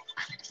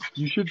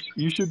 You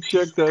should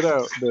check that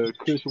out. The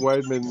Chris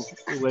Weidman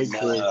leg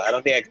break. No, I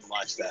don't think I can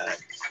watch that.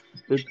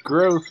 It's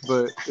gross,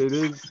 but it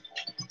is.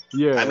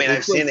 Yeah. I mean, I've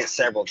it's seen it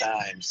several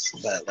times,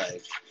 but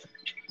like.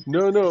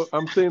 No,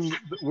 I'm saying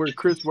where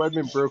Chris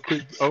Weidman broke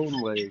his own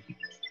leg.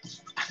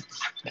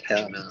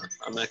 Hell no,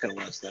 I'm not gonna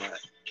watch that.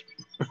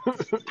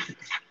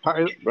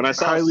 When I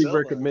highly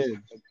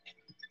recommend.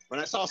 When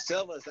I saw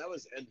Silva's, that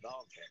was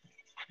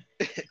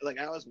involuntary. Like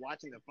I was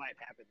watching the fight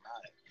happen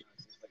live. I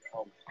was just like,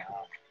 oh my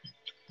god.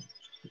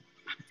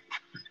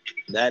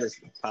 That is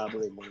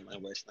probably one of my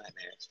worst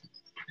nightmares.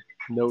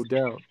 No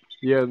doubt.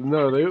 Yeah,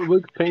 no, it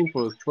looks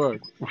painful as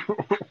fuck.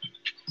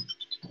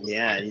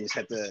 Yeah, you just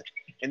have to,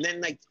 and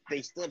then like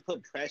they still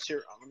put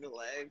pressure on the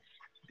leg,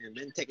 and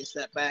then take a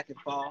step back and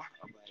fall.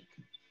 I'm like,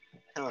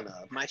 hell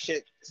no. If my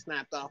shit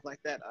snapped off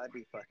like that, I'd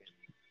be fucking.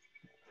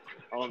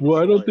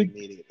 Well, I don't think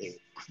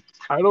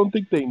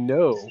they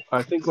know.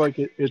 I think like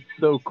it's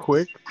so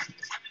quick,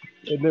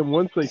 and then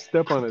once they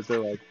step on it, they're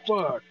like,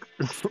 "Fuck."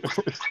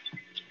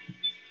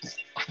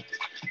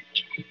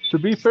 To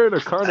be fair to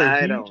Conor,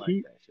 I don't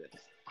like that shit.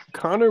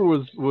 Conor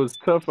was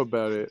tough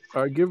about it.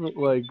 I give it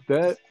like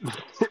that.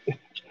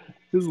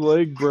 His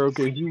leg broke,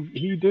 and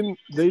he didn't.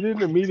 They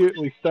didn't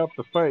immediately stop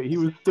the fight. He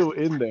was still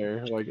in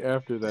there, like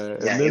after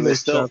that. Yeah, and then he was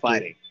still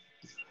fighting.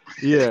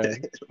 Yeah,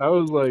 I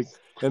was like,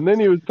 and then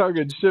he was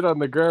talking shit on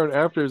the ground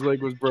after his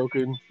leg was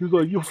broken. He was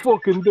like, "You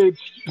fucking bitch,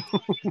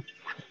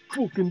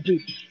 fucking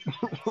bitch."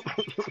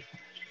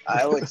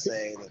 I would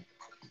say that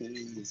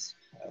he's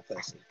a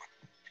pussy.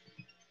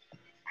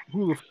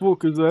 Who the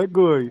fuck is that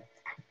guy?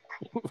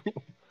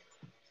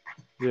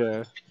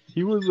 Yeah,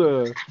 he was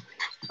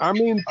I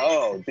mean.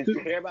 Oh, did you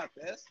hear about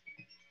this?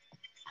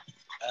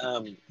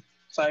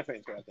 Sorry for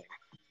interrupting.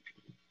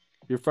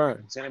 You're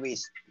fine. It's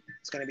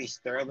gonna be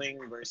Sterling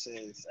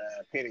versus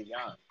Peter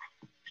Yan,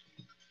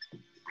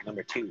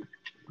 number 2.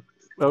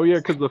 Oh yeah,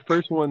 because the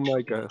first one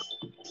like it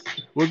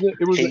was an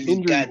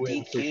injury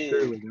win for DQ'd.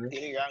 Sterling, right?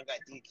 Peter Yan got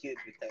DQ'd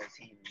because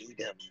he kneed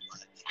him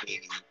when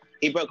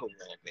he broke a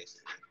rule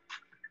basically.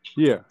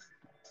 Yeah.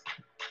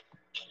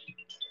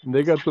 And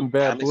they got some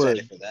bad blood.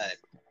 Excited for that.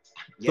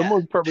 Yeah.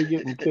 Someone's probably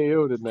getting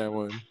KO'd in that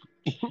one.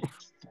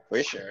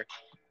 For sure.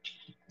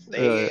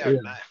 They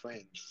are not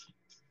friends.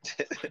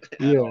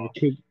 Yeah, all.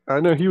 'cause I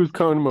know he was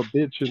calling him a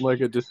bitch and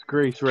like a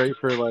disgrace, right,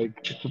 for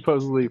like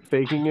supposedly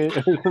faking it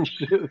or some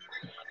shit.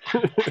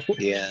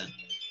 Yeah.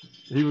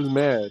 He was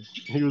mad.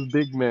 He was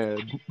big mad.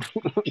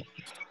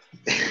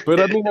 But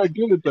I mean, I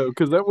get it though,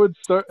 because that would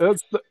start.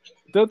 That's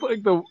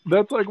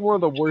like one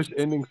of the worst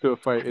endings to a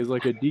fight is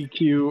like a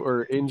DQ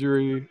or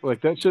injury.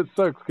 Like that shit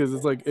sucks because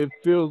it's like it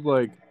feels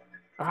like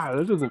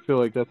that doesn't feel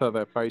like that's how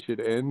that fight should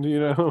end. You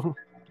know?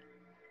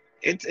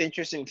 It's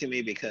interesting to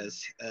me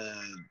because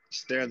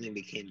Sterling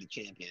became the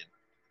champion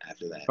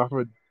after that. off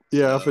a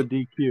off a So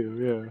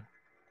DQ.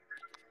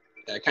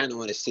 Yeah, I kind of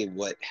want to see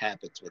what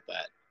happens with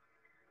that.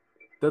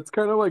 that's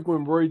kind of like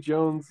when Roy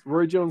Jones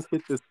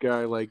hit this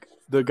guy. Like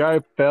the guy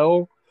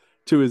fell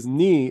to his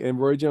knee and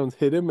Roy Jones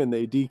hit him and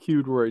they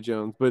DQ'd Roy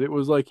Jones. But it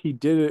was like he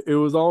did it. It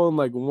was all in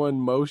like one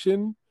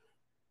motion.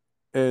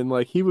 And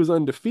like he was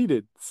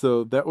undefeated,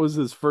 so that was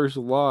his first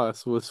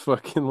loss. Was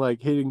fucking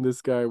like hitting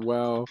this guy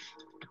while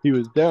he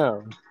was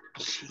down.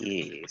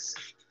 Jeez.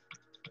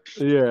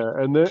 Yeah,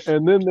 and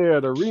then they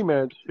had a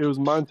rematch. It was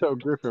Montel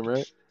Griffin,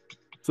 right?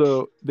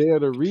 So they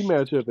had a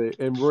rematch of it,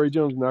 and Roy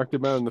Jones knocked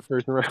him out in the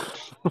first round.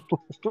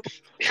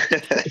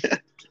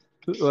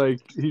 Like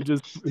he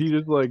just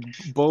like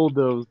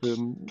bulldozed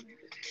him.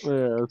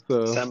 Yeah,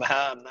 so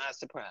Somehow I'm not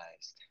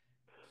surprised.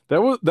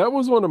 that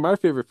was one of my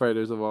favorite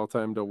fighters of all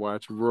time to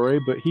watch, Roy.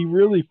 But he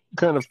really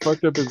kind of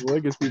fucked up his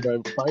legacy by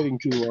fighting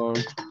too long.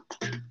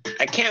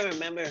 I can't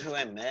remember who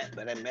I met,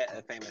 but I met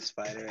a famous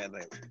fighter at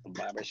like a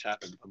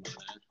barbershop in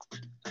Pomona.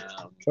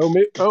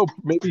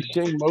 Maybe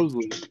Shane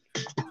Mosley.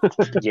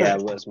 Yeah,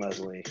 it was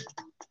Mosley.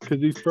 Because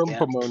he's from Yeah.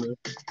 Pomona.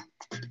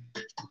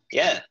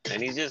 Yeah,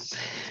 and he was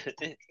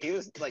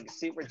like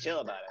super chill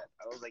about it.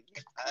 I was like,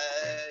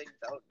 I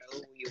don't know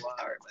who you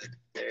are, but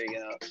there you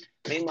go.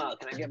 Meanwhile,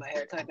 can I get my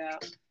hair cut now?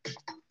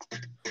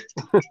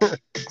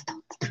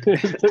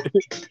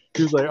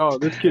 He was like, "Oh,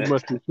 this kid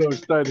must be so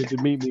excited to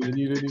meet me, and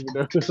you didn't even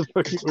know who the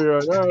fuck you were."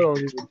 Like, I don't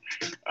even.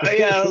 Oh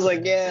yeah, I was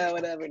like, yeah,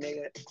 whatever,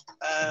 nigga.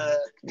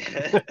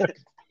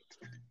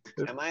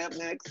 Am I up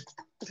next?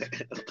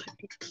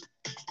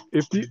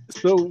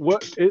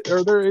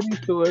 Are there any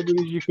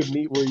celebrities you could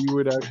meet where you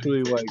would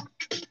actually like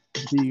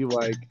be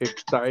like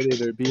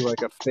excited or be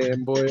like a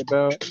fanboy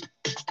about?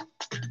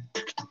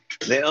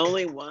 The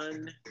only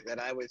one that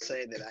I would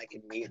say that I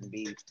can meet and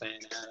be fan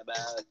out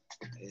about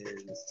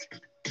is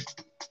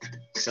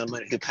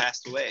someone who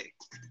passed away,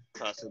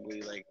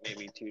 possibly like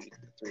maybe 2 to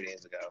 3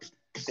 days ago.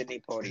 Sidney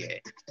Poitier.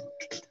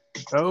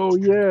 Oh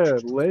yeah,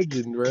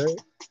 legend, right?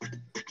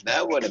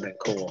 That would have been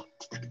cool.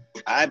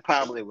 I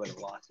probably would have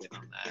lost it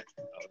on that.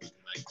 I would have been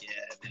like,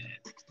 yeah, man,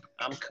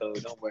 I'm cool.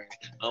 Don't worry.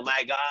 Oh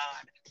my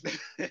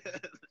God.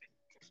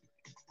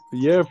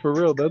 Yeah, for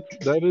real.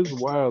 That is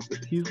wild.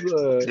 He's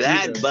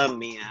That bummed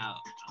me out.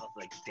 I was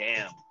like,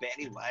 damn,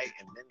 Betty White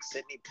and then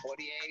Sidney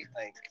Poitier.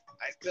 Like,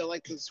 I feel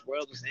like this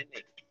world was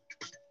ending.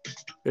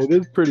 It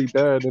is pretty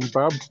bad. And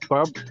Bob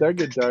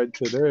Saget died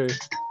today.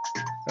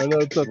 I know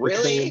it's not the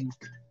Really? same.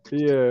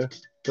 Yeah,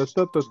 that's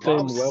not the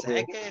same Bob level.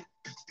 Saget?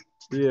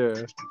 Yeah,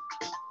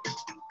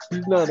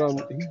 he's not on.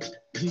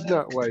 He's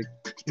not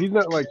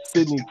like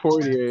Sidney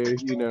Poitier,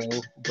 you know.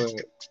 But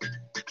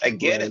I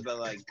get it, but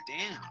like,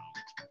 damn,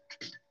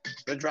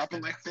 they're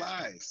dropping like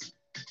flies.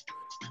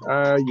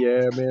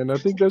 yeah, man. I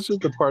think that's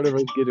just a part of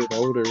us getting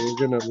older.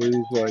 We're gonna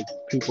lose like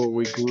people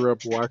we grew up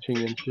watching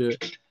and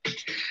shit.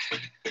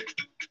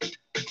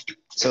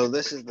 So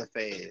this is the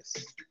phase.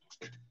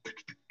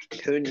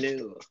 Who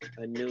knew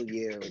a new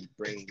year would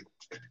bring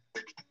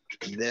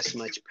this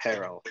much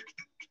peril?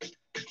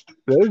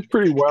 That is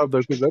pretty wild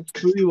though, because that's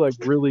 3 like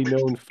really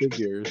known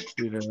figures,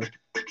 you know.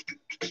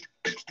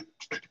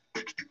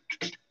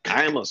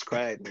 I almost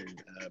cried when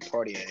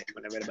Poitier.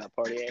 When I read about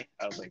Poitier,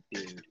 I was like,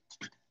 dude,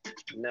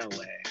 no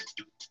way.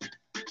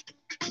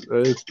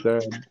 That is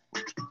sad.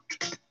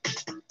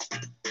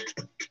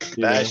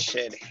 You That know?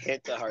 shit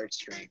hit the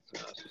heartstrings.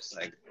 And I was just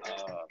like,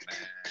 oh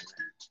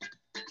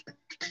man.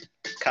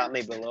 Caught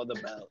me below the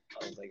belt.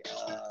 I was like,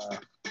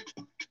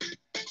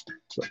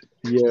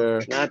 Yeah,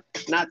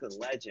 not the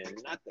legend,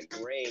 not the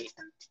great.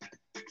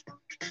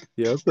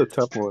 yeah, that's a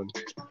tough one.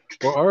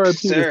 Well, R.I.P.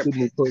 to Sir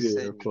Sidney Poitier, of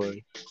Sidney. course.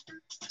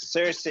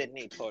 Sir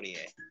Sidney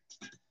Poitier.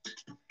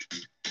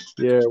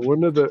 Yeah,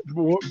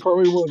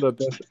 probably one of the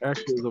best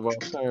actors of all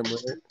time,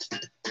 right?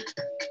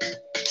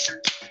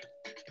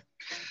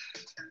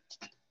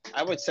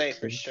 I would say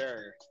for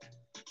sure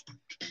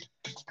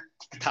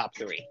top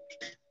 3.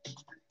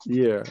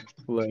 Yeah,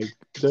 like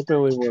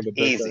definitely one of the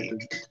best Easy.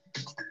 actors.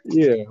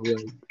 Yeah,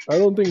 like I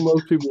don't think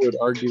most people would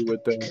argue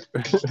with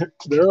that.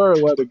 There are a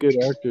lot of good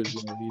actors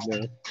now, you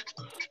know.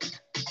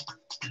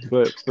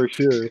 But for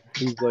sure,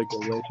 he's like a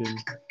legend.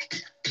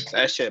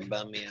 That shit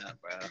bummed me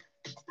out, bro.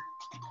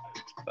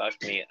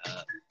 Fucked me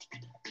up.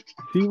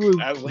 He was.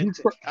 I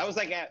was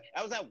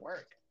at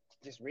work,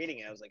 just reading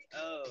it. I was like,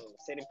 oh,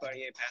 Sidney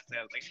Poitier passed out.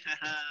 I was like,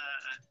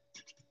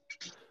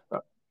 haha.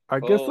 I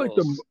guess like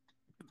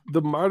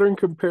the modern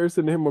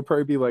comparison to him would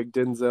probably be like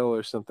Denzel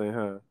or something,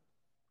 huh?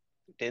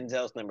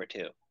 Denzel's number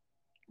 2,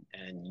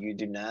 and you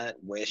do not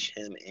wish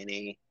him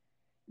any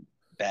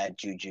bad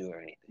juju or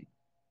anything.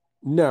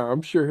 No,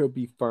 I'm sure he'll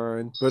be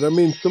fine. But I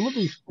mean, some of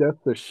these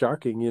deaths are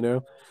shocking.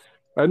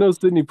 I know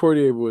Sidney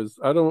Poitier was.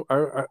 I don't.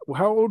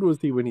 How old was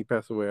he when he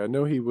passed away? I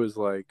know he was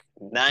like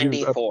he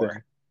was up 94.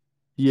 there.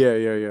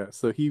 Yeah.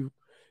 So he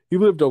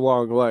lived a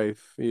long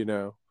life.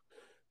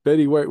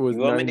 Betty White was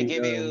You want me to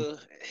give 99. you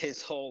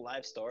his whole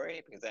life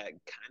story? Because I kind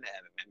of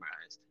have it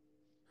memorized.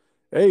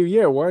 Hey,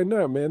 yeah, why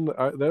not, man?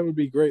 That would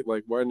be great.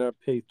 Like, why not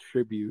pay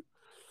tribute?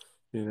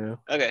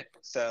 Okay,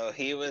 so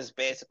he was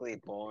basically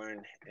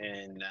born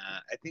in,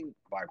 I think,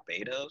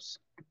 Barbados.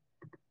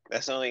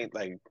 That's the only,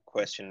 like,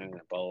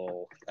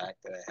 questionable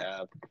fact that I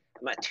have.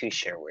 I'm not too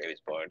sure where he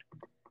was born.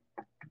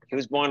 He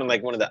was born in,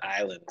 like, one of the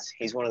islands.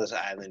 He's one of those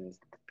island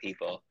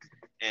people.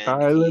 And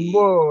Island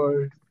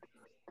boy.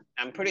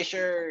 I'm pretty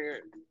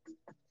sure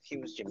he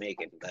was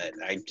Jamaican, but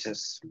I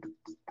just,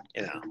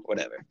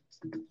 whatever.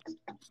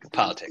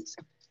 Politics.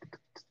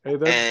 Hey,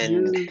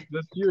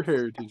 that's your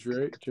heritage,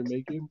 right?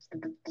 Jamaican.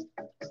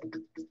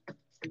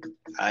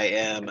 I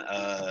am.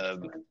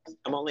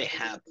 I'm only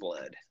half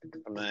blood.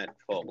 I'm not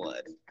full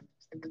blood.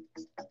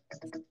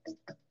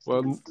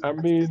 Well, I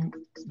mean,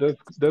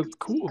 that's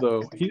cool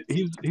though.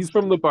 He's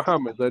from the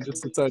Bahamas. I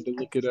just decided to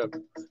look it up.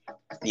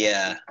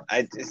 Yeah,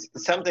 it's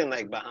something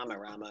like Bahama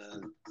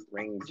Rama,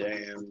 Ring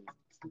Jam,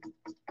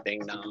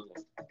 Ding Dong.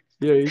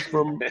 Yeah, he's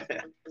from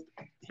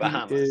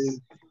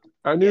Bahamas.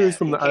 I knew he was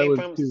from the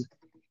islands too.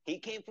 He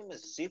came from a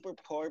super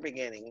poor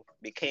beginning,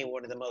 became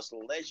one of the most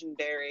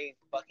legendary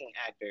fucking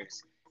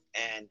actors,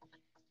 and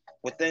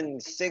within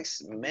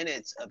 6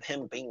 minutes of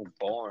him being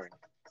born,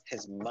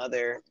 his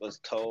mother was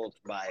told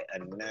by a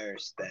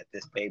nurse that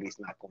this baby's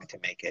not going to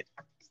make it.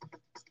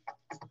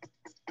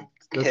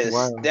 His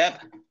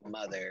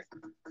stepmother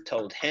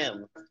told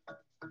him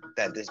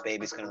that this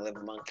baby's going to live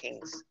among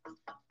kings.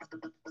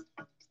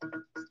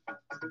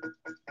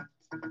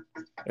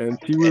 And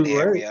she was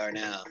here right. We are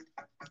now.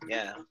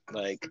 Yeah,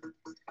 like,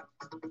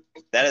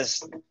 that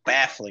is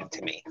baffling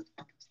to me.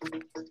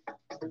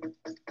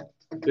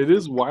 It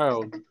is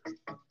wild,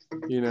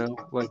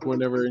 like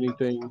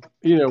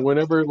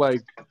whenever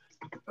like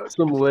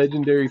some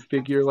legendary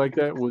figure like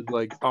that was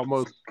like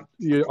almost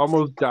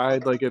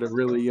died like at a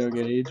really young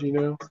age, You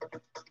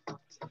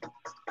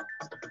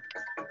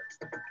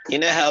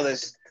know how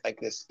there's like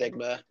this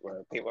stigma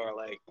where people are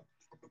like,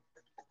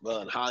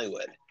 well, in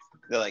Hollywood,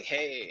 they're like,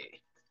 hey,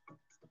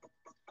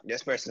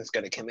 this person's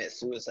going to commit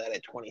suicide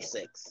at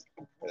 26.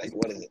 Or like,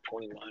 what is it,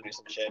 21 or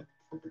some shit?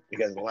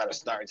 Because a lot of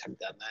stars have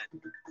done that.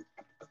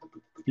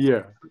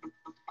 Yeah.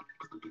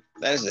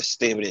 That is the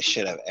stupidest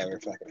shit I've ever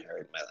fucking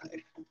heard in my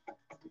life.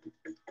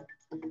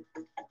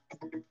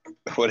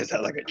 What is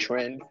that, like a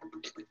trend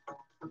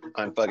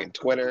on fucking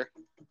Twitter?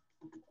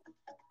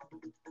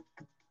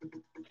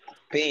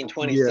 Being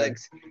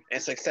 26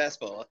 and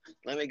successful,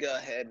 let me go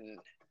ahead and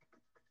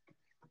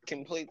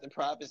complete the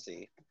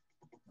prophecy.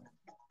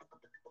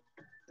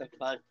 The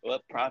fuck?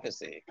 What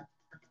prophecy?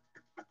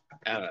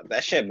 I don't know.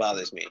 That shit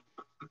bothers me.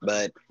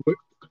 But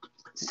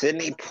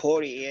Sidney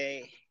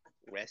Poitier,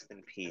 rest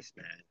in peace,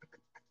 man.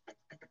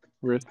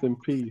 Rest in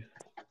peace.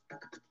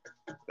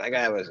 That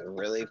guy was a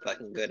really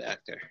fucking good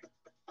actor.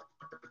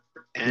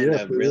 And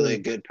a really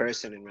good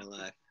person in real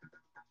life.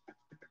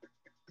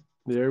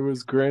 Yeah, he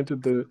was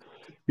granted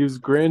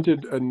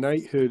a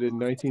knighthood in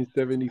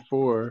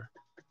 1974.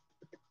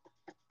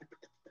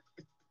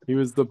 He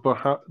was the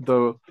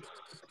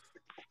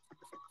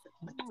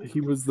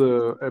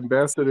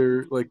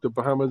ambassador, like the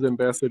Bahamas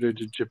ambassador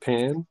to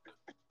Japan.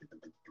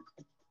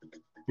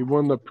 He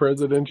won the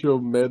Presidential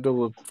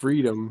Medal of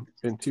Freedom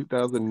in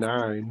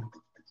 2009.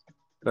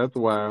 That's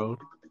wild.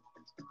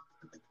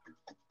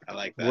 I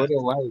like that. What a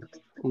life.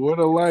 What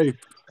a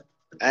life.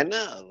 I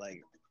know,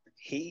 like,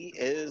 he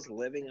is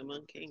living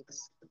among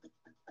kings.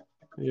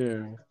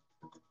 Yeah.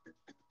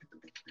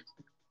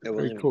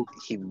 Very cool.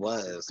 He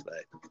was,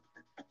 but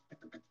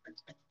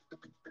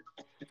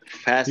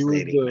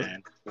fascinating,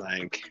 man.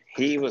 Like,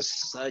 he was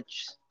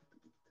such.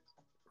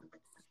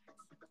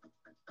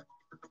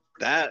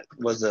 That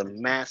was a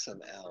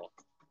massive L.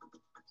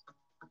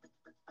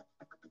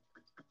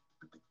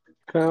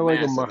 Kind of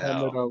like a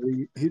Muhammad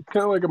Ali. He's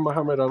kind of like a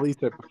Muhammad Ali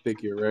type of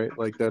figure, right?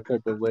 Like that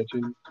type of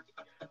legend.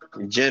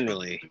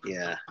 Generally,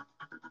 yeah.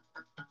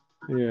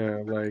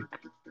 Yeah, like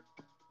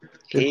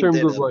he did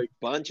a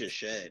bunch of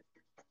shit.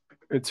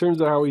 In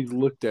terms of how he's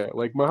looked at,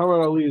 like Muhammad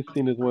Ali is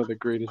seen as one of the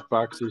greatest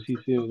boxers.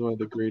 He's seen as one of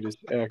the greatest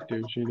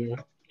actors,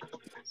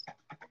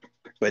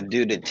 But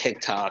due to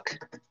TikTok,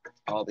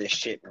 all this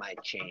shit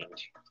might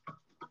change.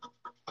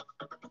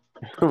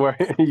 Why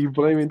are you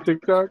blaming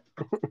TikTok?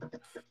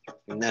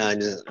 No,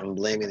 I'm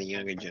blaming the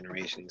younger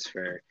generations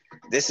for.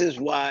 This is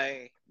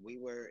why we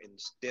were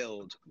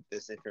instilled with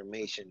this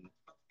information,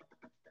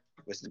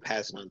 was to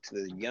pass it on to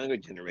the younger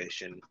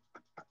generation.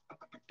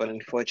 But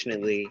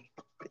unfortunately,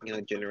 the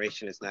younger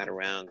generation is not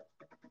around.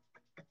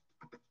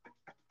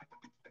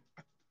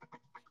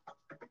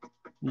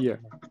 Yeah.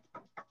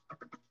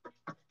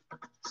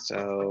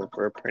 So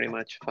we're pretty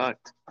much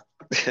fucked.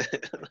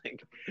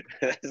 Like,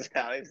 that's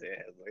how I say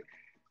it. Like,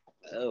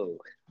 oh.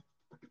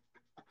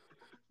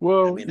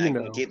 Well, mean, I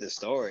can keep the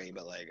story,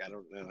 but like I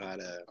don't know how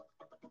to.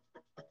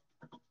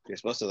 You're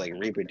supposed to like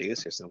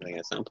reproduce or something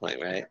at some point,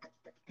 right?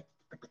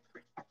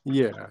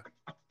 Yeah.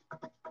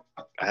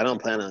 I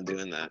don't plan on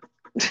doing that.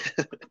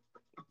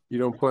 You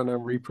don't plan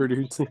on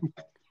reproducing?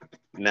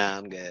 Nah,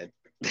 I'm good.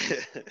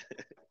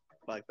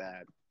 Fuck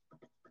that.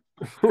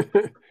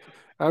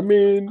 I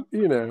mean,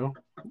 you know,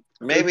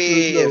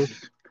 Maybe no,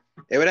 if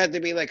it would have to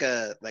be like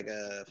a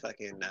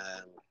fucking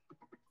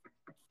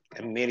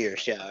a meteor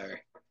shower.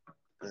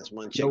 And this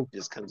one chick no,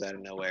 just comes out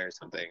of nowhere or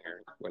something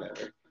or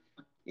whatever.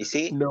 You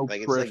see, no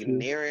like it's like pressure.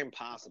 near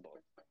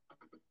impossible.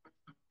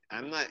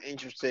 I'm not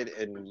interested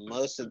in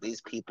most of these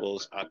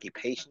people's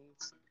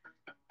occupations.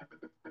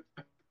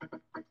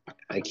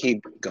 I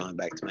keep going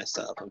back to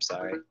myself. I'm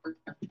sorry.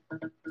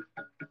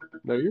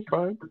 No, you're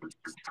fine.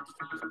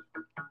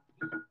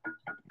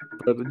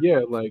 But yeah,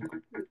 like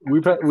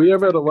we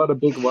have had a lot of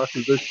big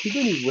losses. There's too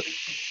many.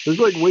 There's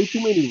like way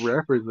too many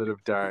rappers that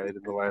have died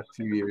in the last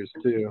few years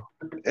too.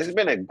 It's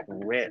been a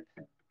grip.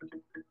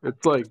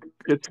 It's like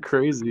it's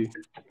crazy.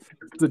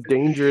 It's a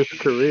dangerous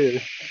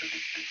career.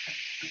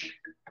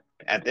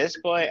 At this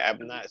point,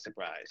 I'm not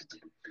surprised.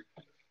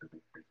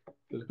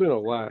 There's been a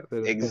lot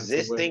that have passed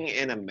away. Existing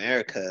in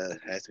America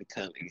has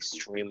become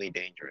extremely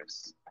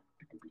dangerous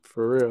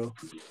For real.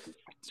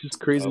 It's just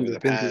crazy over to the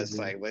think past, of.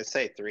 like, let's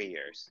say 3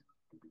 years.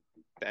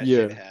 That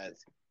Yeah. shit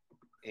has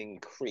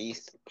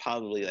increased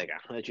probably like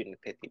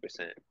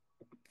 150%.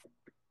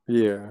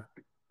 Yeah.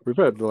 We've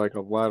had like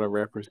a lot of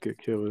rappers get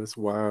killed. It's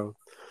wild.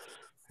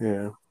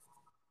 Yeah.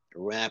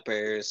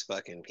 Rappers,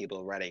 fucking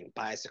people riding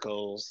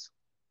bicycles,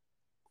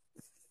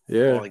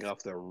 Yeah. falling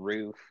off the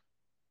roof.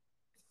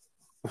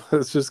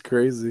 It's just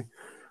crazy.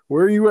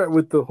 Where are you at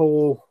with this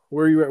whole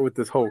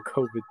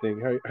COVID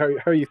thing? How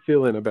are you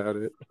feeling about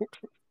it?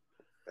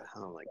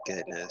 Oh my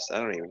goodness. I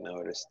don't even know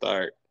where to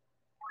start.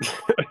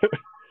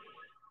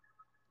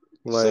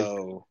 Like,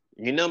 So,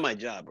 you know my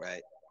job,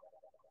 right?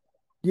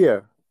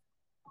 yeah.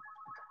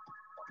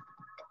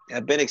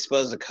 I've been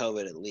exposed to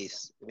COVID at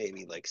least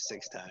maybe like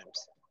 6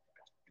 times.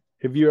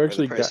 Have you For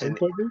actually the gotten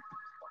person, COVID?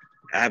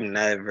 I've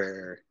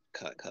never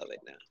caught COVID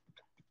now.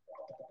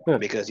 Huh.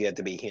 Because you have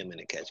to be human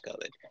to catch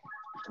COVID.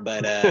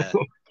 But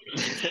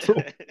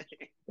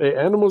Hey,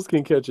 animals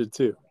can catch it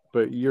too,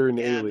 but you're an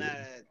yeah, I'm alien. not,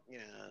 you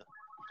know,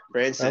 for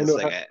instance, know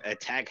like an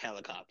attack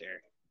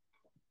helicopter.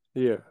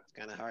 Yeah. It's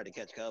kind of hard to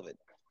catch COVID.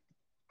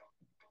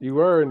 You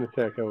are an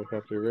attack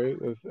helicopter, right?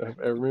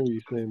 I remember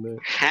you saying that.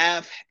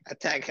 Half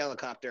attack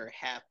helicopter,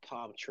 half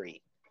palm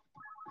tree.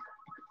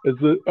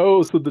 So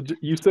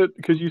you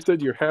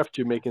said you're half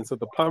Jamaican, so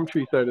the palm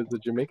tree side is the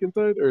Jamaican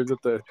side, or is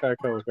it the attack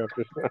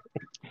helicopter side?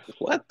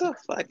 What the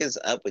fuck is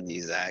up with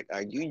you, Zach?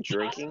 Are you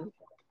drinking?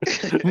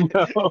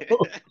 No.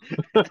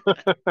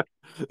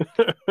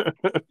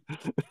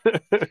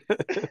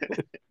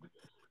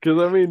 Because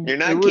I mean, You're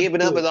not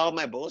keeping up with all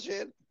my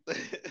bullshit?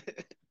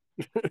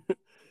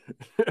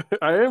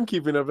 I am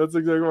keeping up. That's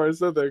exactly why I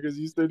said that, because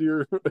you said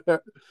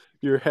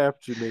you're half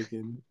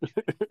Jamaican.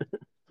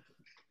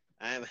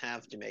 I am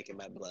half Jamaican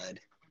by blood.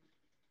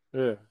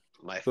 Yeah.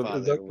 My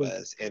father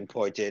was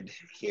imported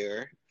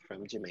here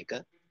from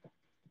Jamaica.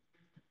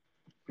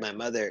 My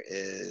mother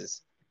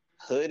is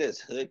hood as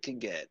hood could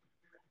get.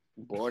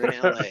 Born in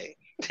LA.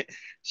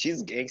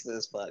 She's gangsta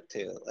as fuck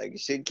too. Like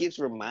she keeps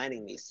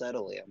reminding me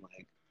subtly. I'm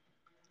like,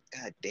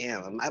 God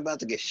damn, am I about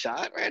to get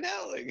shot right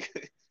now? Like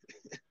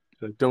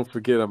don't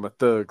forget I'm a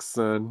thug,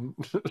 son.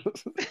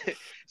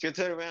 She'll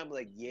turn around and be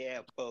like, yeah,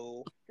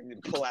 fool. And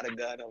then pull out a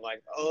gun. I'm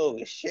like, oh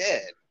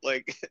shit.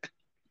 Like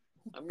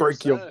I'm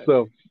break your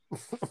yourself.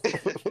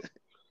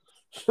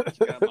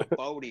 She got my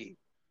 40.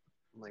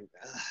 I'm like,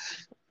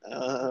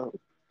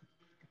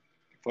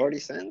 40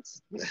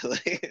 cents?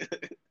 Like,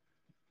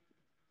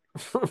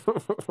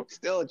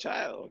 still a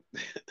child.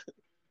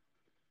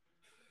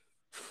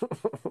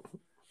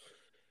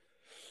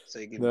 So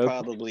you can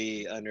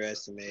probably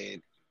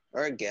underestimate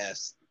or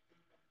guess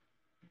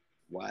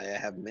why I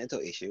have mental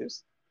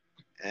issues.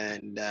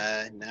 And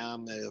now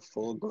I'm a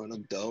full-grown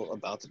adult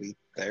about to be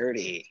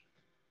 30.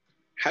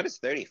 How does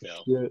 30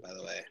 feel, by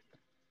the way?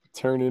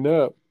 Turning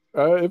up.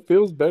 It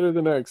feels better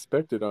than I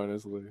expected,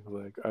 honestly.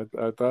 Like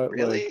I thought,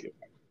 really? like,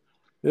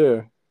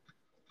 yeah.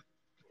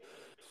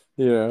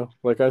 You know,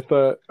 like I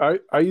thought,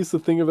 I used to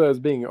think of that as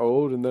being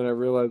old, and then I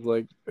realized,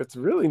 like, it's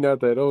really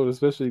not that old,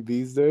 especially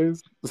these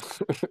days.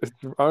 It's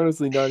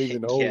honestly not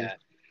even old. Yeah,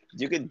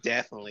 you could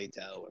definitely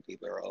tell when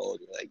people are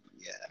old. Like,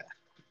 yeah,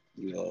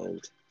 you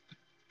old.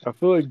 I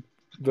feel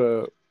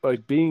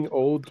like being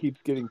old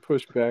keeps getting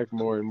pushed back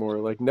more and more.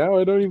 Like now,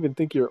 I don't even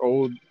think you're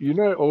old. You're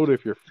not old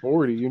if you're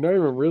 40. You're not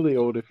even really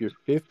old if you're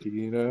 50.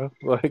 You know,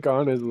 like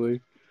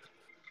honestly.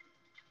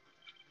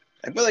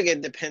 I feel like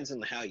it depends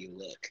on how you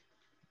look.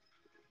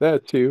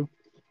 That too,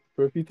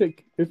 but if you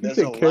take care of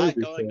yourself, there's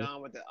a lot going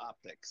on with the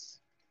optics.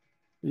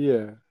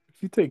 Yeah,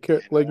 if you take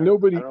care, like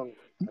nobody. I don't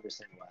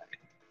understand why.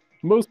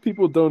 Most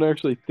people don't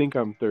actually think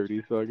I'm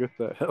 30, so I guess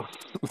that helps.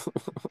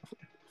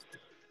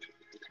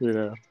 You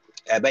know.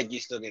 I bet you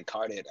still get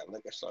carded at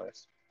liquor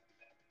stores.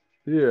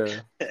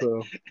 Yeah.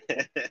 So.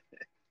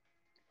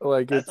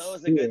 Like That's it's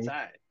always a good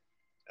sign.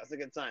 That's a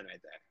good sign right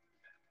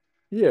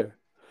there.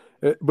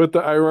 yeah. But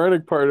the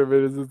ironic part of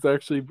it is it's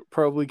actually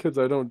probably because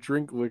I don't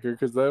drink liquor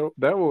because that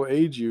will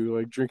age you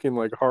like drinking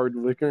like hard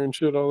liquor and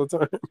shit all the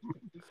time.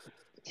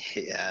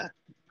 Yeah.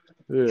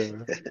 Yeah.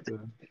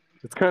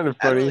 It's kind of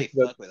I don't funny really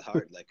that fuck with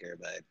hard liquor,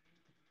 but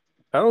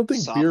I don't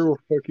think beer soft. will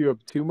fuck you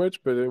up too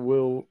much, but it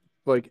will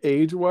like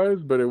age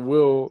wise, but it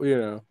will,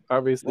 What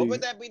obviously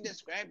would that be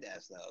described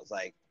as though? It's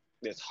like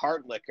there's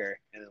hard liquor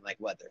and then like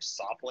what? There's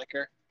soft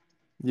liquor.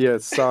 yeah,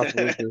 it's soft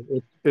liquor.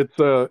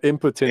 It's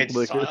impotent It's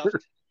liquor.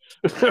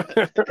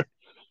 soft.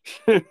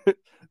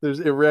 There's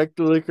erect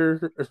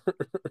liquor.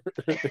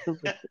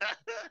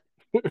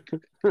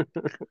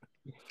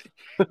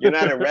 You're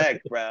not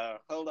erect, bro.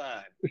 Hold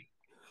on.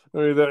 I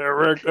need that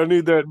erect. I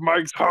need that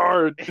Mike's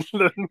hard.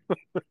 Let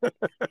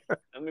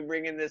me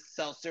bring in this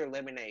seltzer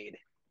lemonade.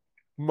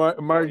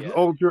 Mike's yeah.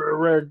 ultra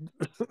erect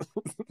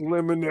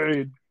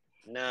lemonade.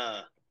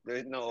 No,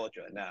 there's no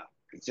ultra. No,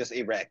 it's just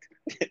erect.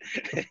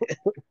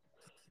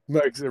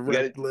 Mike's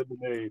erect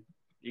lemonade.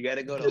 You got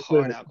to go to Get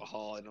hard that.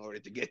 alcohol in order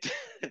to get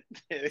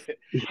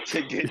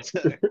to get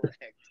to erect.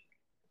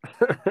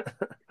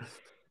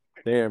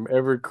 Damn,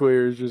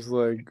 Everclear is just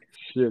like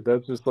shit.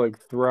 That's just like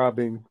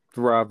throbbing.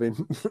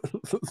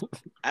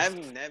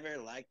 I've never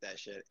liked that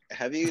shit.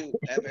 Have you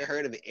ever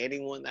heard of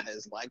anyone that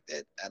has liked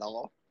it at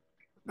all?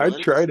 I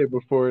Once? tried it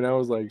before and I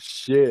was like,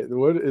 shit,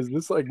 what is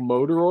this like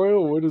motor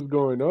oil? What is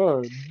going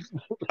on?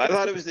 I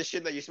thought it was the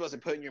shit that you're supposed to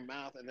put in your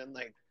mouth and then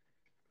like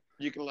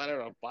you can light it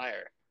on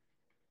fire.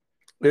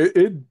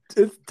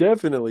 It's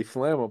definitely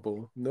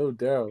flammable, no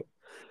doubt.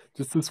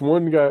 Just this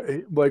one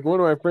guy, like one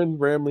of my friends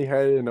randomly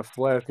had it in a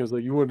flask. He was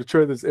like, "You want to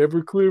try this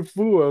Everclear,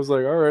 fool?" I was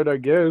like, "All right, I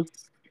guess."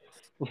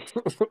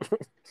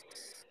 That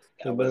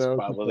And then was I was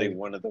just probably like,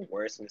 one of the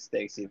worst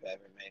mistakes you've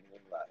ever made in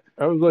your life.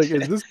 I was like,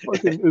 "Is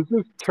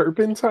this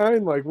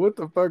turpentine? Like, what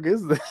the fuck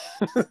is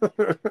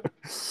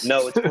this?"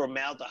 No, it's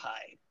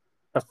formaldehyde.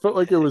 I felt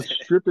like it was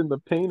stripping the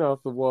paint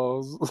off the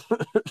walls.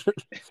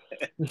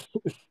 It's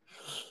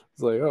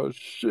like, oh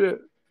shit.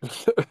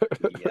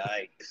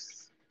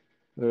 Yikes.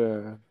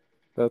 Yeah,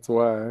 that's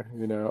why,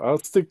 I'll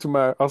stick to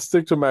my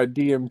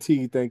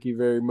DMT, thank you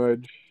very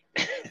much.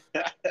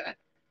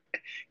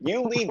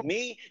 You leave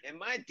me and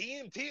my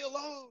DMT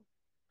alone.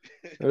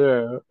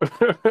 Yeah.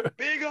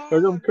 Big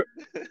Like, on.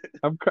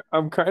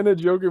 I'm kind of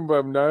joking, but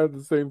I'm not at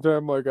the same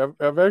time. Like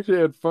I've actually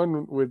had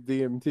fun with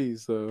DMT,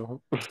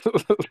 so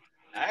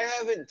I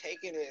haven't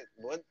taken it.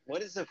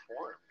 What is the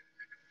form?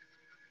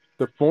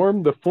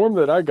 the form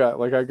that I got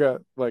like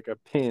a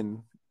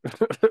pin,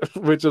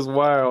 which is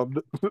wild.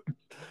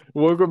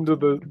 Welcome to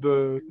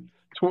the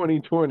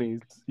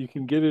 2020s. You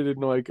can get it in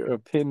like a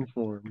pin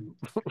form.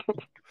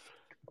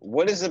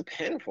 What is a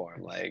pin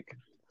form? Like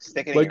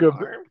stick it in Like your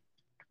arm?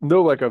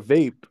 No, like a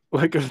vape,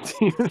 like a.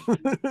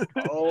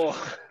 Oh.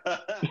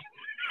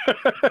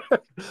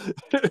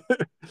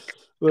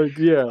 Like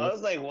yeah. I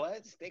was like,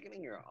 what? Stick it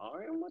in your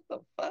arm? What the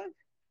fuck?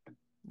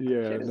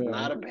 Yeah, Shit is no.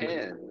 not a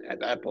pen at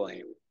that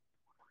point.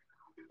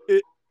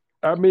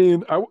 I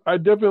mean, I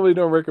definitely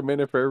don't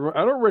recommend it for everyone.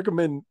 I don't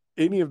recommend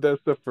any of that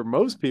stuff for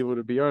most people,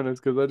 to be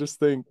honest, because I just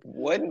think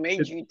What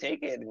made you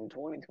take it in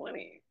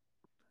 2020?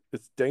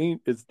 it's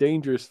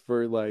dangerous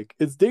for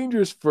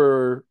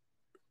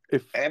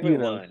if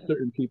Everyone.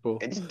 certain people.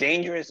 It's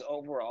dangerous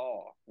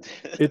overall.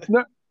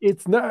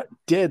 It's not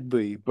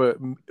deadly, but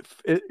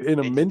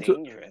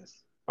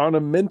dangerous. on a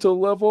mental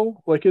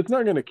level, like it's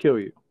not going to kill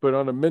you, but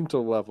on a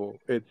mental level,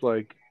 it's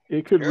like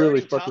it could You're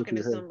really already fuck with talking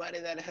your to head. somebody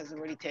that has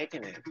already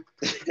taken it.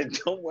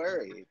 Don't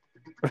worry.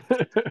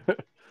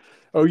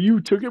 Oh, you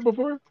took it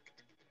before?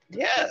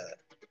 Yeah.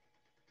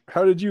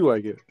 How did you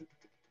like it?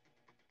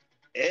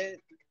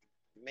 It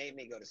made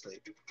me go to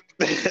sleep.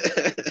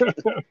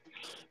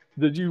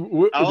 Did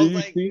you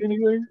see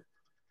anything?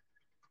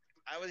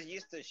 I was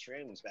used to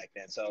shrooms back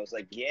then, so I was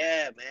like,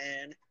 yeah,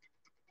 man,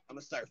 I'm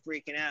gonna start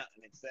freaking out.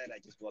 And instead, I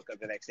just woke up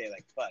the next day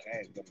like, fuck, I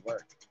ain't gonna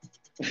work.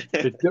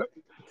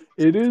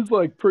 It is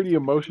like pretty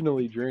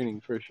emotionally draining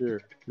for sure.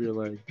 You're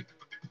like,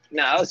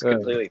 no, I was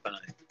completely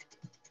fine.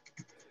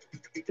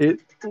 It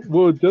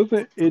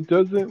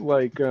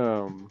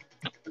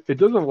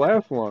doesn't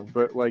last long,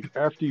 but like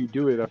after you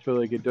do it, I feel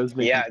like it does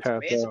make you pass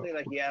out. Yeah, it's basically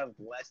like you have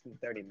less than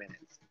 30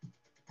 minutes.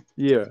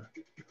 Yeah,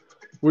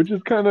 which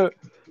is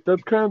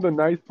that's kind of the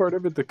nice part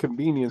of it, the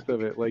convenience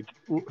of it. Like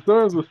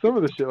sometimes with some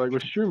of the shit, like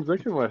with shrooms,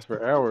 that can last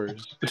for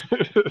hours,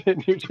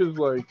 and you're just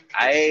like,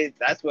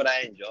 that's what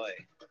I enjoy.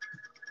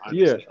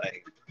 Honestly. Yeah,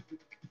 like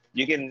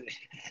you can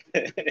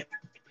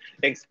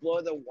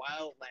explore the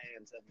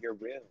wildlands of your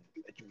room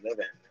that you live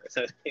in.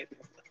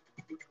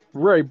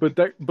 Right, but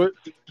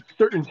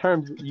certain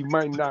times you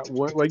might not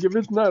want, like if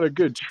it's not a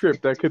good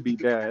trip, that could be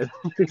bad.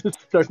 You're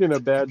just stuck in a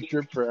bad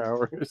trip for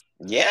hours.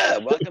 Yeah,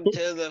 welcome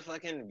to the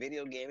fucking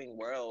video gaming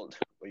world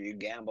where you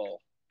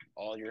gamble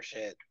all your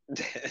shit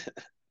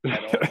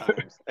at all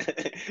times.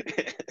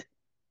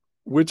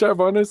 Which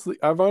I've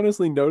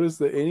honestly noticed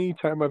that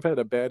anytime I've had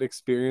a bad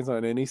experience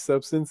on any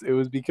substance, it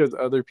was because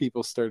other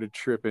people started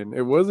tripping.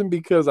 It wasn't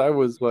because I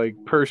was like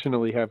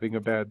personally having a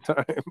bad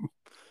time.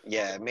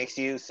 Yeah, it makes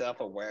you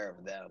self-aware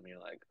of them. You're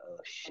like, oh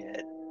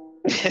shit.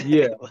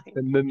 Yeah. Like,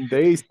 And then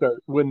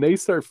when they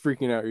start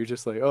freaking out, you're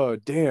just like, oh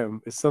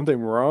damn, is something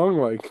wrong?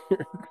 Like,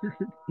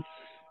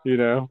 you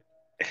know?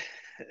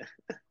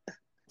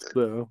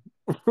 So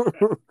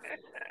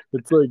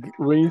it's like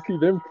when you see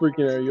them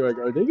freaking out, you're like,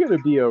 are they gonna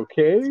be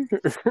okay?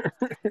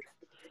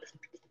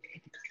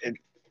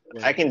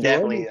 I can Do I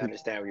definitely need to-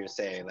 understand what you're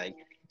saying. Like,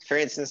 for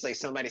instance, like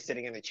somebody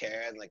sitting in the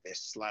chair and like they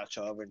slouch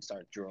over and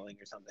start drooling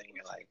or something.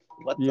 You're like,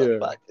 what the Yeah.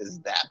 fuck is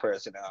that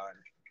person on?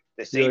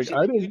 The You're same like, shit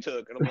I that you didn't.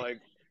 took, and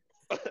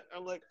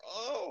I'm like,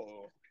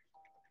 oh,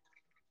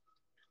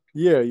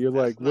 Yeah, you're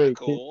that's like, not wait,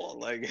 cool.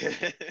 Like,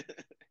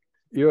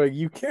 you're like,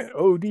 you can't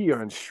OD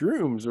on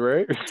shrooms,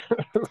 right?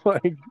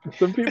 Like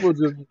some people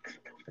just,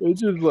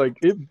 it's just like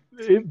it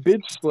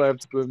bitch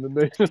slaps them, and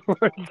they just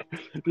like,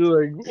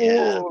 you're like,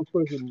 yeah, oh,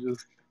 fucking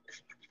just,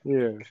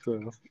 yeah.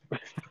 So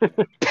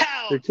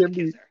pow it to the can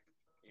be, kisser.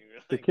 You're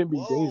it like, can be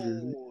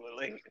dangerous. whoa,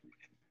 like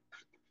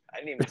I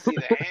didn't even see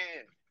the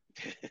hand.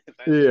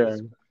 That shit Yeah.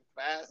 was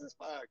fast as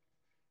fuck.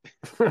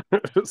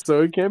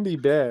 So it can be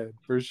bad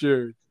for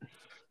sure.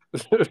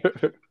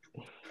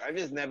 I've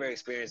just never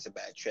experienced a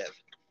bad trip.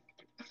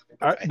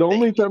 I The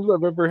only think. times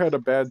I've ever had a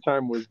bad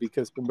time was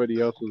because somebody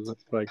else was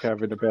like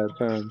having a bad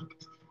time,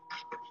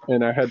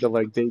 and I had to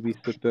like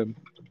babysit them.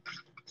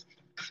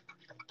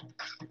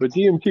 But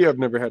DMT, I've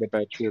never had a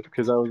bad trip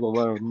because I was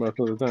alone most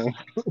of the time.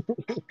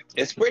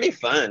 It's pretty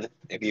fun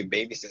if you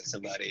babysit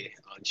somebody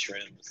on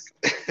shrooms.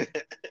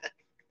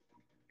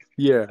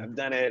 Yeah, I've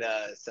done it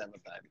several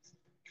times,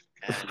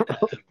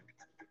 and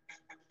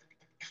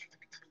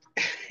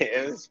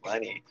it was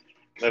funny.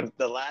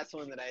 The last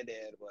one that I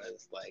did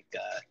was like,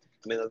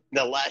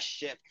 the last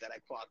shift that I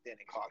clocked in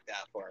and clocked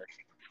out for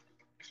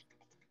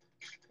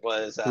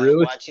was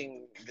really?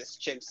 watching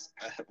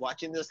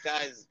watching this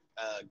guy's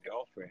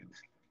girlfriend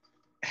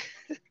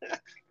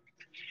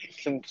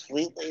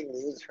completely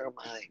lose her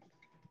mind.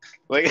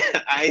 Like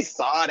I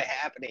saw it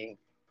happening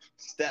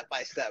step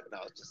by step, and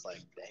I was just like,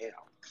 damn.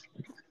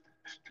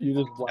 You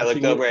just I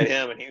looked watching over it. at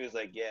him, and he was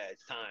like, "Yeah,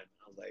 it's time."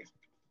 I was like,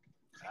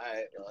 "All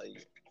right, well,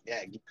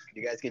 yeah,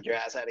 you guys get your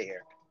ass out of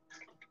here."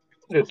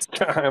 It's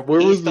time. Where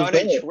He was this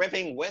started at?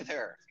 tripping with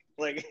her.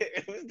 Like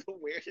it was the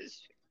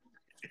weirdest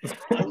shit.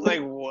 I was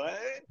like, "What?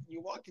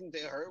 You walked into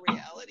her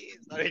reality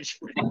and started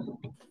tripping?"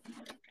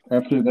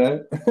 After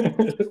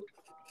that?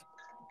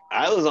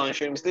 I was on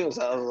shrooms too,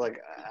 so I was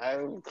like,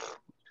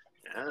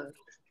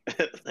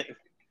 like,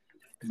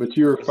 But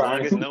you were as long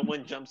fine. as no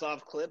one jumps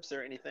off cliffs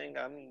or anything,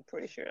 I'm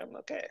pretty sure I'm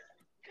okay.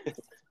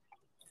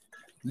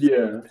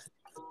 Yeah.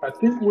 I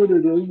think what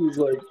it is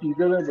like you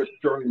gotta have a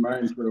strong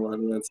mind for a lot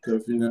of that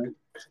stuff, you know?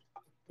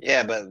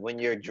 Yeah, but when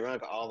you're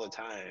drunk all the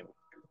time,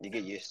 you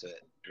get used to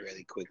it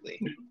really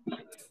quickly.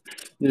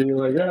 Yeah,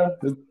 you're like,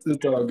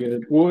 it's all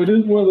good. Well, it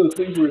is one of those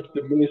things where it's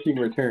diminishing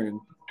returns.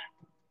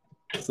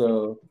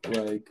 So,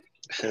 like,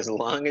 As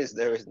long as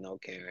there was no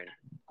Karen.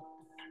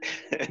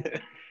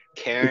 if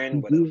Karen you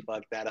would have do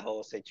fucked that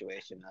whole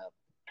situation up.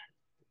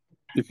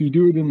 if you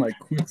do it in like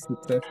quick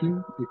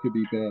succession, it could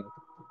be bad.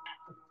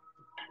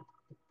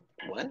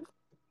 What?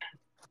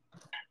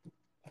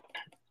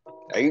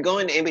 Are you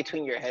going in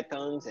between your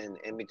headphones and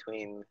in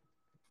between,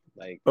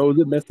 like, Oh, is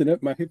it messing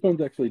up? My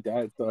headphones actually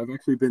died, so I've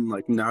actually been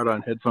like not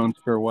on headphones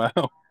for a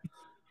while.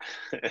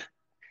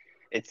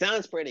 it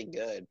sounds pretty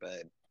good,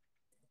 but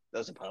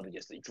those are probably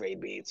just the Dre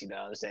beats, you know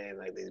what I'm saying?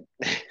 Like these.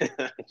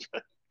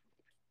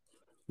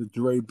 The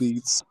Dre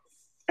beats.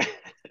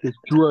 It's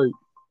Dre.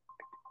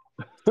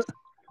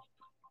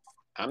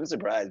 I'm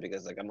surprised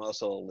because like I'm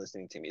also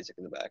listening to music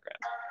in the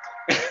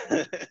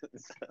background.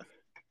 So,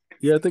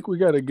 Yeah, I think we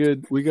got a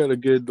good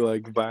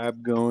like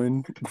vibe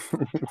going.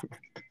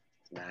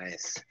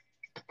 nice.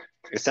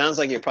 It sounds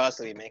like you're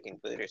possibly making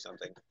food or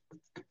something.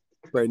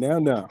 Right now,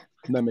 no,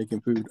 I'm not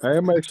making food. I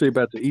am actually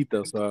about to eat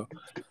though, so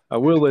I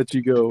will let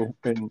you go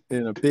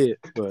in a bit.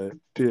 But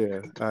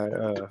yeah,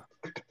 I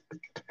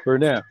for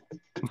now.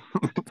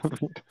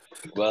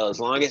 Well, as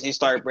long as you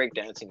start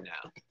breakdancing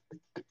now.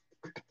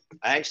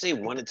 I actually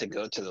wanted to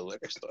go to the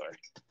liquor store.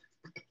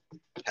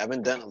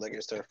 Haven't done a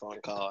liquor store phone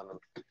call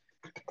in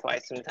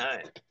quite some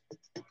time.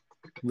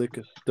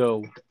 Liquor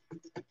stove.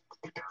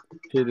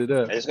 Hit it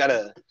up. I just got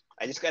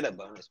a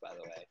bonus, by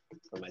the way,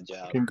 for my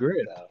job. Congrats.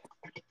 So,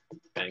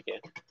 thank you.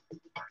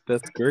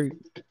 That's great.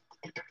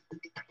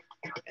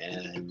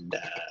 And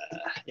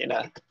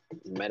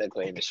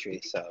medical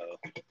industry, so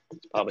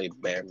it's probably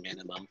bare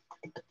minimum.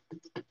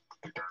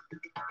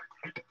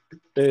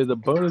 Hey, the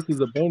bonus is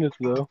a bonus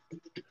though.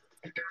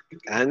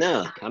 I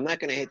know. I'm not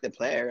gonna hate the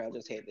player. I'll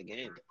just hate the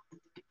game.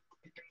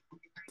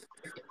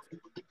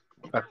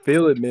 I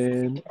feel it,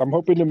 man. I'm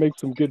hoping to make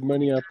some good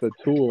money off the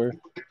tour.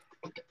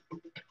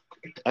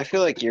 I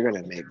feel like you're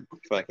gonna make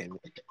fucking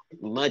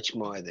much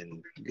more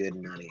than good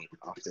money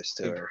off this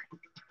tour.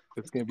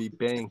 It's gonna be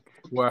bank.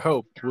 Well, I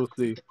hope. We'll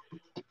see.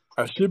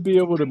 I should be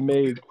able to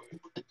make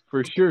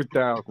for sure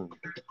thousands,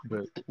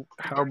 but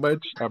how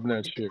much I'm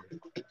not sure.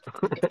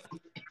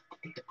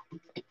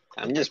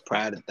 I'm just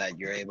proud of that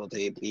you're able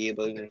to be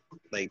able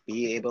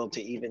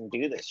to even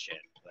do this shit.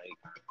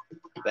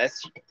 Like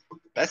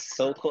that's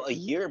so cool. A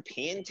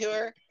European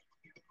tour?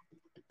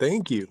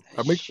 Thank you. That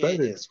I'm shit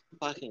excited. is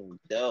fucking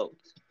dope.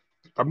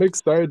 I'm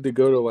excited to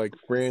go to like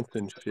France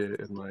and shit,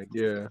 and like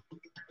yeah,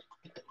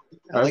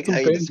 I I have like some how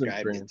you fans in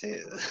described it France.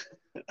 too.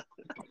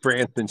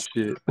 France and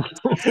shit.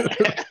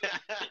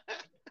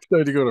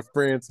 Excited to go to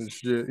France and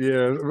shit.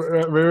 Yeah,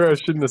 maybe I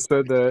shouldn't have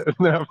said that.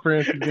 Now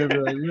France is gonna be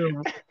like,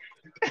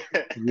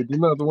 you do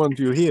not want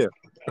you here.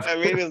 I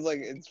mean, it's like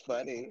it's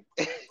funny.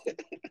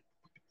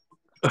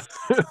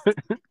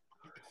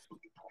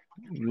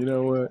 You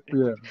know what?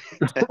 Yeah.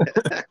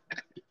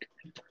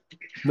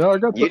 No, I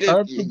got You the. I did.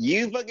 have some,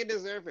 You fucking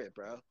deserve it,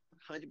 bro.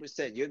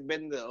 100%. You've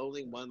been the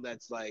only one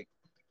that's like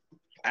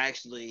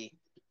actually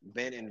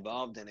been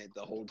involved in it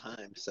the whole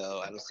time. So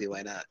I don't see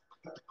why not.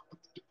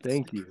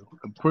 thank you.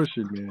 I'm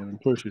pushing, man. I'm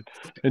pushing,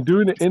 and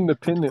doing it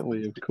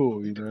independently is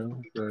cool. It's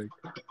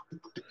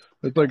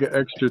like an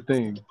extra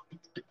thing.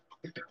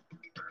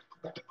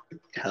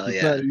 Hell It's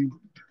yeah. not.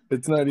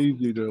 It's not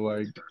easy to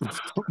like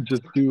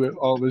just do it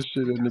all this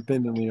shit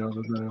independently all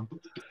the time.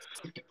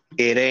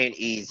 It ain't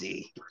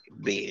easy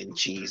being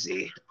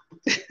cheesy.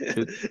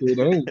 It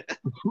ain't.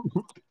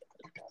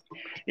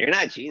 You're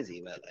not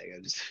cheesy, but like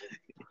I'm just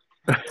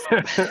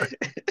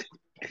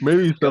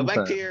Maybe go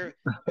back to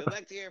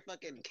sometime. your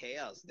fucking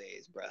chaos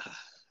days, bro.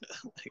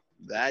 Like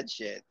that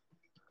shit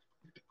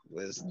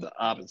was the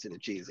opposite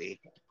of cheesy.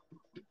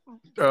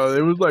 Oh,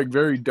 it was like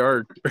very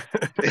dark.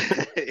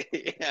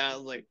 Yeah, I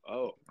was like,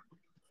 oh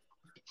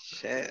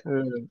shit.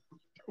 Yeah.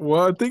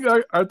 Well, I think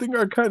I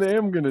kind of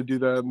am gonna do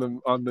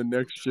that on the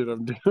next shit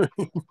I'm doing.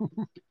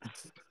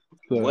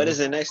 What So is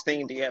the next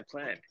thing do you have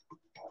planned?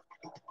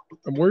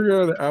 I'm working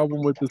on an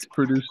album with this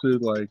producer,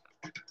 like,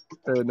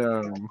 and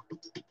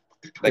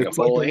Like a it's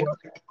like full a length? lot.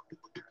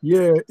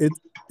 Yeah,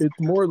 it's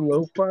more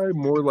lo-fi,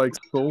 more like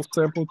soul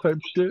sample type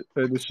shit,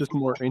 and it's just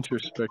more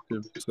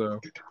introspective. So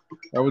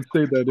I would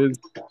say that is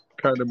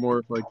kind of more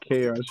of like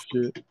chaos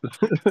shit.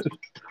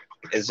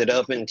 Is it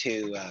open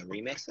to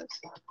remixes?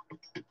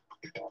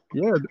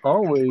 Yeah,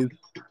 always.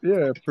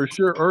 Yeah, for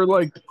sure. Or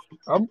like,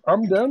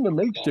 I'm down to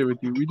make shit with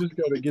you. We just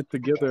gotta get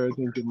together, I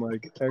think, and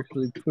like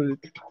actually put it,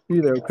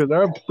 because I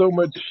have so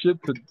much shit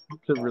to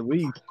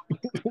release.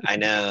 I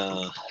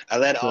know. I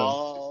let So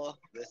all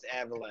this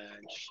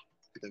avalanche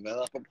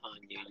develop upon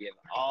you. You have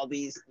all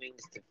these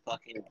things to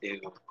fucking do.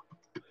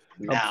 I'm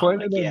Now I'm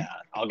planning like, on yeah,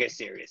 I'll get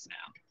serious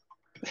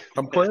now.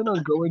 I'm planning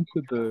on going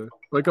to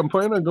I'm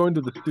planning on going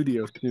to the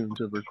studio soon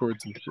to record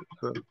some shit.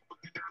 So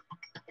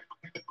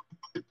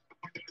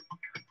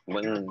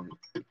When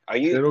are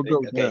you it'll go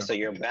okay? down So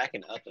you're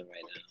backing up and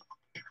right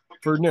now.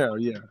 for now.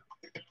 Yeah.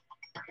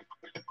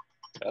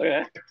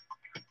 Okay.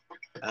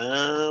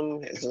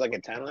 Is there like a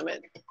time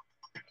limit?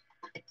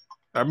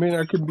 I mean,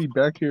 I can be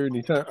back here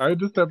anytime. I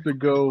just have to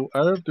go.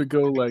 I have to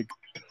go like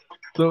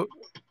so.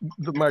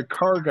 My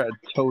car got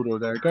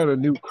totaled. I got a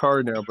new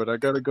car now, but I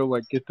gotta go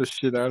like get the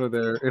shit out of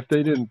there. If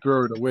they didn't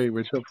throw it away,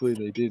 which hopefully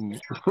they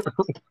didn't.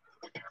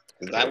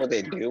 Is that what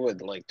they do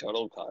with like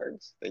total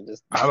cars? They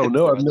just I don't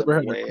know.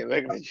 throw them away.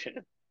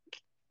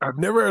 I've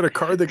never had a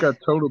car that got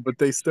totaled, but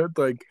they said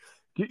like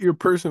get your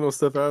personal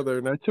stuff out of there,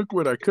 and I took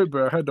what I could,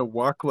 but I had to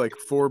walk like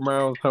 4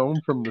 miles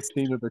home from the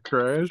scene of the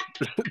crash,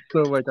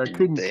 so like I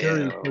couldn't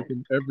carry Damn.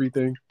 fucking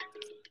everything,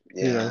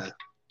 Yeah.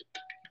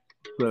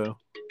 So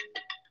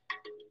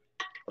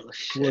Oh it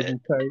shit.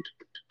 wasn't tight.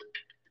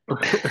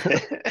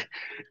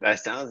 That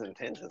sounds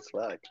intense as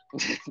fuck,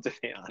 to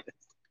be honest.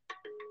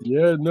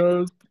 Yeah,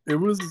 no, it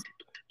was.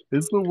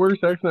 It's the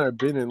worst accident I've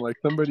been in. Like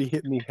somebody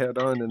hit me head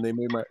on, and they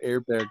made my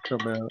airbag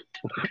come out.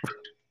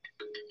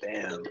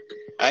 Damn.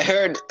 I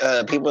heard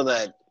people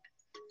that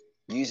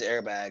use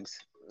airbags,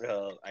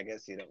 well, I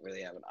guess you don't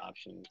really have an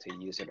option to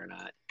use it or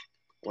not.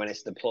 When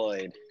it's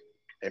deployed,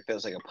 it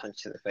feels like a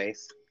punch to the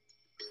face.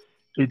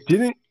 It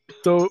didn't.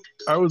 So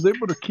I was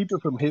able to keep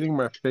it from hitting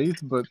my face,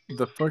 but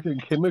the fucking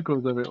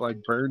chemicals of it like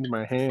burned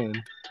my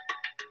hand.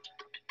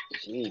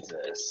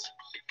 Jesus.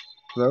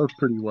 So that was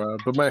pretty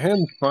wild. But my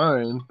hand's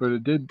fine.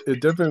 But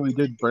it definitely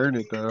did burn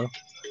it though,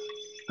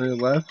 and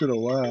it lasted a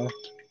while.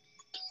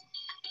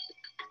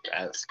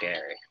 That's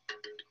scary.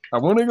 I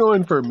want to go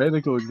in for a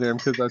medical exam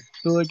because I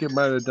feel like it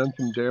might have done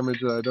some damage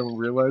that I don't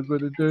realize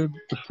what it did.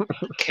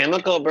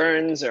 Chemical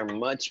burns are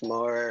much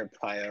more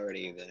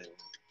priority than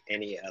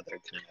any other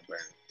kind of burn.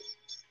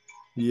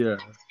 Yeah.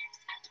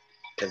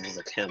 Because it's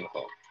a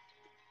chemical.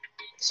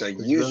 So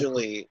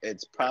usually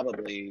it's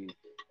probably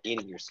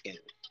eating your skin.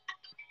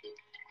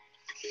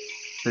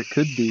 It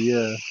could be,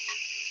 yeah.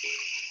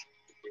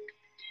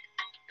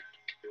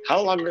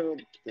 How long ago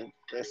did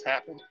this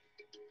happen?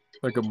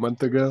 Like a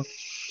month ago.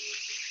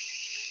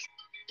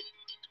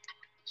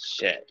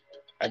 Shit.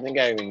 I think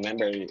I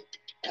remember.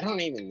 I don't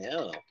even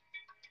know.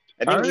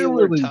 I think you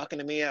were talking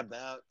to me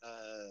about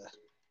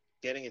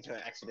getting into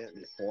an accident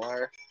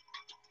before,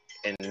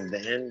 and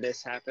then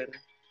this happened.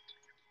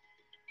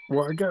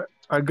 Well,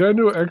 I got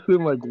into an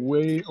accident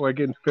like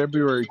in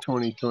February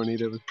 2020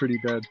 that was pretty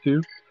bad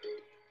too.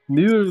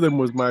 Neither of them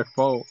was my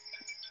fault,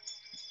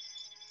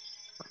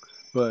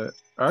 but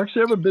I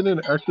actually haven't been in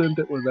an accident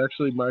that was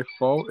actually my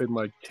fault in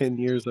like 10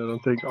 years. I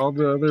don't think all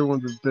the other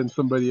ones have been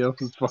somebody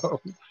else's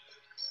fault.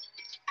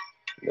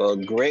 Well,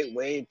 great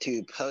way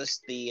to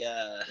post the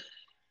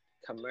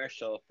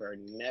commercial for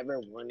never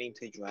wanting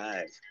to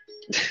drive.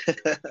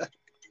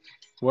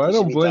 Well, I You should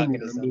don't be blame talking you.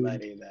 to I mean,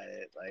 somebody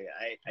that like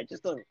I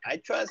just don't. I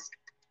trust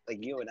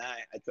like you and I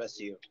trust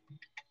you,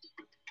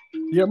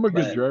 yeah, I'm a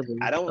good but driver.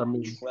 I don't I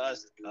mean,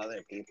 trust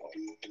other people.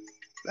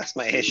 That's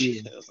my issue.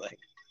 It's like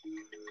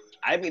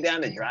I'd be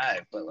down to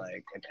drive, but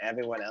like if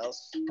everyone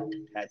else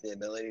had the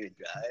ability to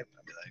drive,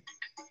 I'd be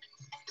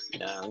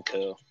like, nah, I'm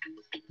cool.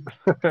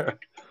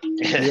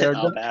 yeah,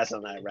 I'll pass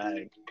on that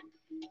ride.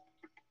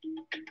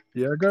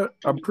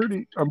 I'm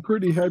pretty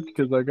hyped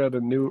because I got a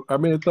new. I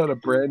mean, it's not a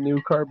brand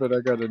new car, but I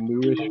got a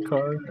newish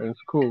car, and it's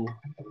cool.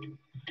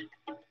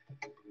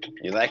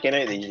 You liking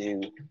it? Did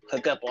you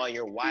hook up all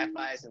your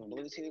Wi-Fi's and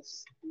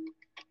Bluetooths?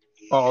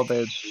 All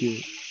that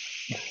shit.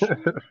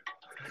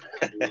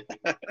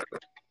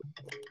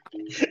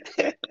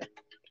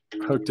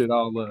 Hooked it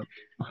all up.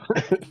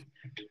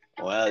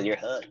 Well, you're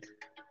hooked.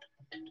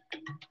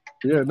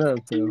 Yeah, no,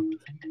 so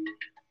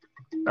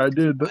I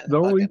did. Why The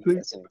only am I thing,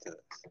 listening to this?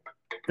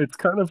 it's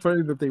kind of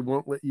funny that they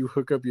won't let you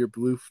hook up your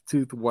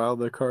Bluetooth while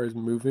the car is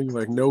moving.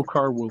 Like, no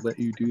car will let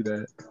you do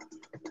that.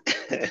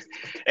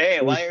 Hey,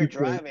 It was while you're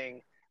just like-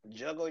 driving,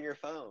 juggle your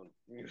phone.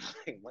 You're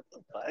like, what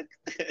the fuck?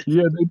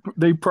 yeah,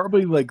 they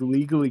probably like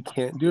legally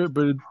can't do it,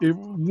 but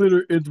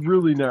it's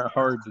really not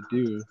hard to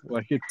do.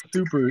 Like, it's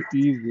super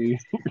easy,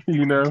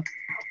 you know.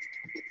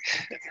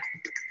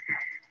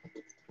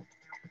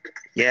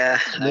 Yeah,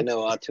 I know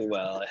all too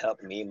well. I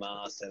helped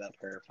Mima set up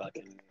her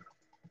fucking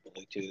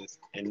Bluetooth,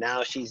 and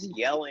now she's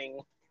yelling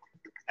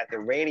at the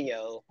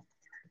radio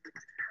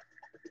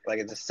like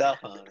it's a cell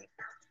phone.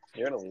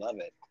 You're gonna love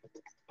it.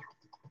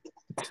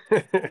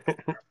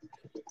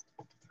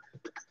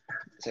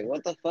 It's like,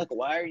 what the fuck?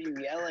 Why are you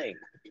yelling?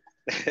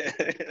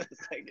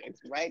 It's like,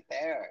 it's right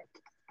there.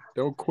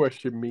 Don't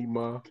question me,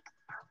 Ma.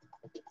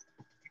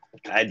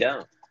 I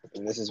don't.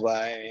 And this is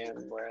why I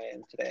am where I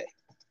am today.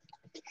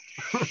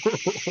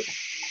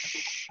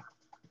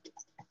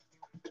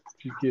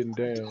 She's getting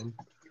down.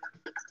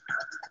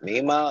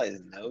 Mima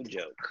is no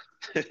joke.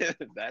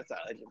 That's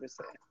 100%.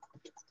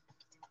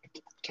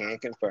 Can't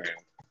confirm.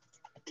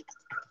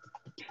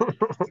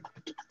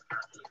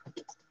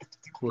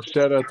 Well,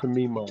 shout out to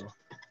me, Ma.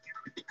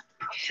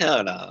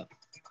 Hell no.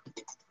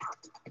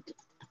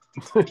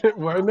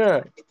 Why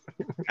not?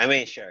 I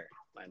mean, sure.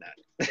 Why not?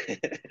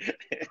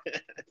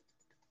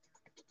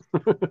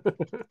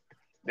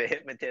 The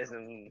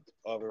hypnotism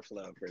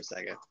overflowed for a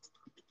second.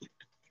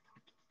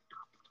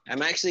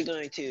 I'm actually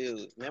going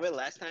to. Remember the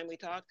last time we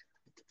talked?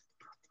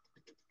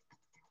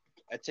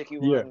 I took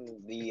you on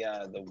the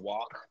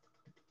walk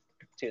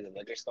to the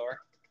liquor store.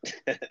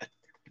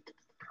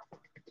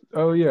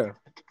 Oh yeah.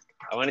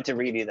 I wanted to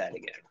redo that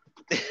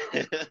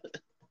again.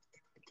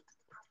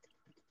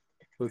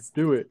 Let's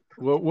do it.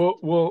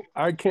 Well,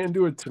 I can't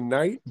do it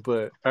tonight,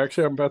 but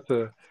actually, I'm about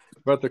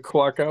to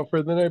clock out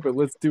for the night. But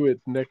let's do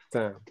it next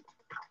time.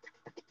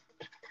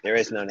 There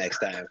is no next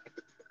time.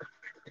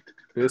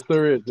 Yes,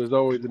 there is. There's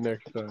always a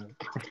next time.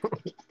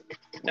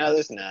 No,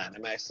 there's not.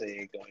 I'm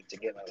actually going to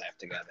get my life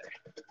together.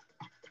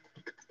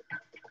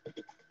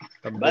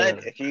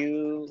 But if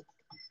you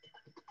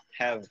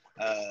have,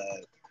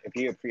 if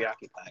you're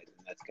preoccupied,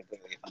 then that's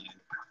completely fine.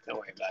 Don't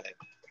worry about it.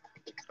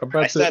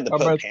 I still had to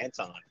put pants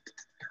on.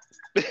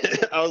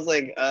 I was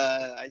like,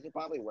 I should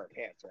probably wear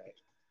pants, right?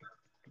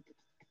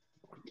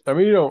 I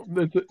mean,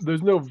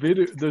 there's no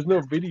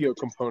video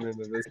component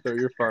of this, so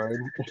you're fine.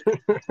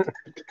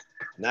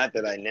 Not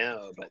that I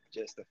know, but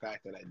just the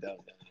fact that I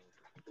don't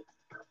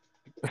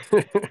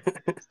know.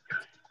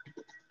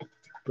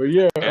 But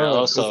yeah, and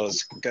also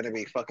it's gonna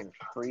be fucking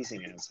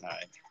freezing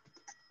outside.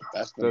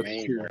 That's the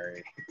main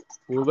worry.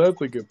 Well,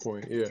 that's a good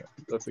point. Yeah,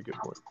 that's a good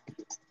point.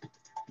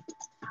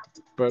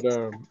 But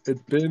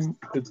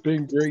it's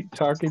been great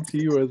talking to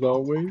you as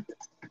always.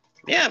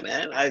 Yeah,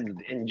 man, I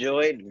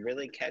enjoyed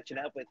really catching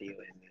up with you,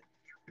 and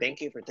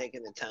thank you for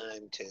taking the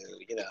time to,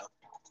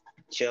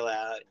 chill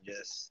out and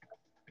just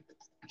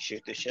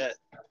shoot the shit.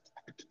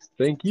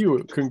 Thank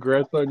you.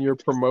 Congrats on your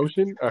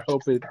promotion. I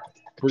hope it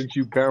brings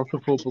you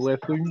bountiful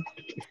blessings.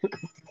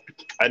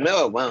 I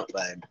know it won't,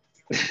 bud.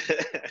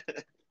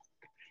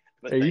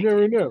 Hey, you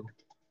never know.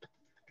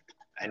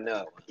 I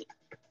know.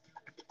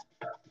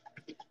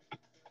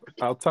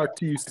 I'll talk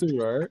to you soon,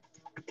 all right?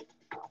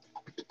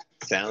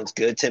 Sounds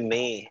good to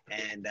me.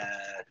 And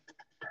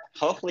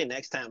hopefully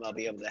next time I'll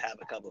be able to have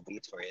a couple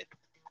beats for you.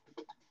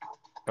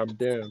 I'm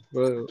down.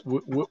 Well,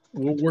 we'll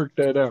work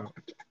that out.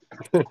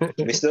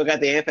 We still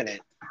got the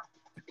Infinite.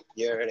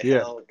 You're the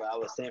hell I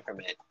was saying from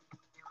it.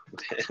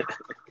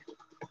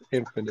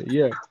 Infinite.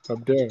 Yeah,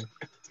 I'm down.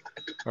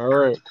 All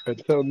right.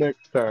 Until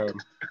next time.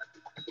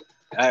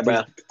 All right,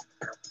 bro.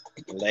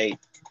 Late.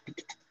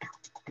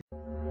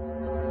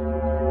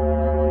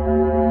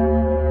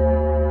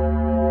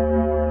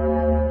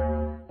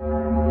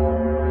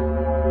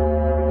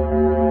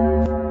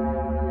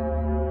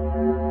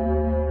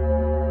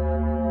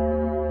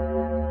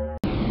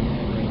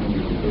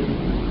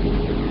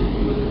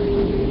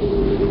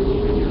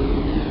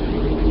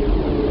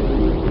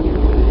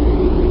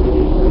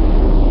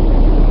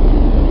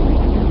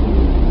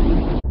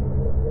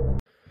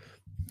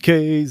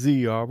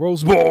 KZRO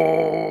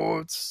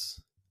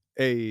Sports.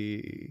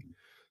 Hey,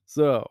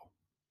 so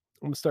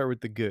I'm gonna start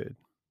with the good.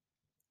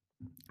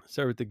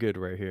 Start with the good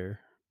right here.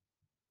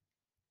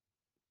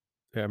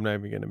 Yeah, I'm not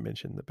even gonna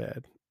mention the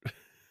bad.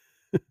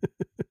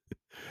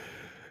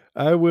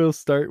 I will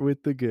start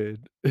with the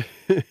good.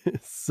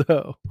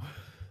 So,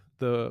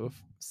 the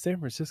San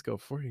Francisco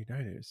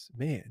 49ers,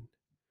 man,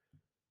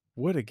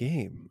 what a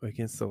game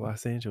against the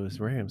Los Angeles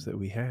Rams that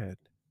we had.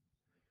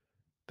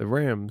 The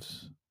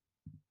Rams,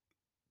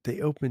 they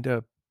opened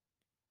up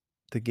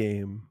the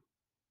game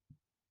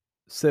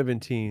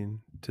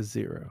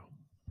 17-0,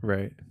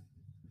 right?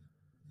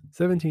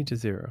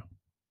 17-0.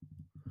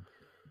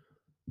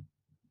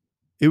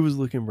 It was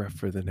looking rough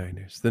for the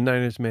Niners. The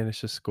Niners managed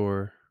to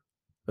score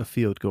a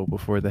field goal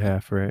before the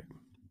half, right?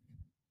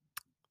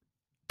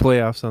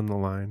 Playoffs on the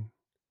line.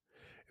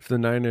 If the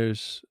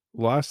Niners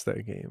lost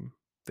that game,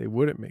 they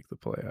wouldn't make the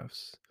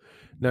playoffs.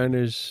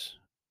 Niners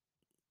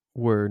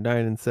were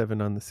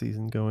 9-7 on the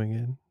season going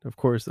in. Of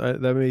course,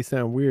 that may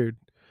sound weird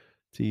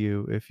to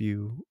you if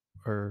you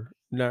are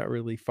not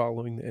really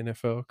following the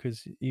NFL,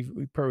 because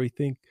you probably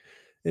think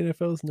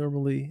NFL is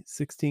normally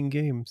 16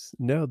 games.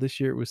 No, this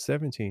year it was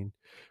 17.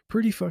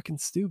 Pretty fucking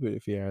stupid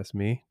if you ask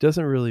me.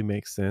 Doesn't really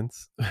make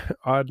sense.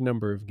 Odd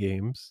number of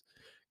games.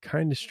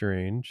 Kind of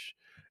strange.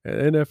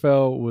 And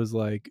NFL was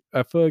like,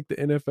 I feel like the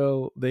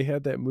NFL, they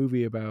had that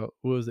movie about,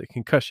 what was it,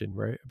 concussion,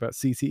 right? About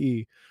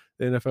CTE.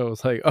 The NFL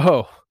was like,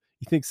 oh,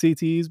 you think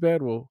CTE is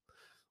bad? Well,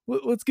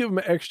 let's give them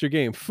an extra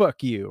game.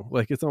 Fuck you.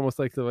 Like, it's almost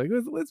like they're like,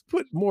 let's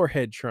put more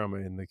head trauma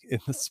in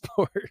the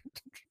sport.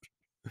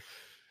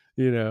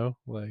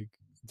 Like,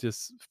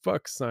 just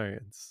fuck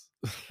science.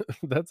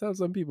 That's how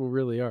some people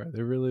really are.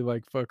 They're really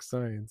like, fuck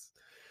science.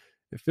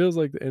 It feels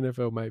like the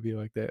NFL might be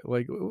like that.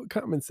 Like,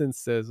 common sense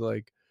says,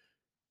 like,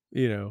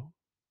 200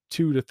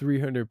 to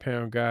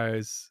 300-pound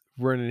guys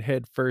running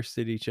head first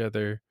at each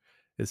other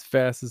as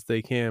fast as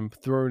they can,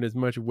 throwing as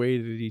much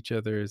weight at each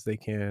other as they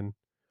can,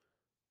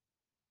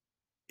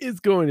 is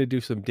going to do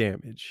some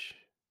damage.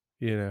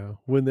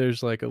 When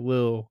there's like a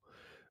little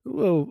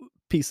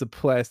piece of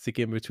plastic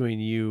in between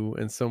you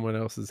and someone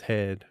else's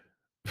head.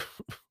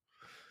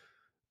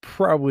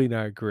 Probably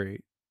not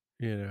great,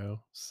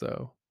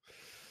 so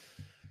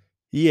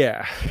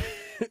yeah.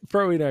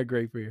 Probably not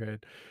great for your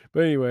head.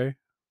 But anyway,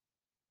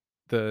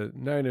 the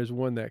Niners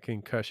won that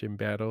concussion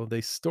battle.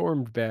 They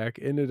stormed back,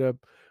 ended up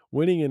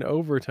winning in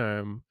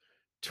overtime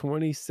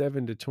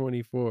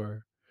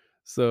 27-24.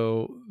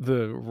 So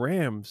the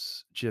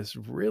Rams just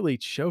really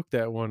choked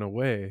that one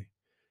away.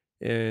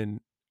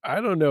 And I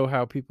don't know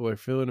how people are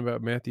feeling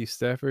about Matthew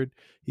Stafford.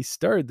 He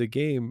started the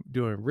game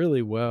doing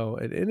really well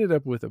and ended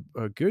up with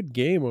a good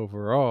game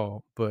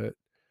overall, but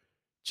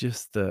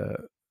just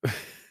the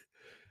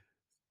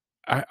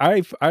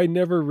I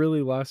never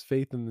really lost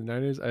faith in the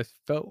Niners. I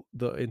felt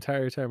the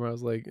entire time, I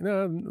was like,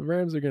 no, the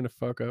Rams are gonna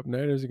fuck up.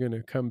 Niners are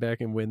gonna come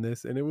back and win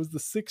this. And it was the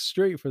sixth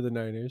straight for the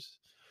Niners.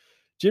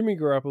 Jimmy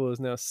Garoppolo is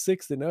now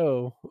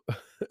 6-0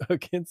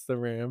 against the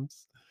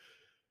Rams.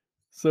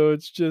 So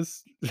it's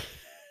just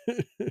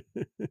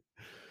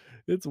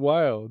it's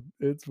wild.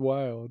 It's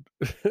wild.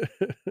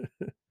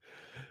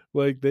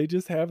 Like, they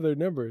just have their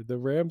number. The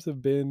Rams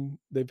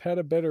they've had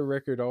a better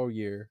record all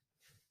year.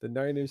 The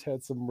Niners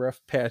had some rough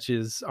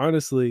patches.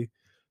 Honestly,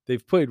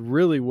 they've played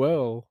really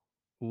well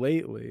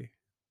lately.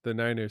 The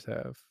Niners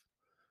have.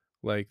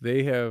 Like,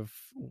 they have,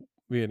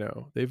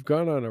 they've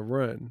gone on a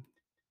run.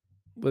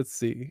 Let's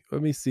see.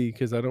 Let me see,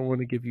 because I don't want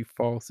to give you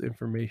false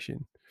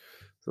information.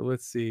 So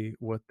let's see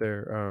what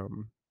their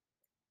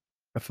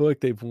I feel like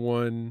they've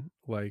won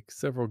like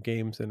several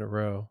games in a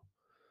row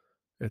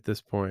at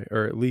this point,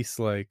 or at least,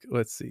 like,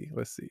 let's see.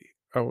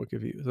 I won't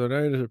give you. So the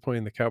Niners are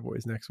playing the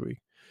Cowboys next week.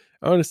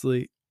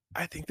 Honestly,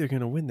 I think they're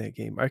going to win that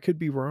game. I could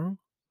be wrong,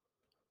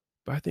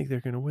 but I think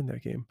they're going to win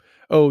that game.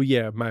 Oh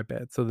yeah, my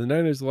bad. So the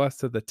Niners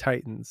lost to the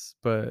Titans,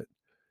 but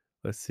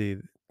let's see.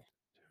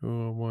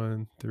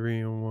 2-1,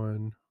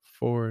 3-1,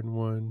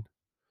 4-1,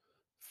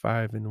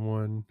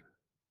 5-1.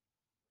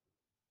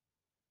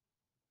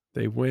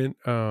 They went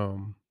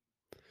 5-1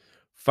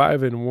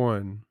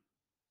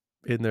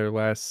 in their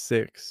last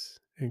 6,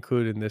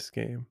 including this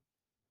game.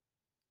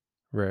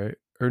 Right?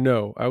 Or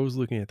no, I was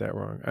looking at that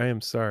wrong. I am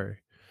sorry.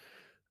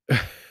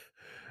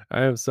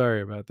 I am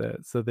sorry about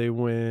that. So they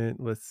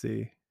went, let's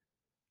see.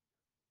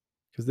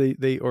 Cuz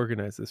they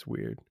organized this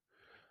weird.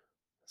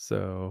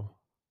 So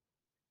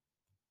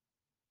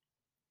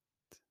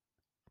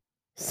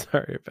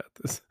sorry about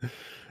this.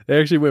 They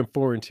actually went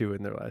 4-2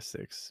 in their last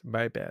 6.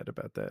 My bad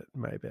about that.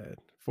 My bad.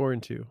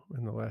 4-2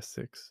 in the last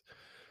 6.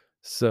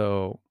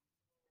 So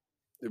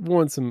they've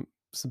won some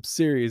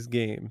serious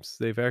games.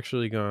 They've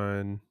actually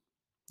gone,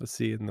 let's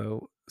see, in the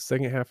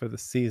second half of the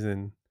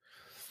season.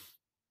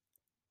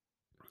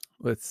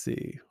 Let's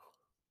see.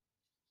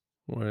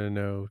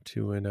 1-0,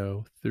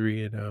 2-0,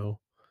 3-0,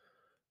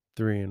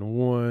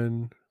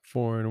 3-1,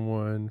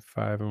 4-1,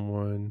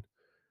 5-1,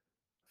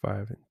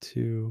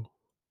 5-2,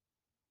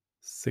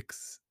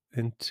 6-2,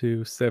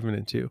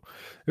 7-2.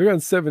 They're on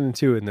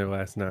 7-2 in their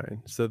last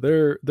 9. So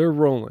they're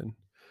rolling.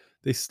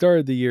 they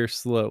started the year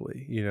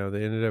slowly. You know,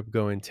 they ended up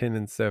going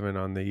 10-7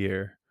 on the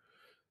year.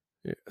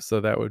 Yeah, so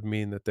that would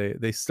mean that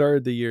they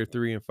started the year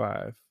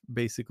 3-5.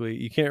 Basically,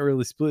 you can't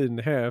really split it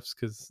into halves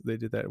because they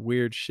did that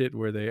weird shit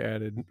where they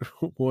added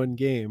one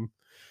game.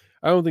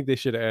 I don't think they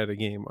should have added a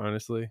game,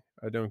 honestly.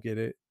 I don't get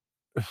it.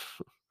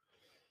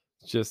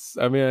 Just,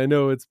 I mean, I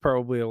know it's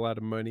probably a lot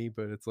of money,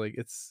 but it's like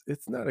it's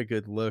not a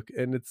good look,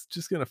 and it's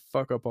just gonna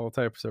fuck up all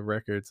types of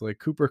records. Like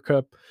Cooper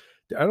Cup,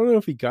 I don't know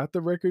if he got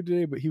the record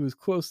today, but he was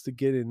close to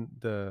getting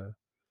the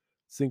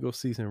single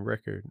season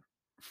record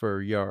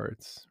for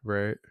yards,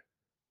 right?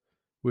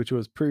 Which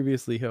was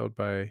previously held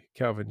by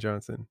Calvin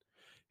Johnson.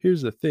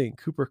 Here's the thing,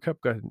 Cooper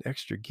Cup got an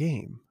extra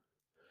game.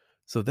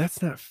 So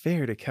that's not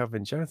fair to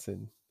Calvin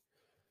Johnson.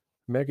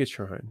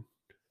 Megatron.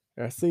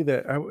 I say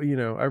that I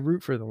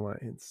root for the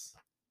Lions.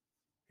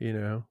 You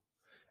know,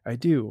 I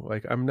do.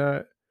 Like,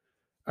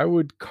 I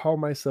would call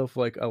myself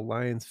like a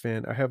Lions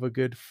fan. I have a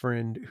good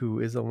friend who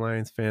is a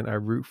Lions fan. I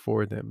root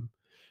for them.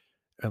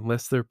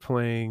 Unless they're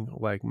playing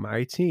like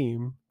my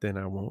team, then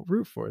I won't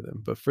root for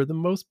them. But for the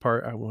most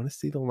part, I want to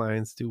see the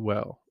Lions do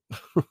well.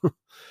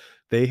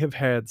 They have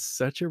had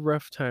such a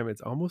rough time.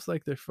 It's almost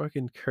like they're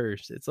fucking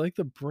cursed. It's like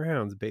the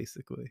Browns,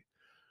 basically.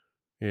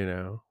 You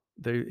know,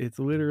 it's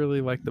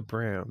literally like the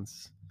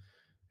Browns.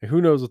 And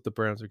who knows what the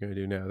Browns are going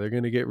to do now? They're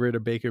going to get rid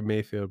of Baker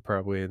Mayfield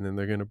probably, and then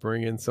they're going to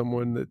bring in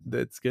someone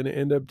that's going to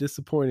end up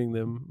disappointing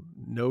them,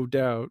 no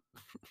doubt.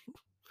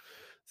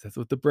 That's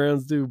what the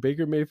Browns do.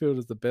 Baker Mayfield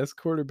is the best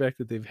quarterback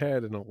that they've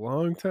had in a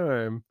long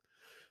time,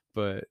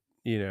 but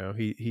you know,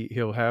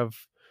 he'll have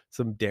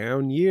some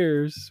down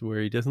years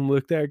where he doesn't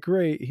look that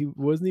great. He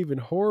wasn't even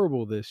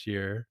horrible this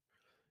year.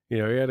 You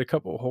know, he had a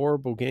couple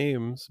horrible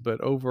games,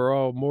 but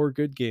overall more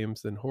good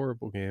games than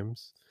horrible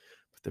games.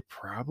 But they're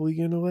probably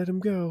going to let him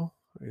go,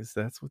 because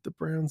that's what the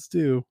Browns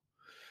do.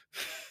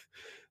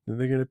 Then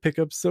they're going to pick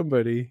up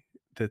somebody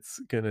that's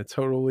going to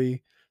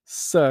totally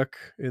suck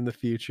in the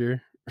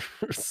future.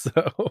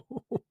 So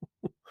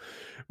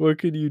what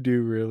can you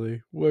do,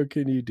 really? What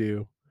can you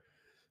do?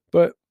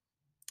 But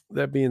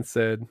that being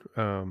said,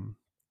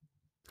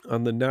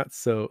 on the not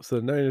so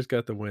the Niners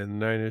got the win.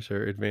 The Niners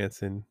are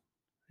advancing.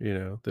 You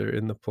know, they're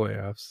in the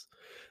playoffs.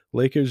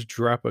 Lakers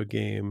drop a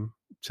game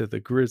to the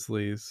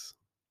Grizzlies,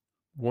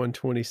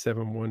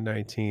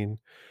 127-119.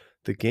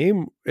 The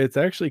game, it's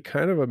actually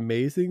kind of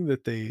amazing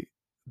that the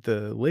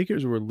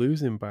Lakers were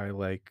losing by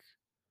like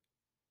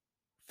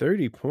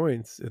 30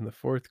 points in the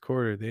fourth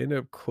quarter. They ended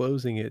up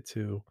closing it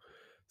to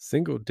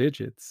single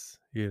digits,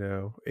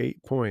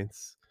 8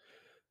 points.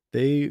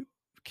 They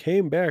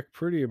came back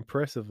pretty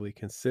impressively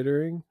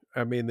considering.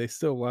 I mean, they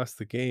still lost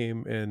the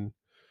game, and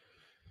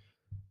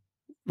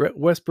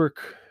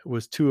Westbrook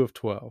was 2 of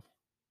 12.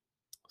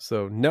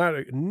 So not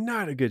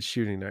a good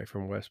shooting night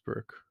from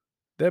Westbrook.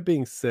 That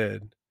being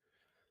said,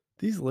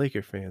 these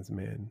Laker fans,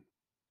 man,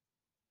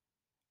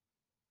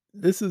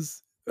 this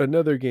is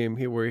another game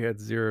here where he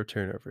had 0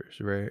 turnovers,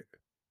 right?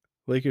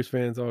 Lakers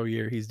fans all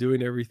year, he's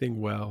doing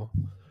everything well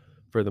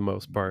for the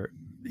most part,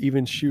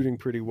 even shooting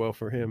pretty well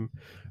for him.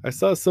 I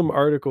saw some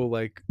article,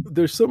 like,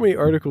 there's so many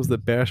articles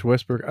that bash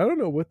Westbrook. I don't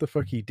know what the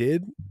fuck he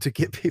did to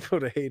get people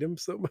to hate him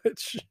so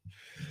much,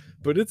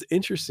 but it's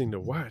interesting to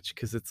watch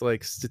because it's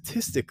like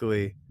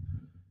statistically,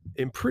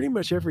 in pretty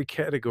much every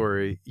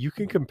category, you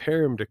can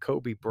compare him to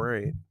Kobe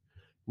Bryant.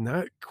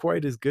 Not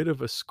quite as good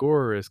of a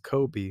scorer as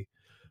Kobe,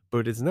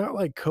 but it's not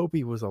like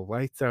Kobe was a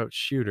lights out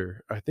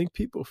shooter. I think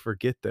people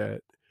forget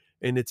that.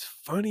 And it's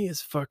funny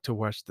as fuck to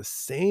watch the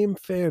same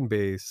fan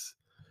base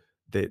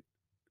that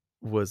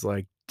was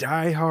like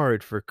die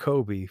hard for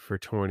Kobe for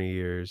 20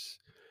 years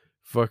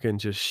fucking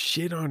just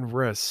shit on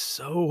Russ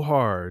so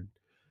hard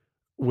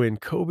when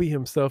Kobe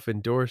himself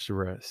endorsed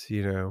Russ,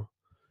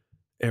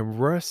 And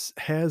Russ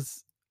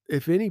has,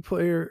 if any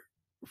player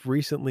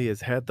recently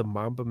has had the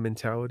Mamba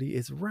mentality,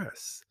 it's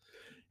Russ.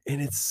 And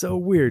it's so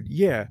weird.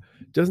 Yeah,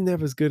 doesn't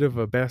have as good of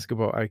a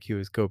basketball IQ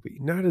as Kobe.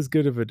 Not as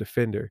good of a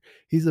defender.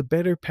 He's a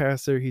better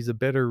passer. He's a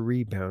better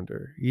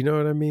rebounder. You know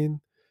what I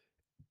mean?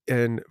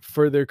 And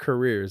for their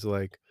careers,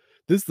 like,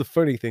 this is the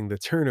funny thing, the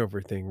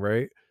turnover thing,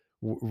 right?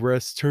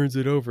 Russ turns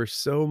it over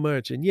so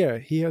much. And yeah,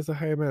 he has a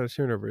high amount of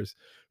turnovers.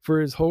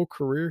 For his whole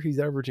career, he's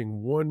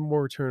averaging 1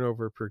 more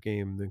turnover per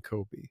game than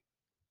Kobe.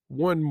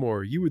 1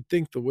 more. You would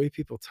think the way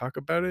people talk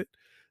about it,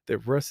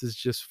 that Russ is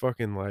just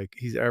fucking like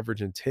he's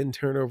averaging 10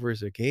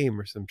 turnovers a game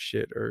or some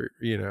shit, or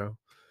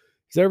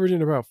he's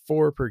averaging about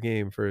 4 per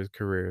game for his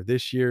career.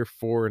 This year,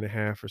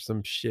 4.5 or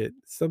some shit,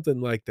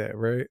 something like that,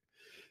 right?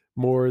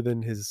 More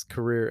than his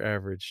career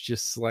average,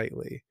 just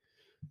slightly.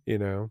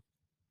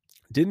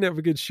 Didn't have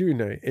a good shooting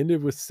night.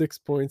 Ended with 6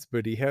 points,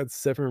 but he had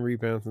 7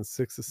 rebounds and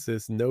 6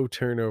 assists, no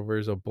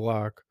turnovers, a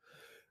block.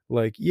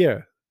 Like,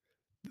 yeah,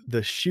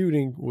 the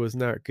shooting was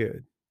not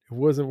good. It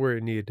wasn't where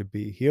it needed to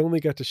be. He only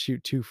got to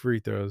shoot 2 free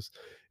throws.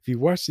 If you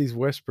watch these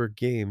Westbrook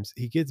games,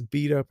 he gets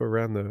beat up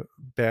around the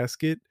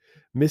basket,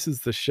 misses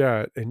the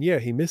shot, and yeah,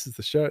 he misses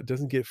the shot,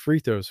 doesn't get free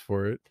throws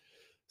for it.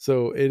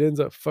 So it ends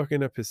up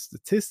fucking up his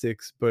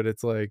statistics, but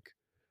it's like,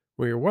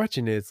 when you're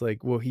watching it, it's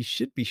like, well, he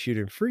should be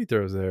shooting free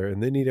throws there,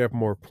 and then he'd have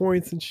more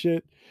points and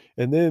shit.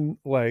 And then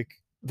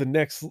like the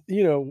next,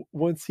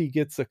 once he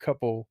gets a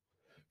couple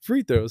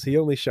free throws, he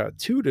only shot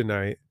 2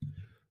 tonight.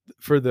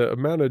 For the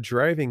amount of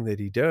driving that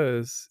he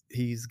does,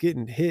 he's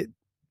getting hit,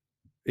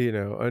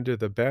 under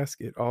the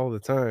basket all the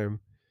time.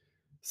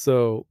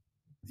 So,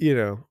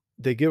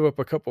 they give up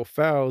a couple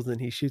fouls and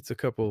he shoots a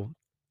couple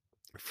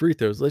free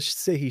throws. Let's just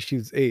say he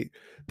shoots 8.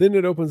 Then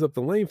it opens up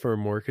the lane for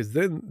him more because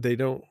then they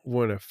don't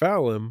want to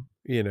foul him.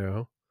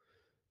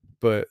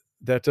 But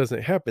that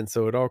doesn't happen.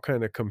 So it all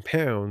kind of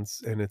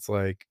compounds. And it's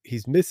like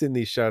he's missing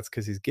these shots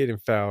because he's getting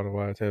fouled a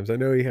lot of times. I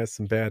know he has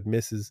some bad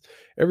misses.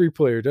 Every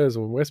player does.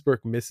 When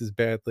Westbrook misses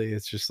badly,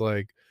 it's just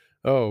like,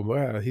 oh,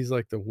 wow, he's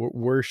like the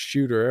worst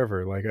shooter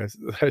ever. Like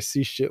I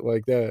see shit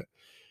like that.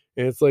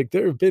 And it's like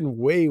there have been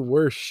way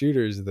worse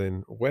shooters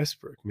than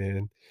Westbrook,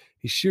 man.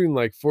 He's shooting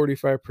like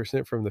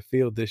 45% from the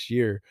field this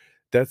year.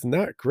 That's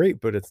not great,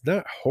 but it's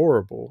not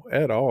horrible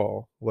at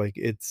all. Like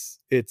it's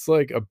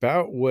like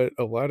about what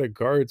a lot of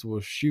guards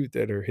will shoot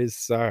that are his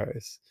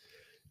size,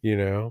 you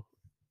know?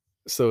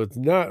 So it's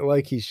not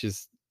like he's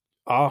just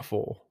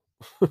awful.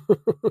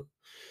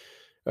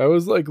 I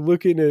was like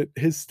looking at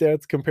his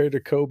stats compared to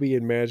Kobe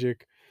and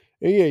Magic.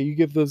 And yeah, you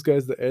give those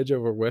guys the edge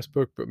over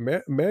Westbrook, but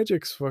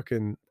Magic's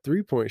fucking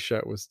 3-point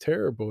shot was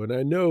terrible. And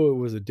I know it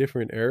was a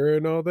different era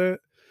and all that,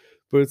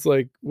 but it's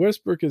like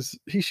Westbrook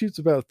he shoots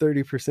about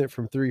 30%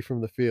 from 3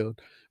 from the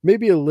field.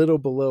 Maybe a little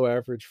below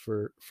average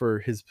for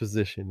his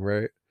position,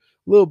 right?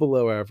 A little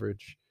below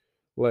average.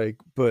 Like,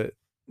 but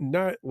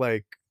not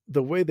like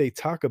the way they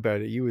talk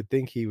about it, you would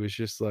think he was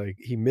just like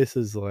he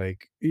misses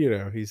like,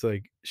 he's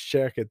like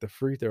Shaq at the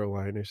free throw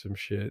line or some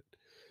shit.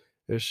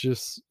 It's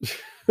just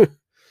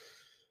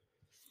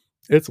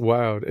it's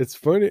wild. It's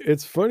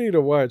funny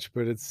to watch,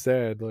 but it's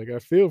sad. Like I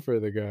feel for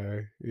the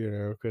guy,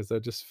 because I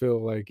just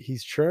feel like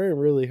he's trying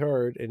really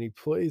hard and he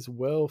plays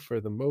well for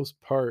the most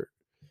part.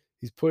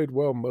 He's played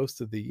well most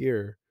of the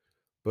year,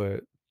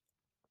 but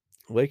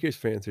Lakers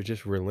fans are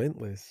just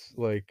relentless.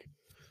 Like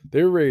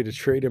they're ready to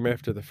trade him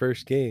after the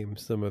first game,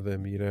 some of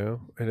them,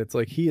 and it's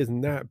like he has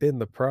not been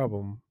the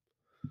problem.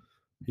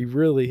 He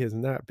really has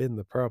not been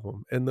the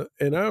problem. And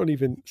I don't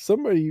even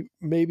somebody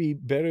maybe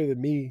better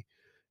than me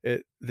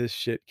at this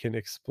shit can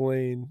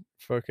explain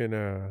fucking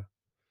the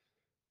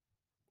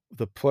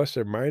plus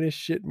or minus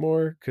shit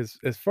more, because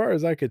as far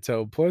as I could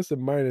tell, plus and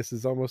minus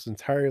is almost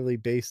entirely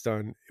based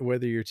on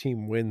whether your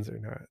team wins or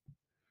not.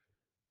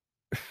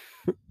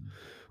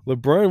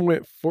 LeBron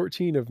went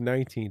 14 of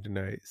 19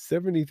 tonight,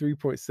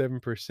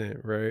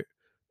 73.7%, right?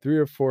 3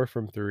 of 4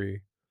 from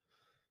 3,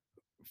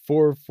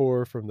 4 of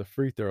 4 from the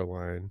free throw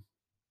line.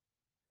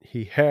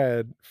 He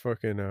had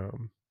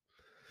fucking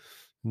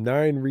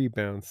 9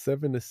 rebounds,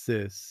 7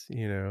 assists,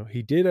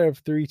 He did have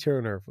 3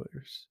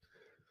 turnovers.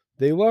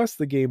 They lost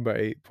the game by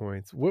 8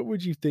 points. What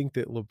would you think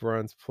that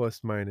LeBron's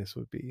plus minus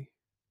would be?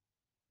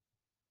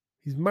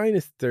 He's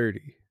minus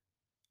 30.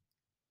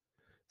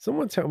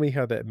 Someone tell me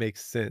how that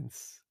makes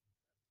sense.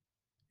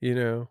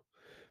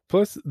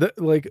 Plus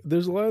like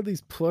there's a lot of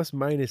these plus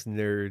minus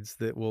nerds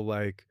that will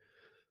like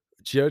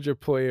judge a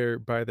player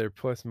by their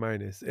plus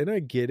minus. And I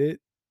get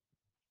it.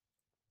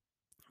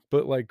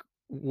 But like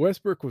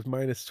Westbrook was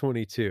minus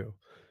 22.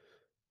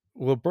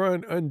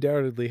 LeBron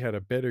undoubtedly had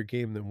a better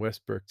game than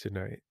Westbrook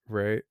tonight,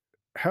 right?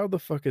 How the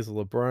fuck is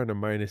LeBron a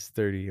minus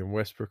 30 and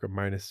Westbrook a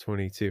minus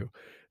 22?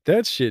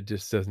 That shit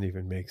just doesn't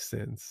even make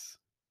sense.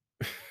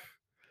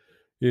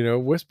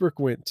 Westbrook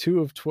went 2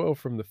 of 12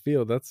 from the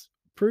field. That's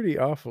pretty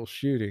awful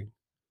shooting,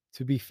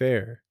 to be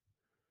fair.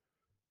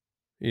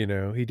 He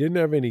didn't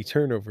have any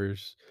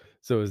turnovers.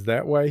 So is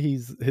that why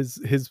his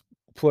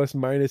plus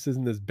minus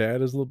isn't as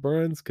bad as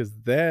LeBron's? Because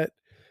that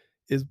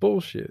is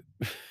bullshit.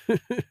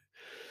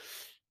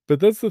 But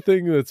that's the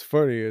thing that's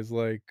funny is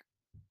like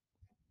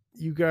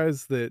you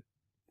guys that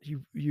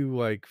you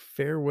like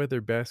fair weather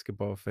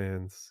basketball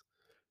fans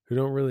who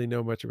don't really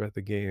know much about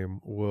the game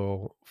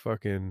will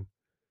fucking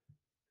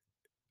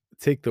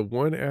take the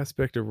one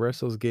aspect of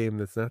Russell's game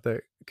that's not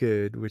that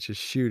good, which is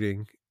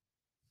shooting,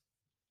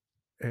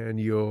 and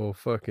you'll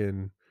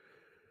fucking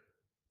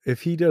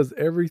if he does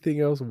everything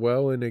else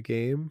well in a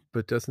game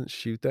but doesn't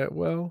shoot that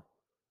well,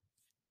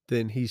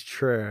 then he's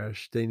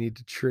trash. They need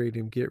to trade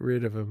him, get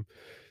rid of him.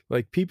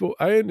 Like people,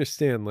 I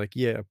understand, like,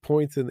 yeah,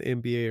 points in the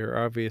NBA are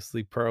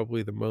obviously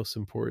probably the most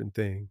important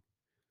thing,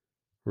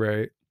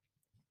 right?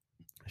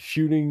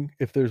 Shooting,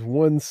 if there's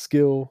one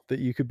skill that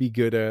you could be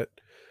good at,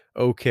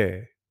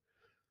 okay.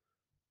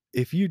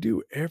 If you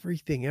do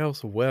everything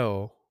else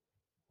well,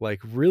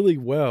 like really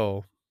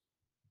well,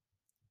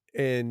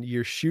 and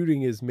your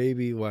shooting is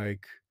maybe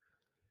like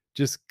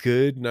just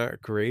good,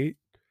 not great,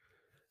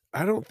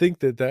 I don't think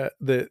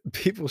that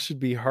people should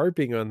be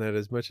harping on that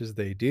as much as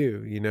they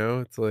do,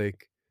 It's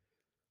like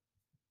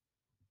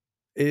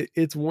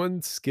it's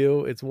one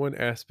skill, it's one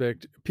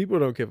aspect. People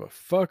don't give a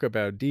fuck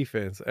about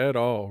defense at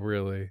all,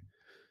 really.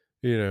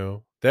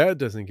 That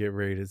doesn't get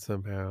rated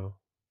somehow.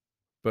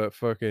 But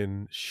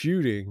fucking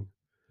shooting,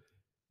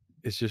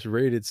 it's just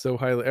rated so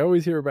highly. I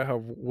always hear about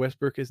how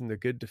Westbrook isn't a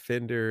good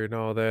defender and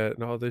all that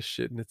and all this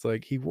shit. And it's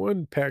like he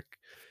won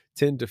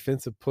Pac-10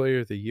 Defensive Player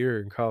of the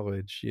Year in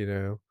college, you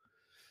know.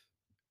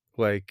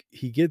 Like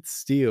he gets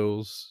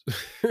steals.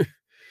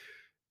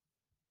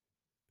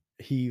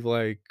 He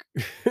like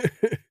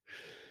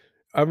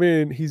I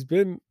mean, he's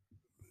been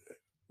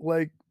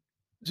like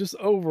just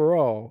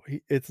overall,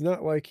 it's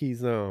not like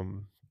he's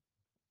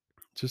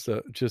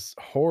just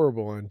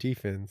horrible on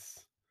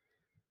defense,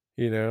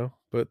 you know?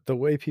 But the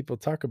way people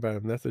talk about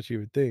him, that's what you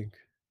would think.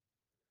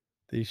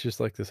 That he's just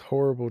like this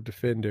horrible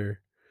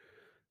defender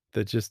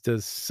that just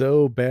does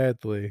so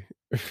badly.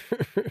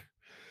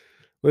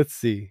 Let's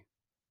see.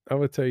 I'm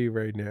gonna tell you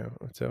right now.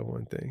 I'll tell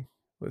one thing.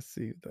 Let's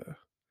see the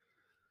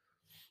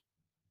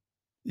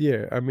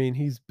yeah, I mean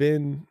he's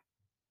been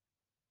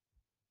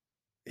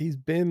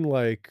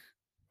like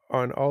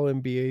on all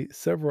NBA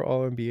several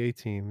all NBA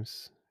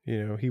teams.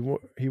 You know,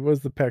 he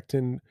was the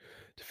Pac-10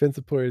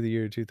 Defensive Player of the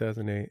Year in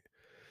 2008.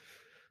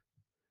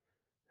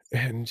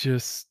 And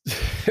just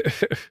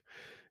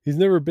he's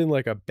never been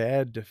like a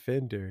bad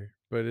defender,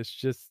 but it's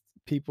just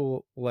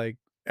people like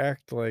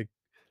act like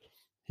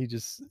he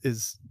just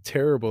is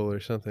terrible or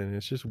something.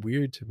 It's just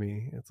weird to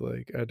me. It's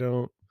like I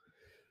don't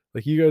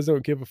like you guys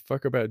don't give a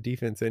fuck about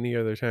defense any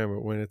other time,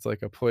 but when it's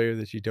like a player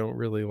that you don't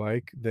really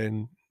like,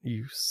 then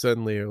you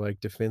suddenly are like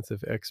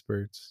defensive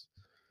experts.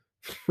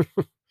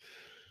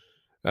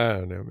 I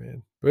don't know,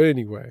 man. But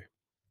anyway,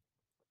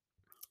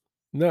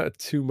 not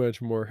too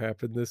much more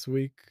happened this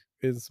week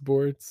in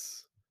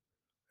sports.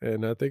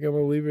 And I think I'm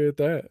gonna leave it at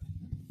that.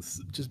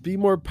 Just be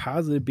more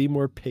positive, be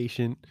more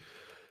patient.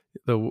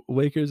 The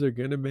Lakers are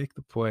gonna make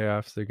the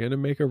playoffs. They're gonna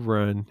make a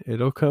run.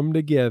 It'll come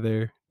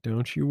together.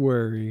 Don't you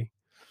worry.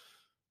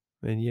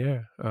 And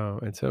yeah,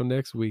 until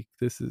next week,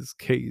 this is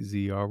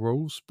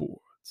KZRO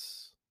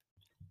Sports.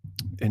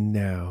 And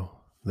now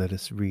let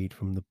us read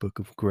from the Book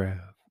of Grav.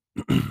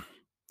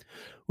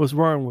 What's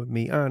wrong with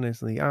me?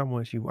 Honestly, I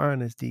want you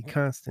honesty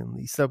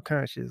constantly.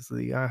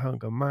 Subconsciously, I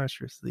hunger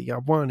monstrously. I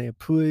want it,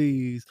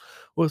 please.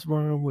 What's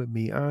wrong with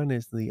me?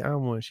 Honestly, I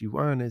want you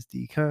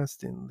honesty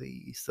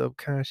constantly.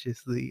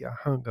 Subconsciously, I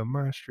hunger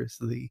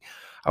monstrously.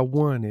 I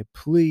want it,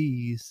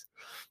 please.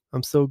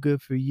 I'm so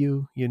good for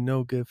you, you're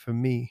no good for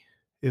me.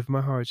 If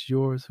my heart's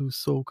yours, whose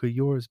soul could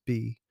yours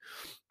be?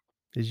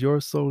 Is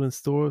your soul in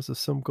stores of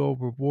some gold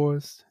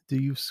rewards? Do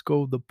you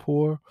scold the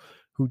poor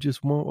who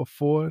just won't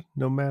afford,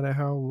 no matter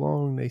how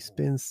long they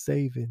spend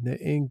saving, they're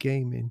in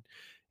gaming,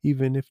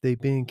 even if they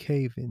been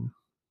caving?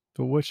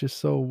 But what's your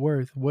soul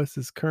worth? What's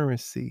its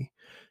currency?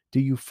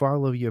 Do you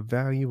follow your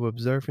value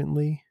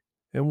observantly?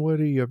 And what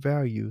are your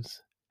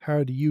values?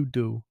 How do you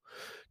do?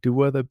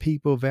 Do other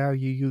people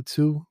value you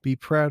too? Be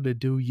proud to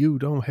do you,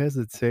 don't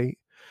hesitate.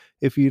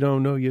 If you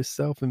don't know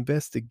yourself,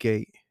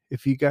 investigate.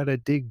 If you gotta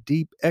dig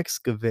deep,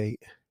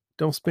 excavate.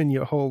 Don't spend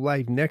your whole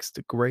life next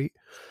to great.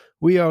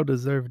 We all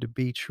deserve to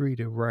be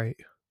treated right.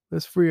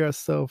 Let's free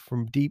ourselves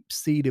from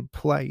deep-seated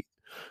plight.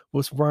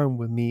 What's wrong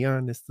with me?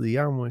 Honestly,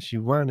 I want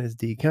you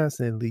honesty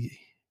constantly.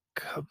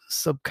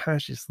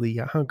 Subconsciously,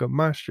 I hunger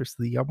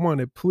monstrously. I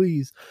want it,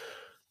 please.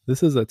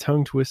 This is a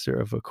tongue twister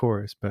of a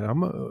chorus, but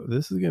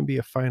this is gonna be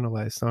a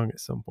finalized song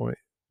at some point.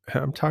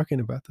 I'm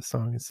talking about the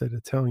song instead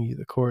of telling you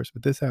the chorus,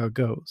 but this is how it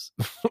goes.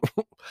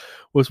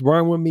 What's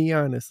wrong with me?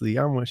 Honestly,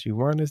 I want you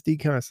honesty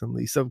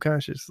constantly,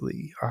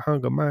 subconsciously, I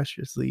hunger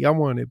monstrously. I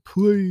want it,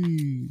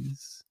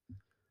 please.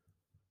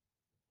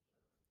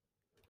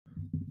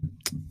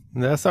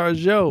 And that's our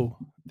show.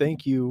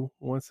 Thank you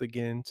once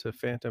again to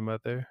Phantom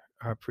Mother.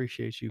 I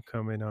appreciate you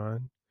coming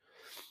on.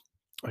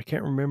 I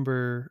can't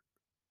remember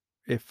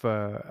if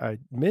I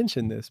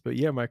mentioned this, but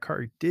yeah, my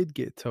car did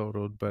get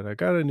totaled, but I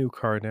got a new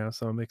car now,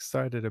 so I'm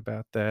excited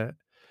about that.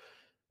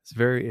 It's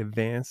very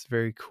advanced,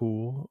 very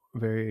cool,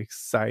 very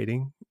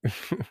exciting.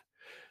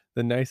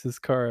 The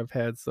nicest car I've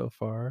had so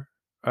far.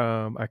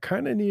 I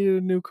kind of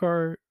needed a new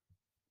car,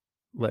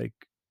 like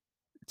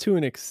to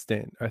an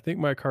extent. I think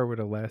my car would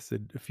have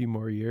lasted a few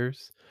more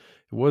years.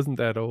 It wasn't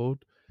that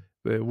old,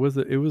 but it was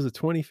a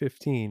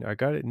 2015. I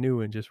got it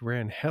new and just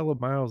ran hella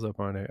miles up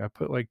on it. I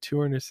put like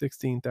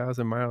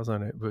 216,000 miles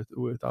on it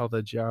with all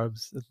the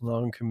jobs and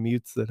long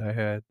commutes that I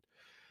had.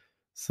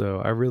 So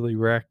I really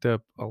racked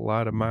up a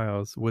lot of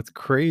miles. What's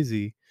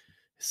crazy,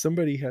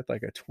 somebody had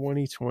like a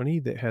 2020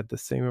 that had the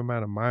same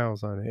amount of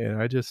miles on it,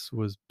 and I just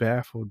was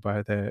baffled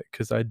by that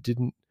because I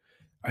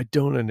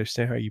don't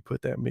understand how you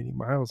put that many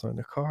miles on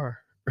a car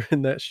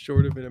in that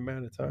short of an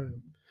amount of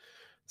time.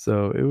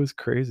 So it was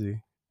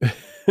crazy.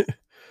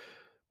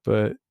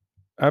 But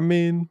I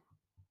mean,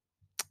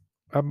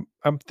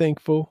 I'm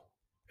thankful.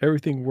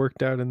 Everything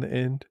worked out in the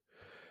end.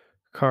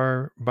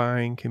 Car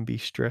buying can be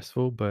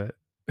stressful, but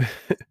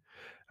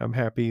I'm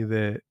happy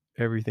that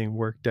everything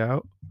worked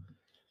out.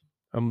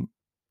 I'm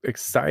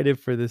excited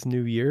for this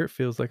new year. It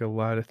feels like a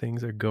lot of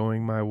things are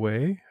going my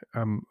way.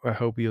 I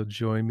hope you'll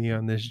join me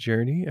on this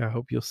journey. I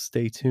hope you'll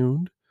stay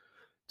tuned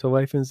to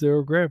Life in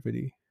Zero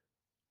Gravity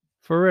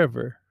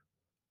forever.